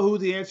don't know who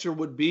the answer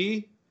would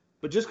be,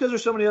 but just because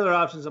there's so many other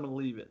options, I'm gonna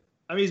leave it.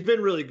 I mean, he's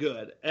been really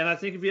good, and I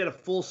think if he had a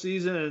full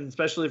season, and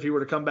especially if he were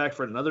to come back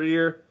for another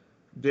year,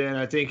 then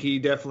I think he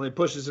definitely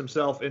pushes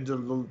himself into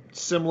the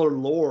similar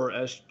lore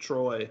as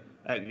Troy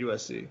at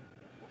USC.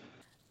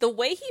 The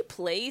way he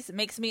plays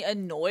makes me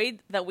annoyed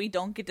that we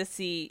don't get to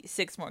see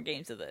 6 more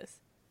games of this.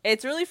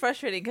 It's really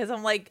frustrating because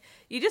I'm like,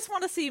 you just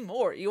want to see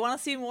more. You want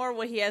to see more of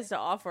what he has to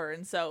offer,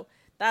 and so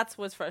that's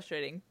what's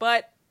frustrating.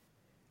 But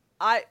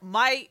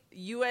my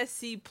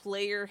USC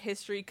player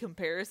history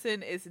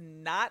comparison is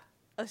not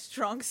a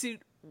strong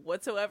suit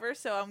whatsoever,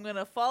 so I'm going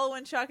to follow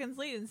in Shotgun's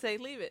lead and say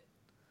leave it.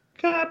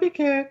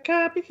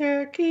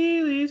 Copycat,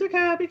 Keely's a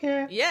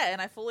copycat. Yeah,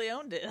 and I fully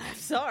owned it. I'm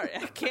sorry.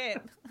 I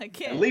can't.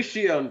 At least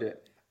she owned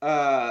it.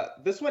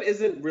 This one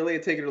isn't really a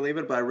take it or leave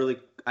it, but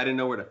I didn't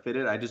know where to fit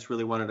it. I just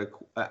really wanted to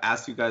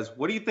ask you guys,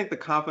 what do you think the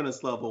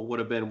confidence level would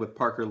have been with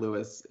Parker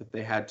Lewis if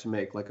they had to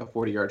make like a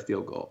 40-yard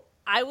field goal?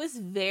 I was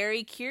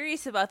very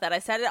curious about that. I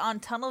said it on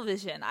Tunnel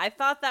Vision. I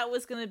thought that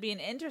was going to be an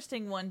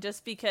interesting one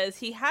just because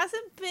he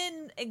hasn't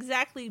been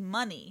exactly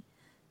money.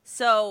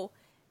 So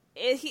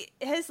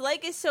his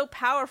leg is so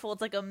powerful.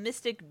 It's like a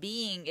mystic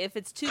being. If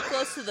it's too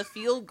close to the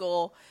field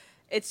goal,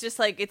 it's just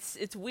like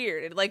it's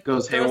weird. It like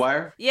goes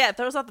haywire. Yeah, it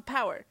throws out the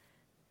power.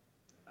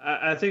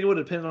 I think it would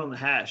depend on the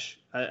hash.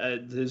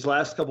 His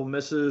last couple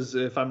misses,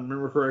 if I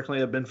remember correctly,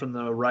 have been from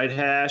the right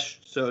hash,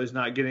 so he's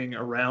not getting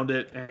around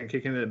it and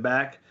kicking it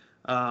back.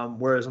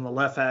 Whereas on the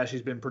left hash,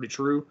 he's been pretty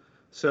true.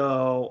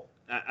 So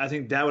I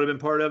think that would have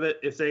been part of it.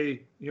 If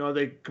they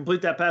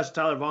complete that pass to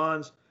Tyler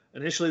Vaughns,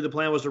 initially the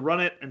plan was to run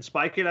it and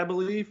spike it, I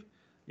believe,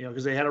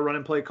 because they had a run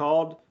and play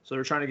called. So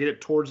they're trying to get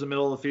it towards the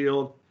middle of the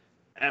field.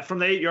 From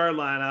the 8-yard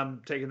line,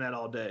 I'm taking that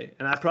all day.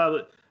 And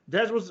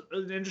that was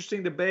an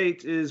interesting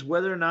debate, is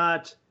whether or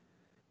not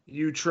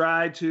you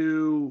try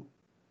to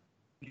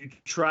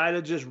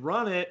just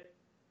run it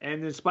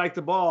and then spike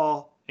the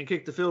ball and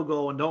kick the field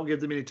goal and don't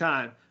give them any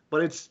time.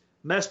 But it's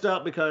messed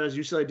up because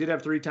UCLA did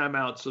have 3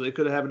 timeouts, so they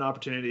could have an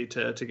opportunity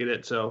to get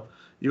it. So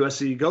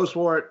USC goes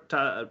for it.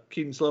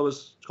 Keaton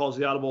Slovis calls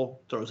the audible,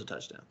 throws a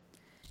touchdown.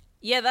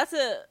 Yeah, that's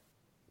a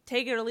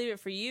take it or leave it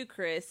for you,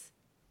 Chris.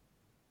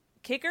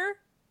 Kicker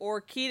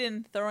or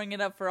Keaton throwing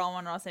it up for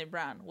Amon-Ra St.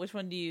 Brown? Which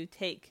one do you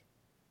take?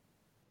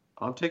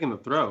 I'm taking the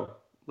throw.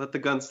 Let the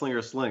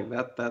gunslinger sling.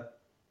 Then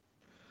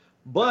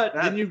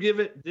you've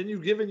given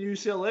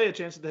UCLA a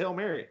chance at the Hail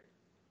Mary.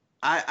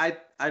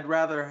 I'd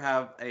rather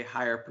have a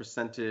higher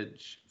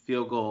percentage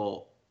field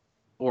goal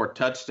or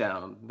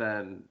touchdown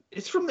than...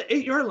 It's from the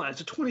 8-yard line.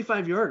 It's a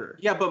 25-yarder.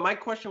 Yeah, but my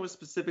question was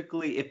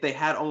specifically if they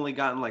had only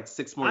gotten like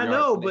 6 more yards. I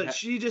know, but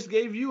she just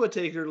gave you a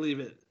take it or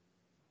leave it.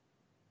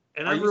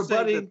 And I'm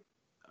rebutting...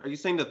 Are you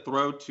saying to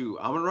throw to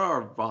Amon-Ra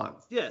or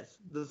Vaughns? Yes,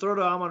 the throw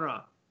to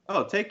Amon-Ra.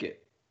 Oh, take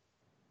it.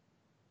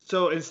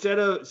 So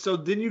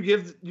then you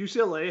give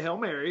UCLA a Hail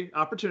Mary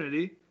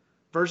opportunity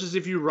versus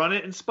if you run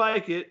it and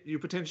spike it, you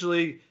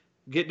potentially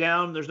get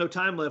down. There's no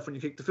time left when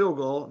you kick the field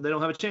goal. They don't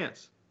have a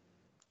chance.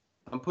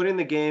 I'm putting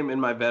the game in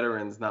my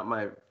veterans, not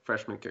my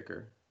freshman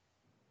kicker.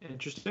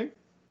 Interesting.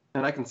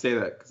 And I can say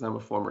that because I'm a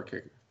former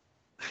kicker.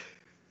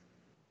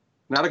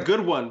 Not a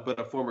good one, but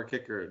a former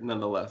kicker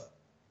nonetheless.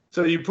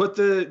 So you put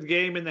the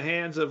game in the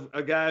hands of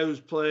a guy who's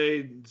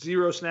played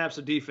 0 snaps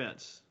of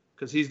defense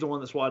because he's the one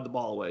that swatted the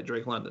ball away,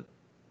 Drake London.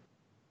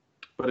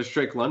 But it's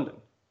Drake London.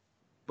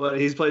 But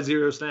he's played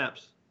 0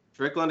 snaps.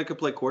 Drake London could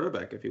play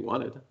quarterback if he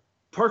wanted.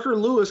 Parker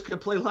Lewis could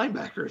play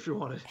linebacker if he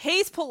wanted.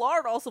 Hayes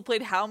Pollard also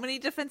played how many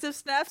defensive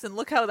snaps, and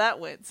look how that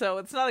went. So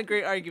it's not a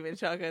great argument,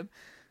 Shotgun.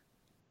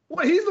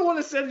 Well, he's the one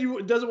that said he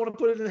doesn't want to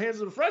put it in the hands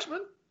of the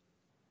freshman.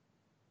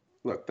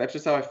 Look, that's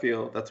just how I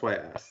feel. That's why I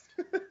asked.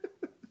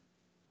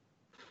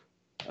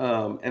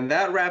 And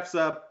that wraps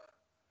up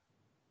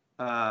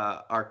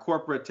our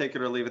corporate take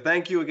it or leave it.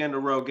 Thank you again to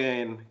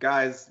Rogaine.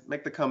 Guys,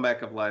 make the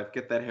comeback of life.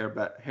 Get that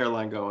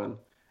hairline going.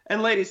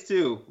 And ladies,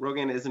 too.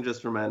 Rogaine isn't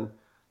just for men,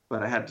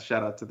 but I had to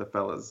shout out to the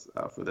fellas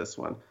for this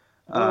one.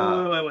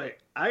 Wait.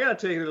 I got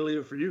to take it or leave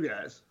it for you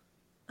guys.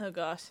 Oh,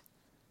 gosh.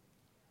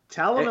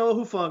 Talanoa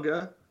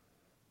Hufanga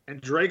and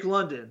Drake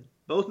London,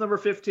 both number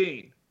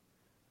 15.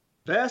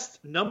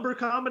 Best number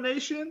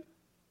combination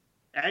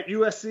at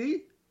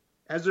USC?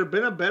 Has there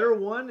been a better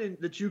one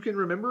that you can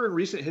remember in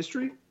recent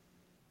history?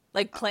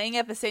 Like playing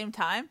at the same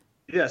time?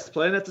 Yes,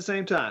 playing at the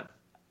same time.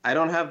 I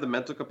don't have the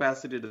mental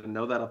capacity to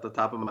know that off the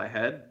top of my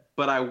head,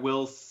 but I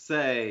will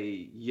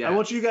say yes. I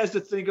want you guys to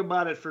think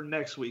about it for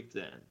next week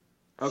then.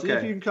 Okay. See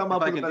if you can come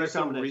up with a better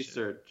combination.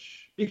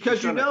 Research.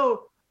 Because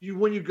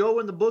when you go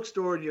in the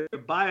bookstore and you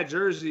buy a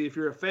jersey, if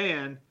you're a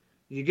fan,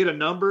 you get a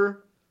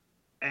number,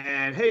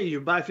 and hey,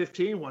 you buy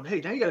 15 one. Hey,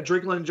 now you got a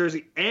Drake London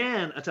jersey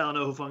and a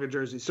Talanoa Hufanga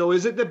jersey. So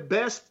is it the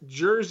best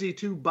jersey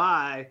to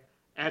buy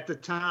at the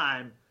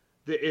time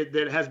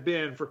that has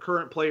been for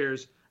current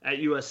players at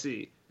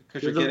USC?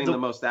 Because you're getting the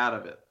most out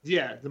of it.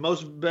 Yeah,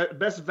 the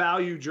best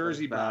value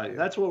jersey buy.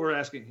 That's what we're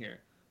asking here.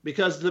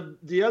 Because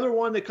the other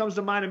one that comes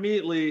to mind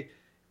immediately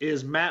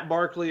is Matt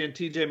Barkley and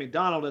TJ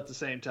McDonald at the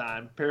same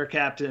time, pair of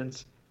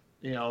captains.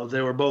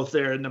 They were both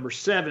there at number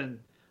 7.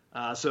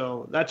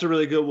 So that's a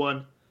really good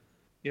one.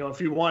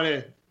 If you want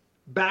to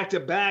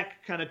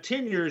back-to-back kind of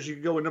tenures, you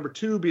could go with number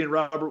 2 being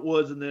Robert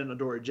Woods and then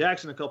Adoree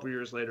Jackson a couple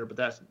years later, but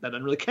that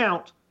doesn't really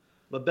count.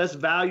 but best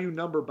value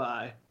number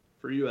buy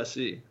for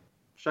USC.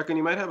 Shotgun,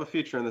 you might have a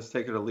future in this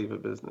take it or leave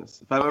it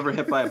business. If I'm ever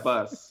hit by a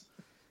bus,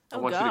 I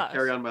want you to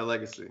carry on my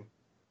legacy.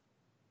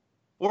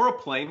 Or a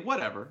plane,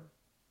 whatever.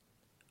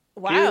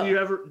 Wow. Keely,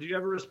 do you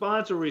have a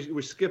response, or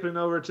we skipping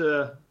over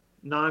to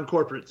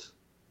non-corporates?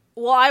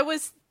 Well, I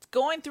was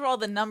going through all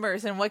the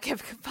numbers, and what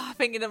kept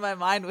popping into my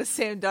mind was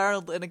Sam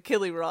Darnold and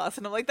Achille Ross,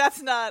 and I'm like,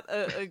 that's not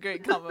a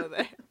great combo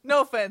there.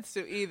 No offense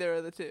to either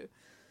of the two.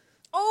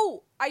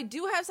 Oh, I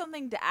do have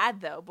something to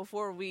add though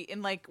before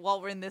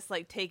while we're in this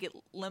take it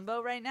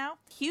limbo right now.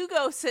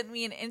 Hugo sent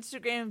me an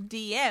Instagram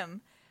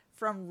DM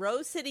from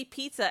Rose City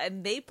Pizza,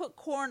 and they put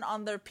corn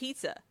on their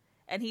pizza.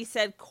 And he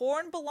said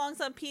corn belongs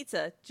on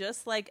pizza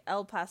just like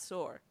El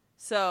Pastor.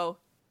 So,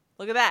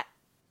 look at that.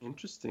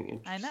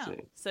 Interesting. I know.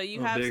 So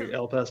I'm a big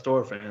El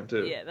Pastor fan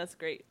too. Yeah, that's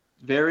great.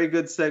 Very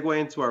good segue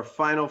into our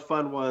final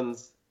fun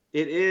ones.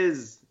 It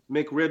is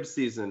McRib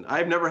season.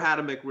 I've never had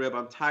a McRib.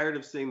 I'm tired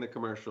of seeing the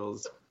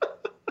commercials.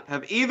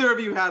 Have either of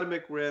you had a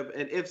McRib?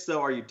 And if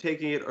so, are you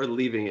taking it or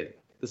leaving it?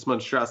 This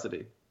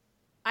monstrosity.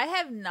 I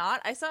have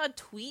not. I saw a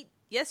tweet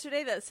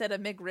yesterday that said a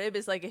McRib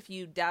is like if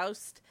you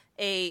doused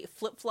a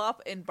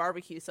flip-flop in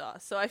barbecue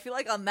sauce. So I feel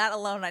like on that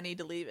alone, I need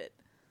to leave it.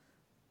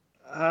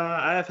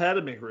 I have had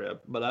a McRib,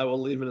 but I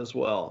will leave it as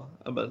well.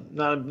 But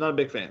not a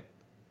big fan.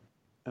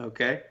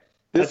 Okay.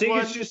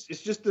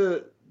 It's just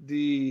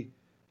the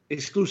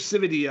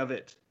exclusivity of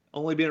it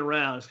only being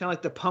around. It's kind of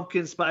like the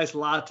pumpkin spice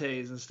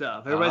lattes and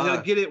stuff. Everybody's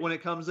gonna get it when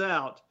it comes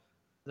out.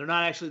 They're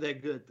not actually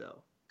that good though.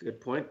 Good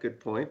point.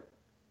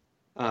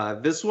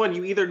 This one,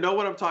 you either know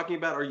what I'm talking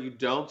about or you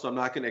don't, so I'm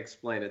not going to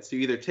explain it. So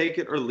you either take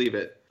it or leave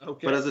it.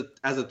 Okay. But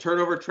as a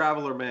turnover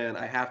traveler man,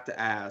 I have to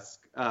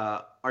ask,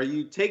 are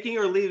you taking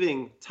or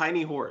leaving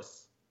Tiny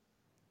Horse?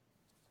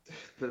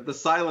 The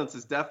silence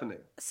is deafening.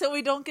 So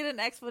we don't get an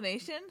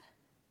explanation?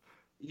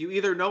 You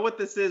either know what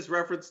this is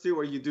reference to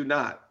or you do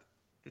not.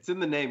 It's in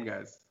the name,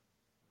 guys.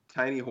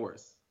 Tiny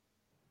Horse.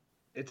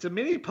 It's a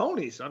mini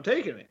pony, so I'm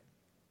taking it.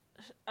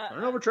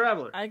 Turnover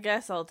traveler. I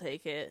guess I'll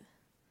take it.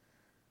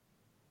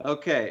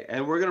 Okay,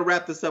 and we're going to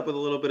wrap this up with a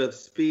little bit of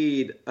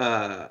speed.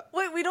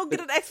 Wait, we don't get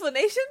an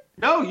explanation?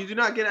 No, you do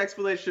not get an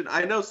explanation.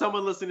 I know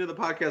someone listening to the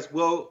podcast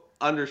will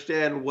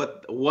understand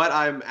what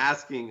I'm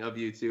asking of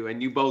you two,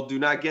 and you both do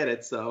not get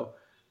it, so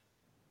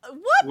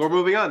what? We're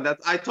moving on.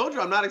 I told you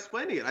I'm not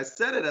explaining it. I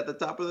said it at the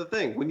top of the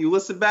thing. When you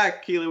listen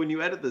back, Keely, when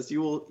you edit this,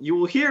 you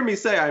will hear me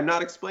say I'm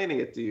not explaining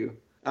it to you.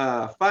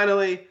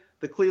 Finally,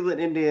 the Cleveland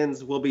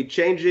Indians will be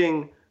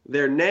changing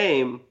their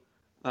name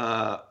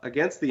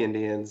against the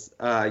Indians.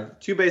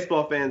 Two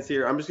baseball fans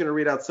here. I'm just going to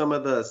read out some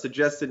of the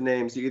suggested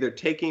names. You're either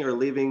taking or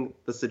leaving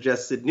the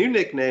suggested new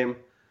nickname.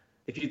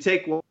 If you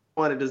take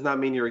one, it does not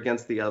mean you're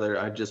against the other.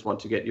 I just want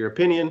to get your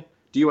opinion.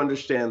 Do you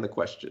understand the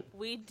question?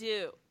 We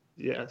do.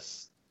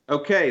 Yes.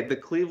 Okay, the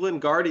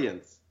Cleveland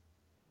Guardians.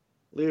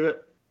 Leave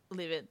it.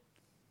 Leave it.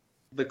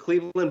 The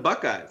Cleveland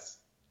Buckeyes.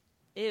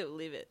 Ew,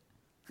 leave it.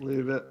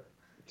 Leave it.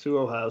 To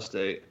Ohio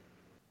State.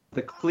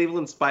 The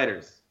Cleveland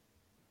Spiders.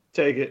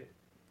 Take it.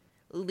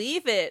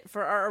 Leave it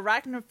for our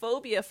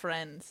arachnophobia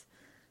friends.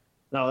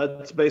 No,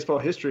 that's baseball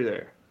history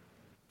there.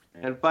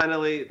 And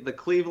finally, the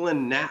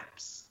Cleveland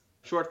Naps,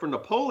 short for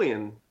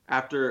Napoleon,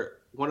 after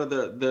one of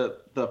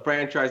the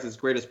franchise's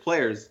greatest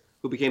players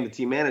who became the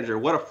team manager.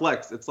 What a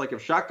flex. It's like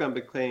if Shotgun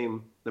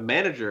became the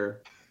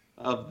manager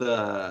of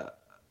the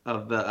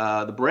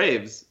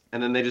Braves,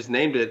 and then they just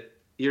named it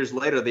years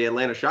later the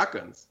Atlanta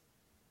Shotguns.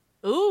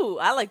 Ooh,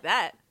 I like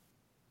that.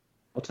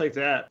 I'll take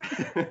that.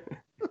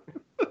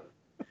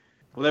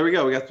 Well, there we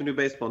go. We got some new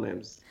baseball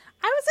names.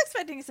 I was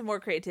expecting some more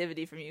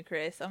creativity from you,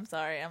 Chris. I'm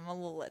sorry. I'm a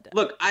little let down.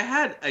 Look, I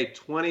had a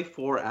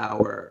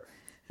 24-hour...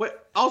 Wait,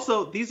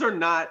 also, these are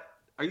not...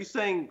 Are you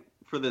saying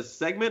for the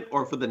segment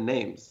or for the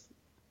names?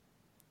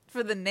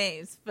 For the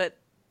names, but...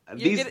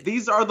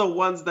 These are the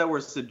ones that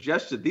were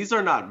suggested. These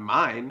are not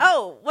mine.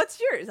 Oh, what's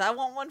yours? I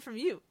want one from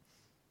you.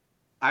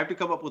 I have to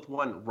come up with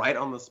one right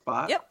on the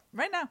spot? Yep,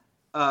 right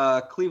now.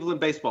 Cleveland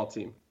baseball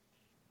team.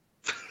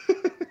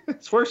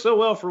 It's worked so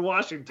well for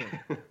Washington.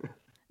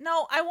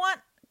 No, I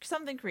want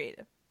something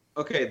creative.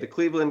 Okay, the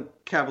Cleveland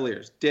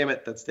Cavaliers. Damn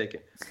it, that's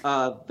taken.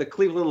 The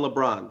Cleveland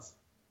LeBrons.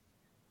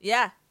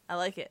 Yeah, I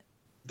like it.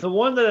 The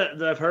one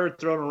that I've heard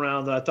thrown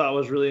around that I thought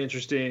was really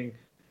interesting,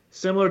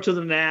 similar to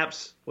the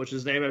Naps, which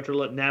is named after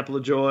Nap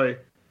LaJoy,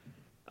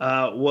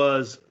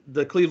 was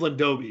the Cleveland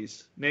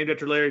Dobies, named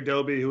after Larry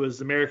Doby, who was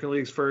the American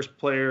League's first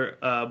player,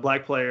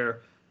 black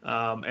player,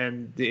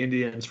 and the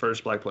Indians'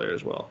 first black player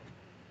as well.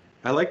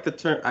 I like the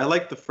term. I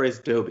like the phrase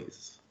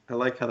Dobies. I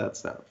like how that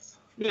sounds.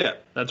 Yeah,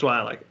 that's why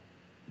I like it.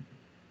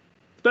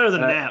 It's better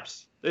than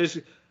Naps. It's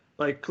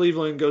like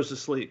Cleveland goes to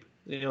sleep.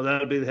 That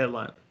would be the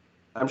headline.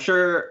 I'm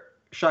sure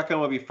Shotgun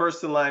will be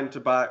first in line to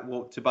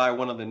buy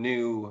one of the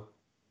new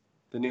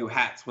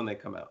hats when they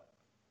come out.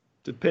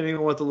 Depending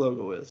on what the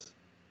logo is.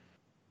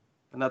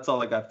 And that's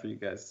all I got for you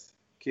guys.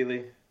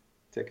 Keely,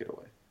 take it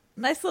away.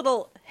 Nice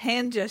little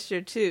hand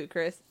gesture too,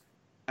 Chris.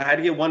 I had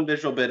to get one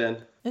visual bit in.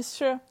 It's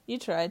true. You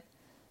tried.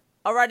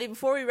 Alrighty,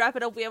 before we wrap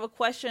it up, we have a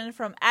question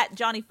from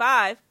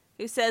 @Johnny5.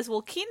 who says,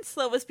 will Keaton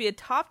Slovis be a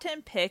top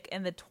 10 pick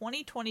in the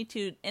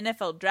 2022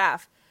 NFL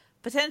Draft?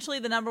 Potentially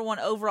the number 1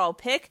 overall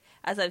pick,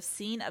 as I've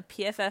seen a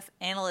PFF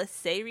analyst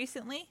say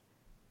recently?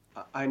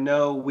 I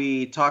know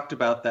we talked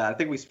about that. I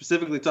think we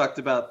specifically talked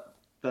about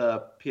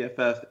the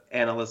PFF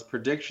analyst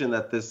prediction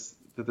that this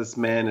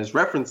man is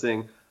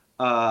referencing.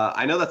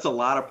 I know that's a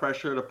lot of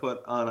pressure to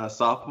put on a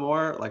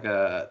sophomore, like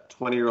a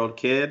 20-year-old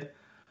kid.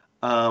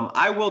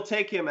 I will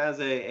take him as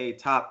a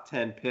top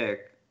 10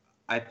 pick.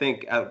 I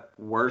think at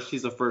worst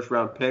he's a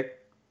first-round pick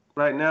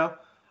right now.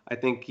 I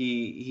think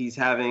he's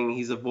having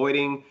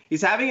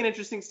an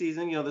interesting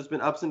season. You know, there's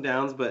been ups and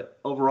downs, but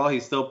overall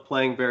he's still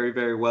playing very,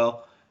 very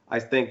well. I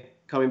think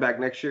coming back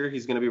next year,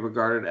 he's going to be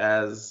regarded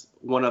as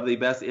one of the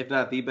best, if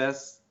not the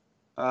best,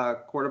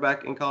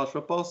 quarterback in college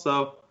football.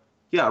 So,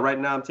 yeah, right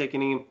now I'm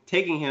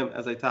taking him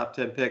as a top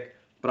 10 pick,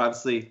 but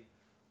obviously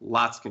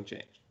lots can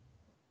change.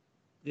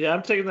 Yeah,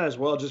 I'm taking that as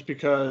well, just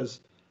because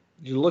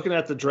you're looking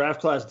at the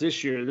draft class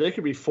this year. There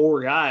could be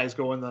 4 guys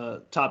going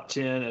the top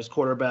 10 as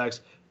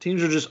quarterbacks.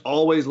 Teams are just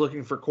always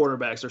looking for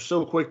quarterbacks. They're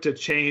so quick to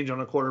change on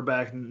a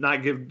quarterback and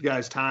not give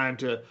guys time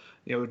to,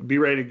 be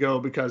ready to go,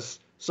 because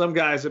some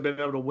guys have been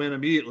able to win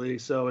immediately.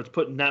 So it's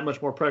putting that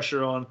much more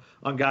pressure on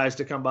guys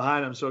to come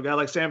behind them. So a guy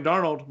like Sam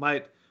Darnold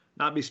might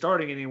not be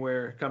starting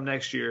anywhere come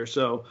next year.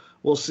 So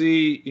we'll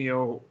see,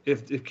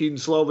 if Keaton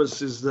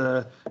Slovis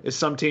is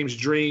some team's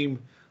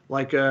dream,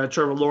 like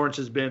Trevor Lawrence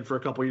has been for a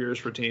couple years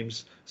for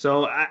teams.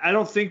 So I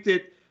don't think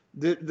that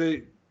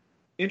the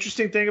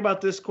interesting thing about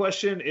this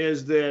question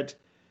is that,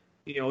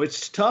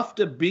 it's tough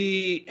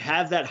to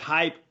have that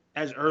hype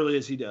as early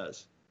as he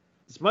does.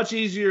 It's much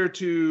easier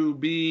to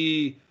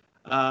be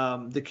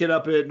the kid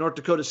up at North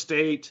Dakota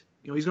State.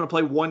 He's going to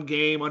play one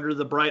game under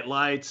the bright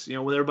lights,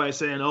 with everybody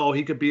saying, oh,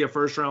 he could be a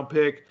first-round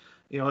pick.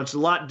 It's a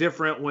lot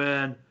different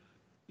when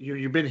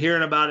you've been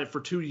hearing about it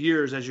for 2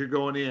 years as you're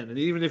going in. And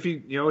even if he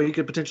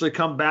could potentially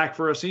come back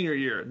for a senior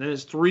year. And then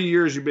it's 3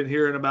 years you've been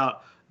hearing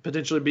about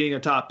potentially being a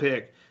top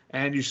pick.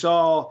 And you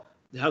saw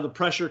how the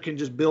pressure can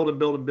just build and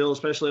build and build,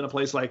 especially in a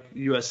place like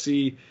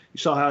USC. You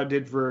saw how it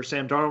did for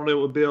Sam Darnold, it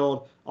would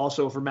build,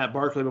 also for Matt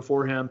Barkley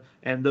before him.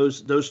 And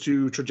those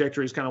two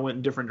trajectories kind of went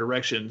in different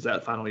directions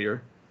that final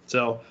year.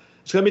 So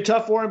it's going to be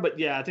tough for him, but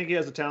yeah, I think he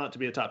has the talent to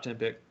be a top 10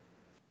 pick.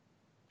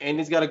 And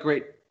he's got a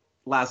great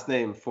last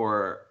name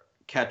for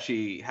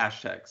catchy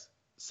hashtags.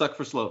 Suck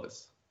for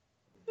Slovis.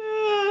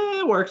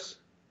 It works.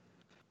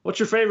 What's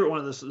your favorite one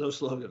of those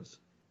slogans?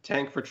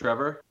 Tank for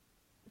Trevor.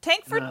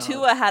 Tank for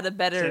Tua had a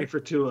better Tank for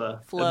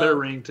Tua. flow. A better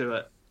ring to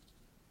it.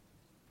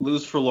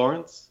 Lose for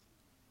Lawrence.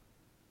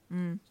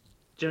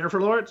 Jennifer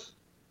Lawrence?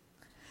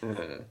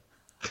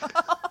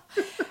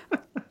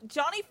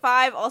 Johnny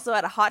 5 also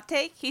had a hot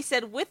take. He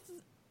said, with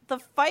the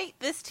fight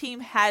this team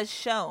has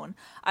shown,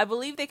 I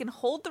believe they can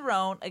hold their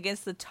own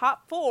against the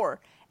top 4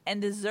 and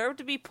deserve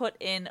to be put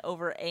in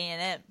over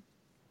A&M.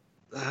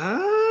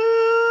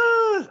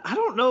 I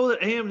don't know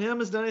that A&M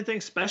has done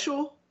anything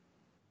special.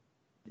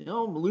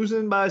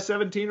 Losing by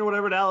 17 or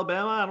whatever to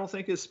Alabama, I don't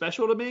think is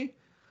special to me.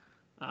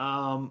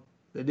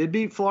 They did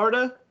beat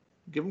Florida.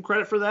 Give them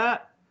credit for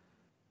that.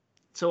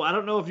 So I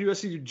don't know if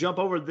USC would jump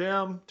over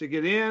them to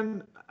get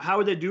in. How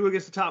would they do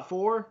against the top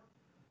 4?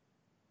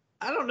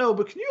 I don't know,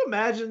 but can you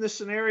imagine this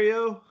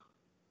scenario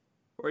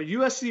where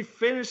USC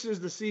finishes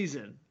the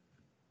season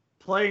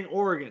playing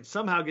Oregon,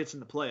 somehow gets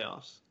in the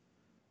playoffs.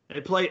 They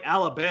play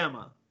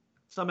Alabama,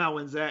 somehow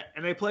wins that,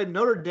 and they played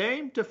Notre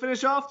Dame to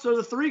finish off. So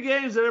the 3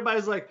 games that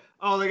everybody's like,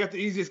 oh, they got the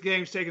easiest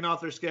games taken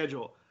off their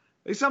schedule.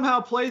 They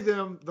somehow played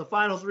them the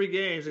final 3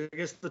 games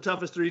against the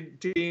toughest 3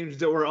 teams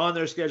that were on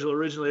their schedule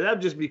originally.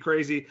 That'd just be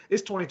crazy.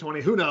 It's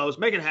 2020. Who knows?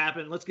 Make it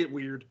happen. Let's get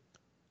weird.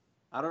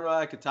 I don't know how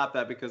I could top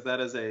that, because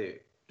that is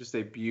just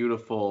a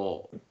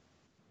beautiful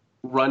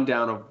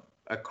rundown of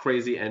a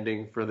crazy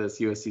ending for this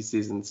USC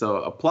season. So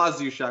applause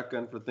to you,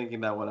 Shotgun, for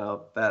thinking that one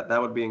out.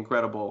 That would be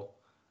incredible,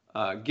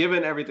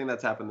 given everything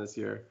that's happened this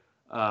year.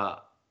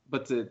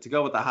 But to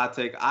go with the hot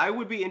take, I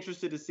would be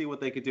interested to see what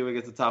they could do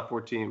against the top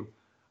 4 team.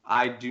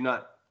 I do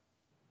not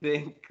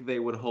think they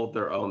would hold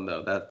their own, though.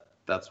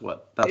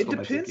 It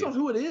depends on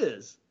who it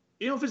is.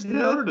 If it's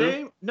Notre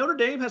Dame, Notre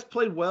Dame has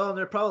played well, and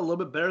they're probably a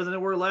little bit better than they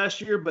were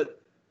last year, but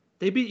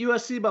they beat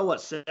USC by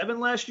 7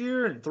 last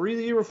year and 3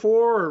 the year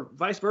before, or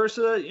vice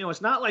versa.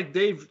 It's not like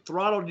they've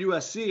throttled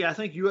USC. I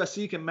think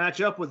USC can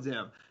match up with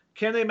them.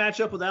 Can they match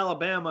up with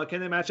Alabama?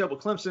 Can they match up with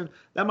Clemson?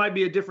 That might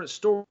be a different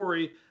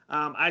story.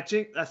 I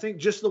think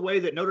just the way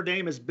that Notre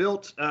Dame is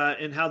built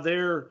and how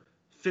they're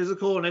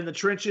physical and in the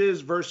trenches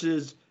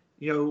versus,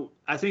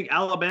 I think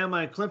Alabama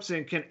and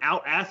Clemson can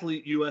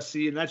out-athlete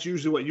USC, and that's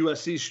usually what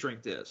USC's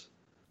strength is.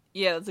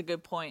 Yeah, that's a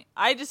good point.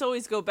 I just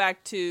always go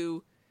back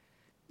to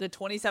the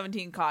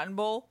 2017 Cotton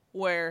Bowl,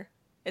 where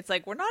it's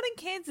like, we're not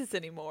in Kansas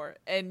anymore,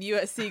 and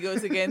USC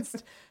goes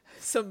against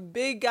some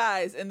big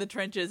guys in the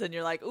trenches, and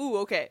you're like, ooh,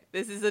 okay,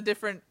 this is a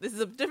different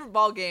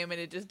ball game,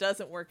 and it just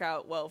doesn't work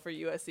out well for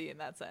USC in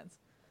that sense.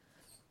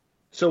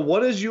 So what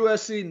does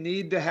USC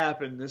need to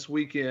happen this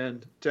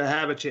weekend to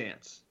have a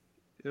chance?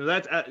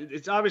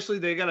 It's obviously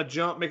they got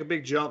to make a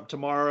big jump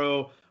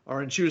tomorrow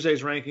or in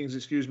Tuesday's rankings,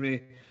 excuse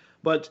me.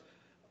 But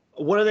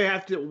what do they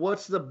have to?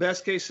 What's the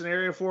best case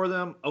scenario for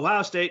them?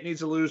 Ohio State needs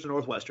to lose to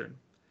Northwestern.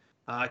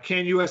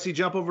 Can USC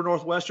jump over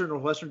Northwestern?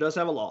 Northwestern does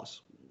have a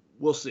loss.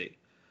 We'll see.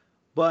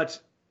 But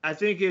I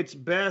think it's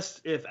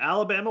best if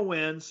Alabama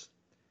wins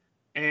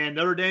and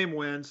Notre Dame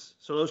wins.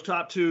 So those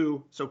top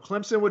two. So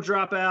Clemson would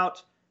drop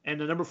out, and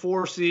the number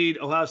 4 seed,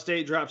 Ohio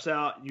State, drops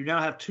out. You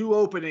now have 2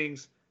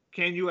 openings.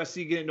 Can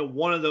USC get into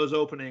one of those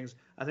openings?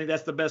 I think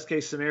that's the best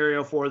case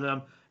scenario for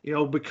them.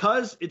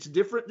 Because it's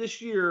different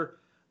this year,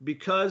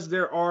 because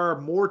there are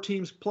more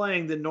teams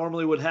playing than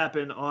normally would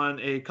happen on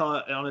a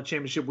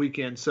championship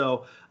weekend.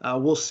 So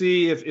we'll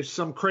see if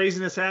some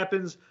craziness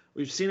happens.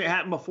 We've seen it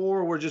happen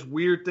before where just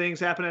weird things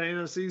happen at the end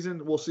of the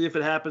season. We'll see if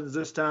it happens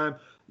this time.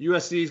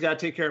 USC's got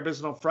to take care of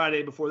business on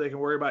Friday before they can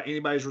worry about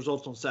anybody's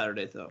results on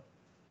Saturday, though.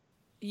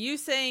 You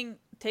saying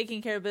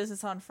taking care of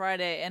business on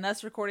Friday and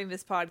us recording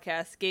this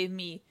podcast gave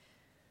me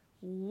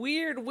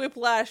weird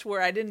whiplash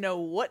where I didn't know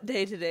what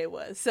day today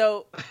was.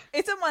 So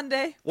it's a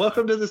Monday.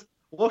 Welcome to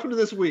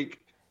this week.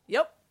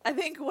 Yep. I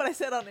think what I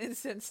said on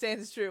Instant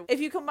stands true. If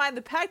you combine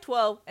the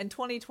Pac-12 and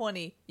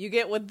 2020, you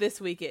get what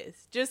this week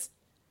is. Just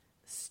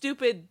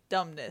stupid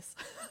dumbness.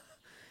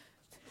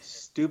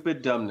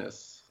 Stupid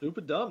dumbness.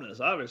 Stupid dumbness,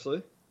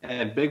 obviously.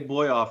 And big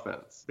boy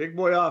offense. Big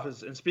boy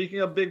offense. And speaking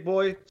of big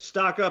boy,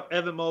 stock up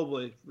Evan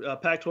Mobley,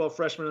 Pac-12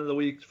 Freshman of the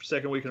Week for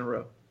 2nd week in a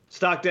row.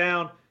 Stock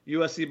down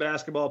USC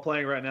basketball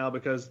playing right now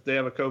because they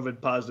have a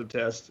COVID positive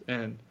test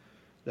and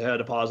they had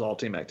to pause all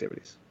team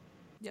activities.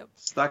 Yep.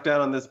 Stock down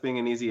on this being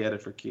an easy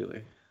edit for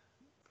Keely.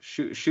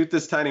 Shoot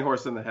this tiny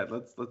horse in the head.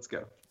 Let's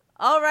go.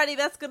 Alrighty,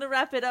 that's going to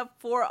wrap it up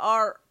for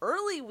our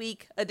early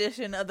week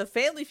edition of the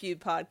Family Feud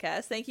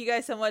podcast. Thank you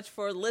guys so much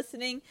for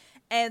listening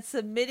and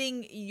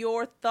submitting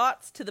your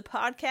thoughts to the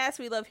podcast.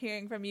 We love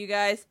hearing from you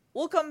guys.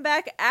 We'll come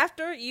back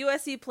after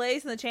USC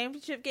plays in the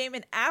championship game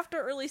and after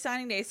early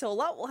signing day, so a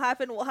lot will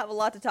happen. We'll have a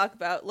lot to talk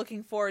about.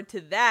 Looking forward to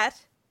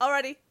that.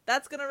 Alrighty,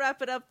 that's going to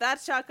wrap it up.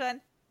 That's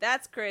Shotgun.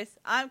 That's Chris.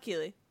 I'm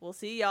Keely. We'll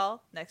see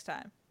y'all next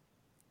time.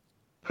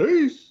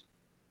 Peace.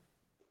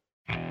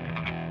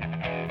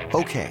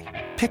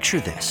 Okay, picture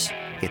this.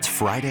 It's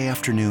Friday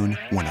afternoon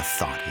when a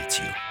thought hits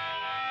you.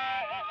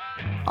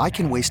 I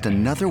can waste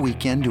another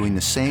weekend doing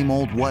the same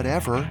old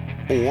whatever,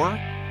 or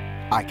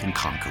I can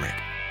conquer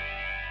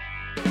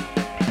it.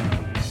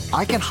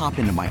 I can hop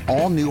into my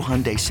all-new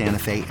Hyundai Santa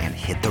Fe and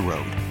hit the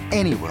road.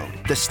 Any road.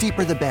 The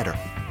steeper, the better.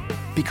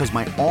 Because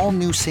my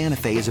all-new Santa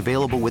Fe is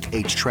available with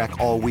H-Track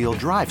all-wheel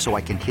drive, so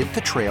I can hit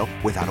the trail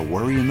without a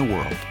worry in the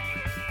world.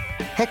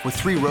 Heck, with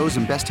 3 rows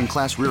and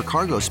best-in-class rear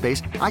cargo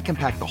space, I can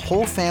pack the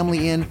whole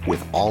family in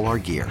with all our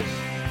gear.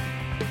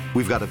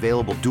 We've got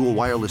available dual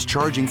wireless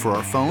charging for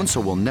our phones, so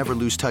we'll never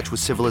lose touch with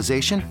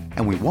civilization,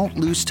 and we won't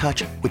lose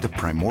touch with the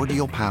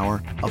primordial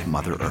power of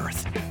Mother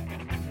Earth.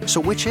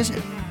 So which is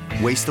it?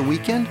 Waste the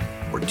weekend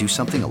or do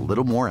something a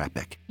little more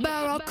epic?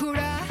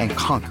 And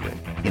conquer it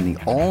in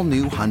the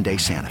all-new Hyundai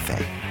Santa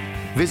Fe.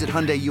 Visit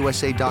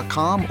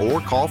HyundaiUSA.com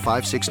or call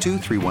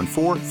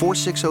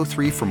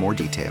 562-314-4603 for more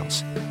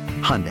details.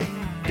 Hyundai,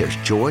 there's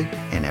joy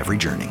in every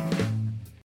journey.